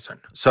horizon.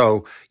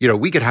 So,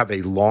 we could have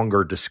a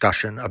longer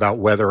discussion about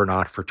whether or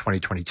not for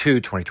 2022,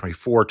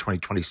 2024,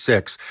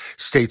 2026,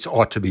 states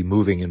ought to be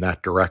moving in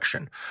that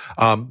direction.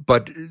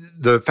 But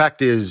the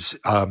fact is,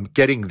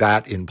 getting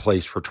that in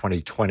place for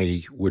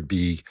 2020 would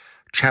be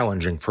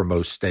challenging for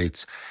most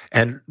states.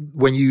 And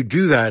when you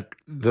do that,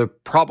 the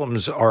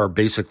problems are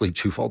basically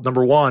twofold.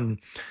 Number one,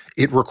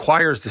 it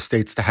requires the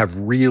states to have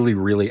really,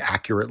 really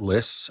accurate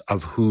lists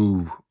of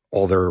who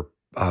all their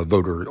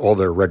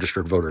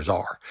registered voters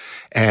are.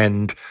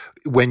 And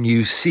when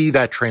you see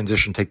that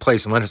transition take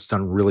place, unless it's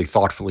done really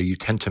thoughtfully, you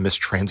tend to miss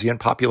transient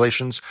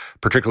populations,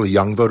 particularly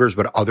young voters,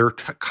 but other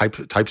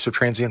types of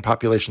transient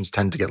populations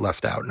tend to get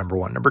left out, number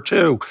one. Number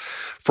two,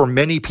 for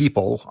many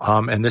people,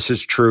 and this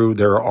is true,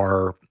 there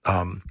are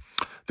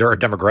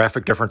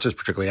demographic differences,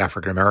 particularly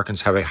African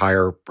Americans have a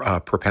higher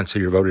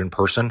propensity to vote in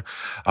person.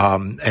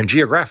 And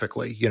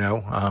geographically,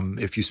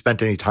 if you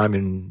spent any time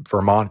in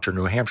Vermont or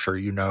New Hampshire,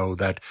 you know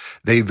that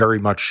they very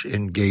much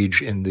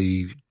engage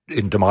in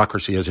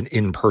democracy as an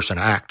in-person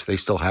act. They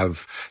still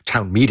have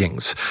town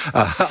meetings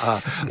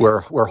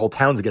where whole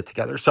towns get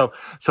together. So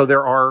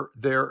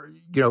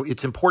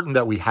it's important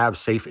that we have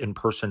safe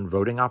in-person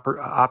voting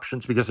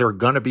options, because there are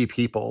going to be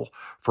people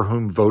for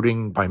whom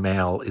voting by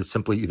mail is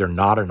simply either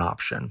not an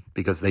option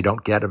because they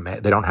don't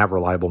have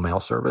reliable mail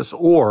service,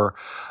 or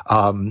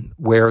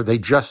where they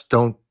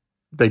don't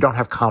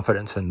have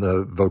confidence in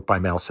the vote by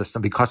mail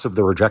system because of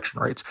the rejection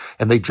rates,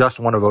 and they just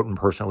want to vote in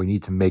person. We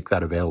need to make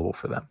that available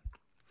for them.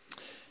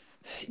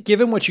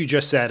 Given what you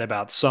just said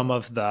about some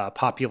of the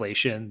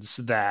populations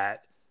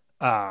that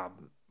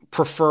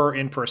prefer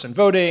in-person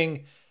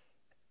voting,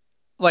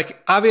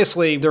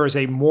 obviously there is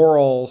a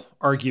moral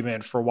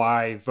argument for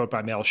why vote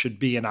by mail should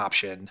be an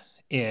option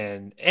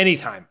in any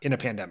time in a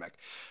pandemic.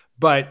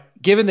 But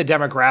given the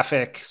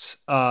demographics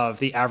of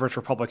the average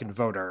Republican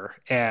voter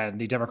and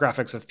the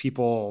demographics of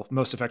people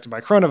most affected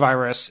by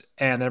coronavirus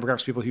and the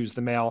demographics of people who use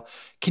the mail,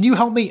 can you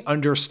help me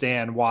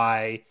understand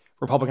why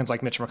Republicans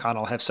like Mitch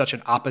McConnell have such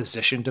an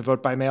opposition to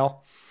vote by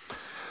mail?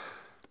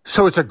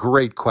 So it's a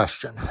great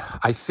question.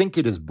 I think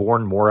it is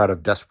born more out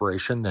of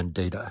desperation than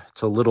data.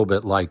 It's a little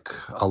bit like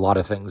a lot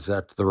of things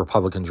that the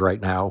Republicans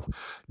right now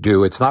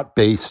do. It's not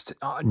based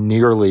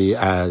nearly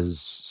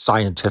as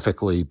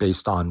scientifically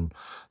based on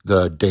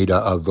the data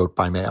of vote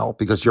by mail,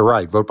 because you're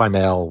right, vote by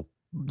mail,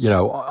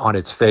 on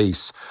its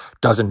face,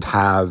 doesn't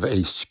have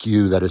a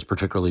skew that is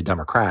particularly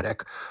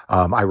Democratic.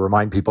 I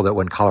remind people that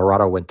when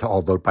Colorado went to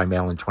all vote by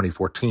mail in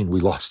 2014, we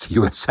lost the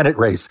U.S. Senate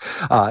race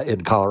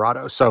in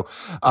Colorado. So,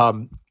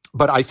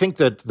 but I think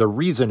that the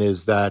reason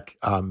is that,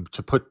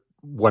 to put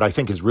what I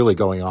think is really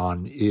going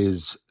on,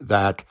 is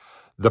that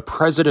the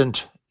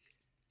president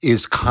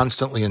is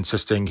constantly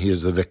insisting he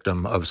is the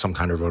victim of some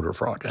kind of voter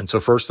fraud. And so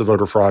first, the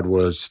voter fraud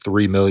was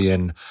 3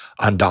 million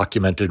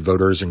undocumented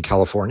voters in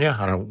California.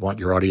 I don't want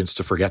your audience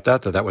to forget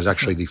that was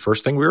actually the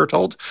first thing we were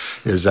told,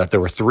 is that there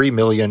were 3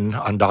 million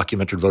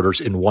undocumented voters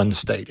in one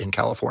state, in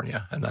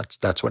California. And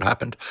that's what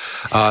happened.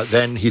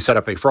 Then he set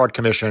up a fraud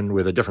commission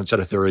with a different set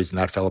of theories, and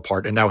that fell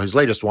apart. And now his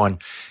latest one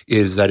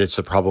is that it's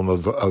a problem of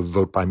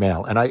vote by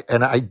mail. And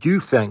I do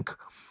think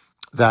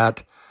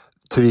that,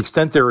 to the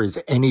extent there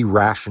is any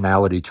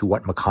rationality to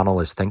what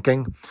McConnell is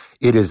thinking,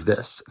 it is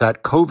this,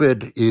 that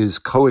COVID is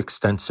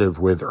coextensive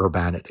with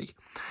urbanity,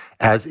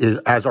 as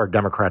are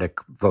Democratic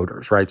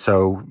voters, right?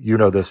 So you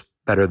know this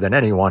better than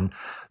anyone,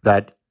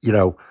 that,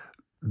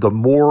 the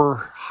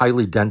more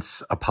highly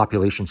dense a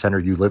population center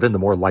you live in, the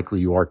more likely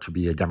you are to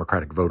be a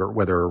Democratic voter,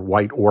 whether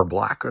white or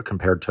black,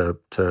 compared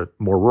to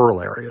more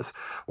rural areas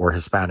or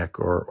Hispanic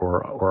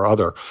or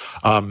other.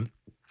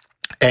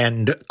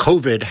 And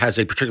COVID has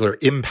a particular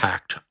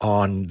impact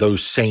on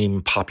those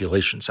same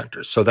population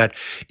centers, so that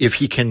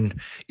if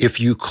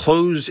you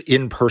close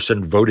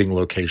in-person voting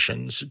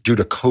locations due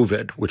to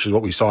COVID, which is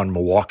what we saw in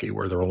Milwaukee,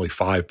 where there are only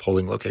 5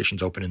 polling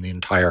locations open in the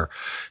entire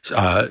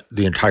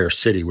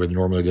city, where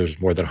normally there's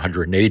more than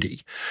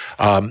 180,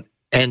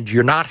 and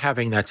you're not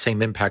having that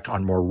same impact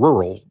on more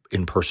rural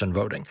in-person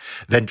voting,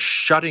 then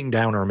shutting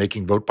down or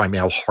making vote by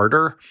mail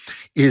harder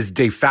is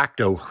de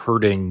facto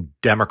hurting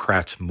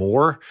Democrats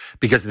more,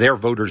 because their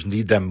voters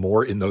need them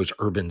more in those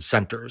urban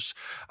centers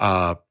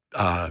than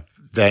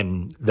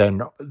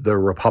the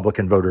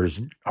Republican voters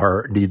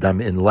need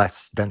them in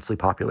less densely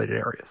populated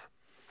areas.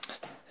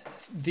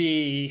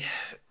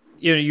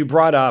 you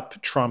brought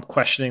up Trump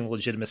questioning the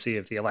legitimacy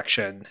of the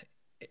election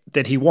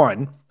that he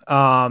won.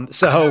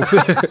 So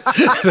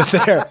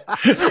there,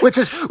 which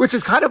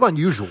is kind of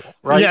unusual,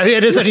 right? Yeah,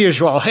 it is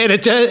unusual, and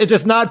it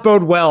does not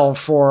bode well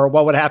for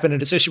what would happen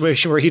in a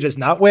situation where he does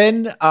not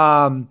win.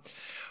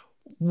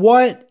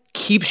 What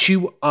keeps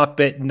you up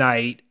at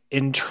night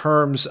in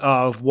terms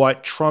of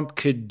what Trump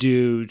could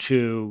do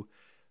to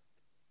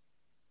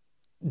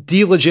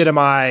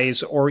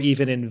delegitimize or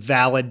even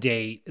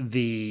invalidate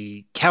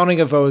the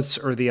counting of votes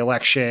or the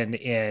election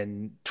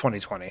in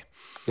 2020?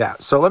 Yeah.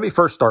 So let me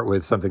first start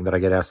with something that I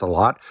get asked a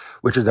lot,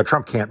 which is that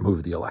Trump can't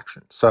move the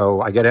election.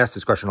 So I get asked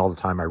this question all the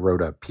time. I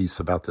wrote a piece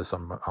about this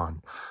on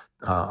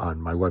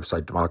my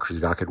website, Democracy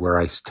Docket, where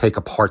I take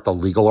apart the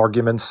legal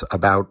arguments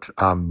about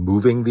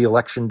moving the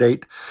election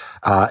date.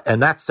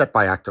 And that's set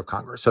by act of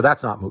Congress. So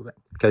that's not moving.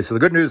 Okay. So the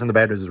good news and the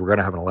bad news is we're going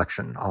to have an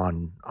election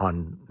on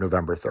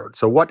November 3rd.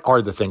 So what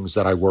are the things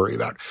that I worry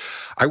about?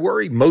 I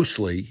worry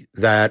mostly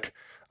that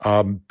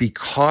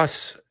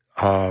because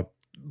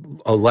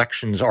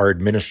elections are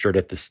administered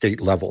at the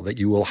state level, that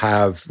you will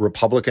have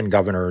Republican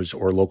governors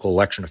or local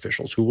election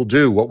officials who will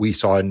do what we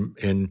saw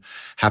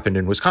happened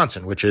in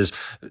Wisconsin, which is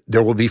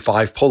there will be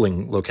 5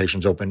 polling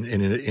locations open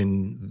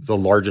in the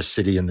largest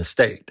city in the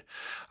state.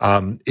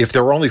 If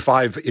there were only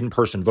 5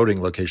 in-person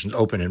voting locations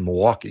open in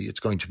Milwaukee, it's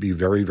going to be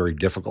very, very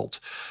difficult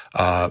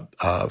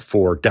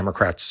for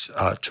Democrats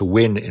to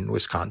win in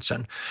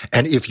Wisconsin.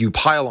 And if you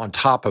pile on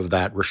top of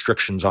that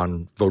restrictions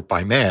on vote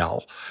by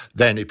mail,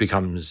 then it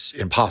becomes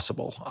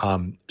impossible.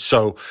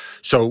 So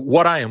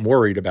what I am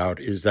worried about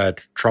is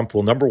that Trump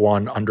will, number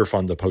one,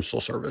 underfund the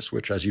Postal Service,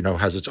 which, as you know,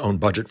 has its own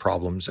budget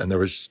problems. And there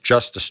was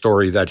just a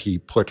story that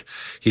he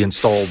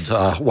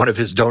installed one of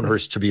his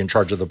donors to be in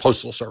charge of the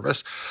Postal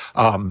Service.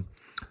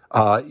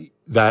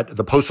 That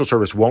the Postal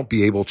Service won't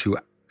be able to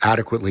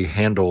adequately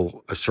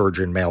handle a surge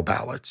in mail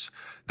ballots.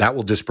 That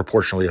will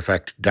disproportionately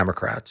affect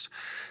Democrats.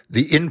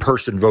 The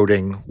in-person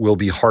voting will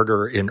be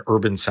harder in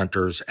urban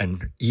centers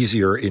and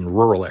easier in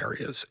rural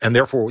areas. And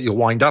therefore, what you'll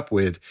wind up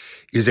with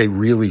is a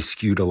really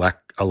skewed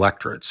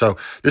electorate. So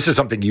this is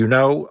something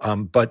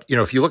but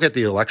if you look at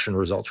the election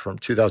results from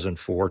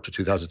 2004 to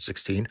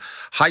 2016,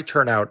 high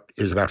turnout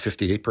is about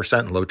 58%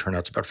 and low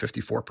turnout's about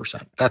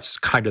 54%. That's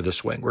kind of the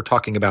swing. We're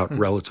talking about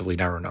relatively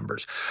narrow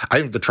numbers. I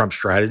think the Trump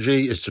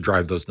strategy is to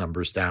drive those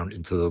numbers down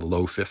into the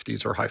low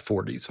 50s or high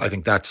 40s. I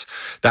think that's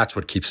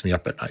what keeps me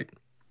up at night.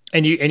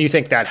 And you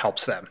think that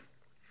helps them?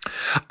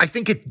 I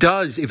think it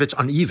does if it's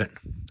uneven,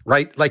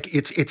 right? Like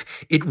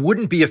it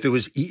wouldn't be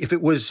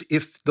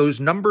if those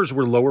numbers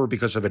were lower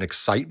because of an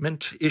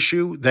excitement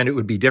issue, then it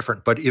would be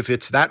different. But if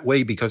it's that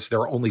way because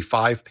there are only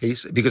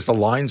because the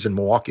lines in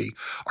Milwaukee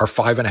are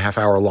 5.5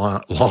 hour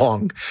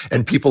long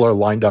and people are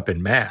lined up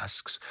in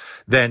masks,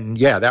 then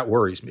yeah, that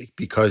worries me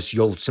because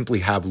you'll simply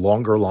have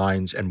longer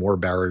lines and more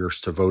barriers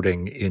to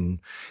voting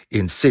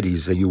in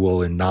cities than you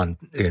will in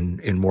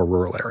more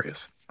rural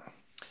areers.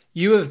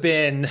 You have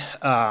been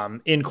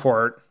in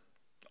court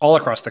all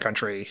across the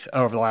country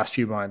over the last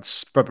few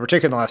months, but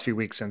particularly in the last few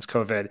weeks since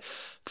COVID,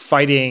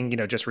 fighting,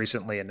 just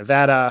recently in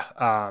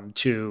Nevada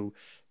to,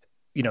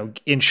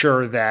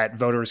 ensure that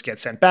voters get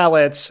sent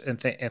ballots and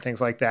things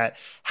like that.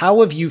 How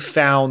have you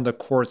found the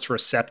courts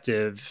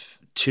receptive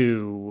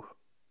to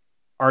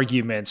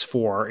arguments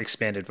for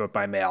expanded vote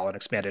by mail and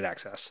expanded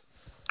access?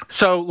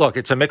 So look,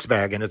 it's a mixed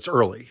bag and it's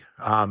early.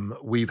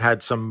 We've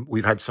had some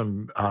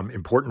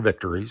important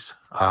victories.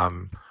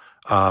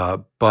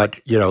 But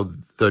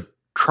the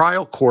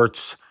trial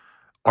courts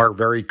are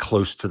very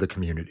close to the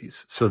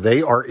communities. So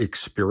they are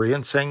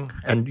experiencing,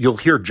 and you'll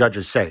hear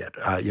judges say it.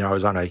 I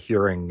was on a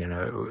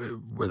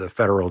hearing with a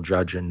federal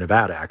judge in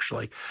Nevada,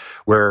 actually,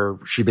 where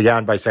she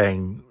began by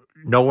saying,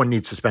 no one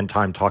needs to spend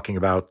time talking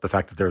about the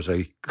fact that there's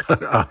a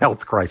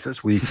health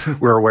crisis.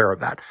 We're aware of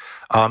that.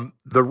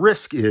 The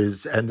risk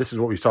is, and this is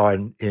what we saw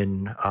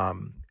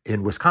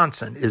in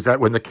Wisconsin, is that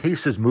when the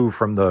cases move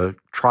from the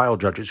trial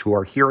judges who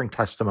are hearing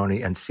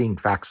testimony and seeing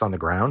facts on the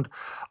ground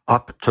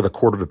up to the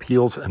Court of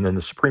Appeals and then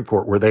the Supreme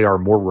Court, where they are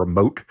more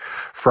remote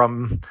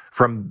from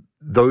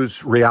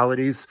those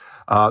realities,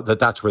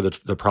 that's where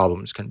the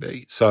problems can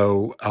be.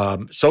 So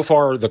so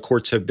far the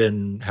courts have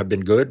been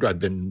good. I've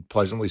been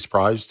pleasantly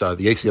surprised. The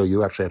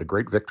ACLU actually had a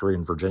great victory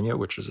in Virginia,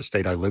 which is a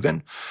state I live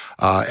in,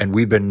 and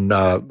we've been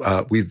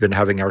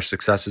having our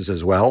successes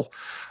as well.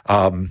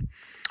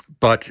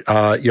 But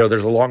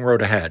there's a long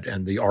road ahead,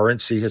 and the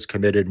RNC has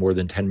committed more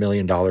than $10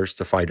 million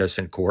to fight us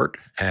in court.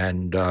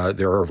 And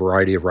there are a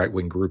variety of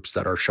right-wing groups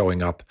that are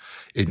showing up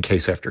in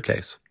case after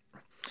case.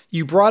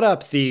 You brought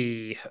up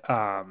the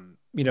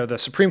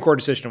Supreme Court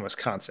decision in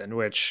Wisconsin,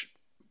 which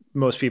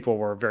most people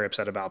were very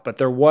upset about. But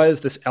there was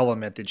this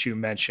element that you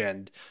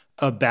mentioned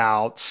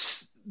about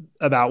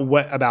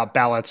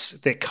ballots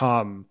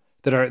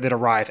that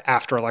arrive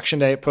after Election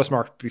Day,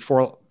 postmarked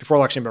before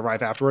Election, but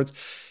arrive afterwards.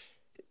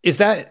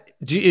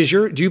 Do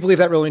you believe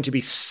that really to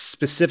be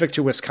specific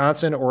to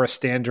Wisconsin or a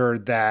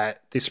standard that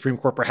the Supreme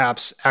Court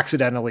perhaps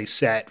accidentally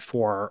set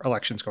for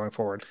elections going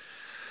forward?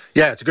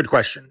 Yeah, it's a good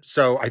question.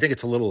 So I think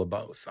it's a little of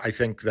both. I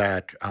think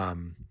that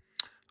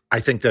I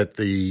think that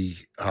the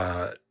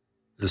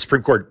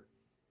Supreme Court's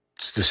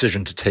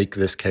decision to take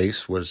this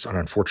case was an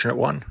unfortunate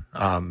one.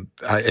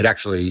 It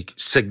actually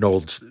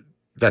signaled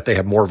that they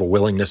have more of a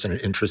willingness and an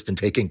interest in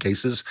taking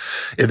cases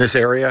in this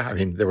area. I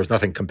mean, there was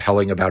nothing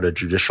compelling about a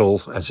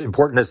judicial, as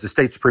important as the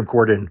state Supreme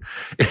Court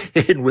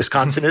in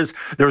Wisconsin is.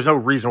 There was no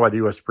reason why the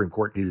U.S. Supreme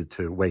Court needed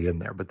to weigh in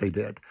there, but they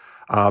did.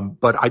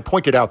 But I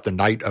pointed out the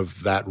night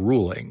of that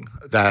ruling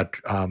that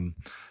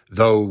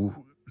though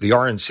the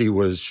RNC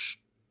was,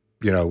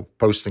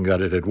 boasting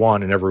that it had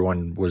won and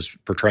everyone was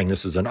portraying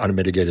this as an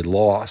unmitigated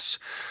loss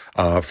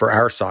for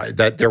our side,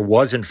 that there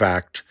was, in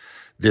fact,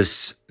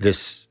 this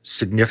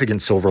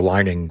significant silver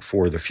lining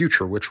for the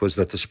future, which was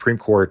that the Supreme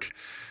Court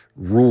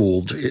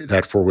ruled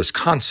that for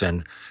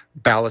Wisconsin,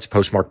 ballots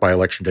postmarked by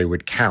Election Day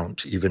would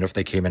count, even if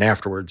they came in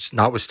afterwards,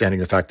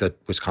 notwithstanding the fact that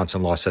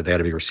Wisconsin law said they had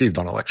to be received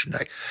on Election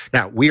Day.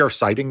 Now, we are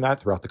citing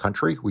that throughout the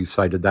country. We've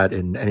cited that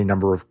in any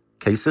number of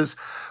cases.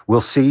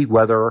 We'll see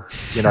whether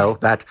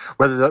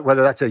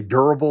whether that's a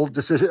durable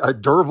decision, a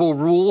durable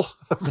rule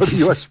for the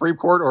U.S. Supreme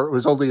Court, or it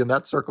was only in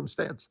that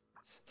circumstance.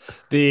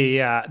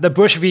 The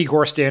Bush v.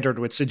 Gore standard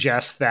would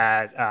suggest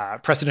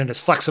that precedent is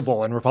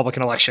flexible in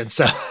Republican elections.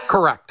 So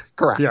correct.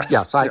 Yes.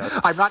 Yes.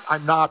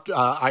 I'm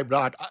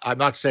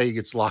not saying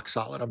it's lock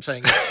solid. I'm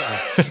saying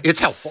it's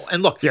helpful.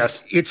 And look,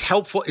 yes, it's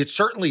helpful. It's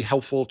certainly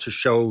helpful to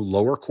show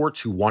lower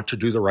courts who want to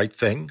do the right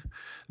thing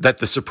that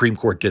the Supreme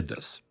Court did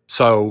this.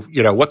 So,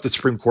 what the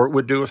Supreme Court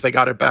would do if they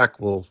got it back,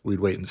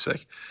 we'd wait and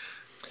see.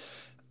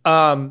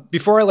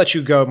 Before I let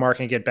you go, Mark,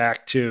 and get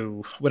back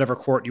to whatever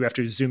court you have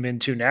to zoom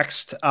into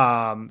next,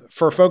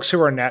 for folks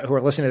who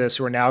are listening to this,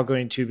 who are now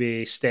going to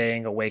be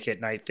staying awake at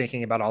night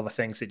thinking about all the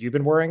things that you've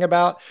been worrying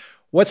about,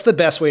 what's the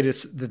best way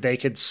that they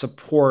could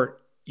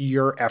support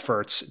your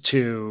efforts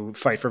to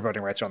fight for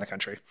voting rights around the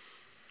country?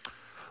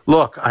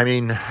 Look, I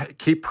mean,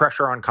 keep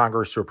pressure on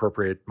Congress to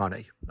appropriate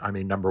money. I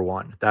mean, number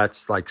one,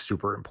 that's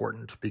super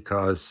important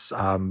because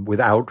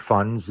without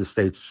funds, the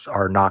states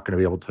are not going to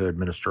be able to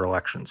administer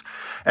elections.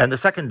 And the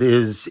second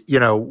is,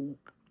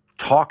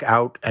 talk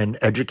out and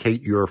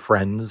educate your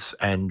friends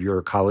and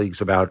your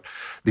colleagues about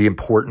the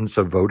importance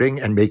of voting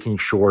and making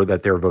sure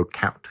that their vote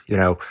count.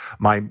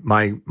 My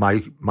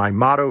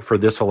motto for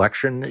this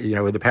election,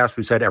 in the past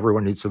we said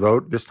everyone needs to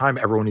vote. This time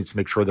everyone needs to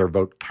make sure their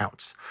vote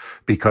counts,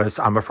 because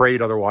I'm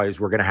afraid otherwise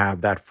we're going to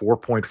have that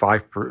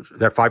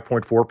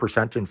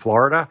 5.4% in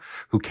Florida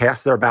who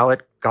cast their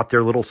ballot, got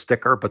their little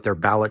sticker, but their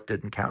ballot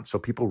didn't count. So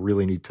people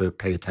really need to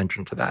pay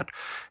attention to that.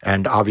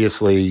 And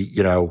obviously,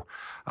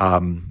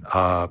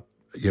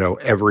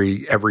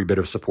 every bit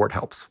of support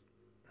helps.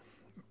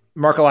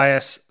 Mark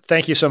Elias,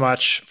 thank you so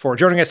much for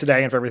joining us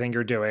today and for everything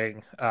you're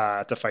doing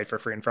to fight for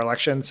free and fair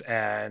elections.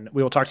 And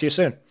we will talk to you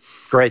soon.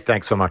 Great.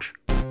 Thanks so much.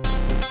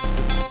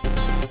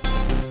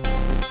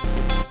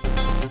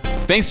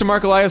 Thanks to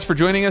Mark Elias for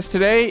joining us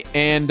today.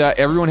 And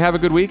everyone have a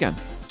good weekend.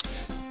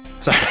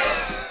 Sorry.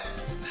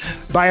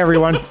 Bye,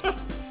 everyone.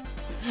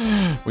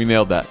 We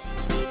nailed that.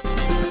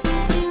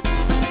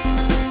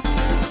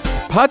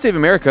 Pod Save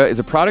America is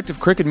a product of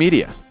Crooked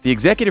Media. The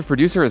executive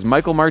producer is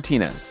Michael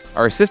Martinez.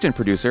 Our assistant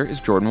producer is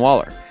Jordan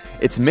Waller.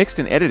 It's mixed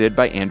and edited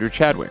by Andrew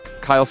Chadwick.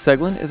 Kyle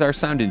Seglin is our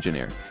sound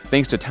engineer.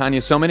 Thanks to Tanya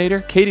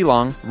Sominator, Katie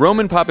Long,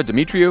 Roman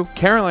Papadimitriou,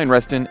 Caroline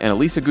Reston, and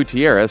Elisa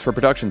Gutierrez for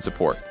production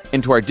support.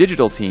 And to our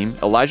digital team,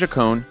 Elijah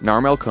Cohn,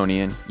 Narmel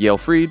Konian, Yale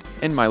Freed,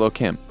 and Milo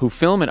Kim, who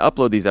film and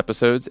upload these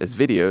episodes as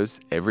videos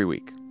every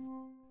week.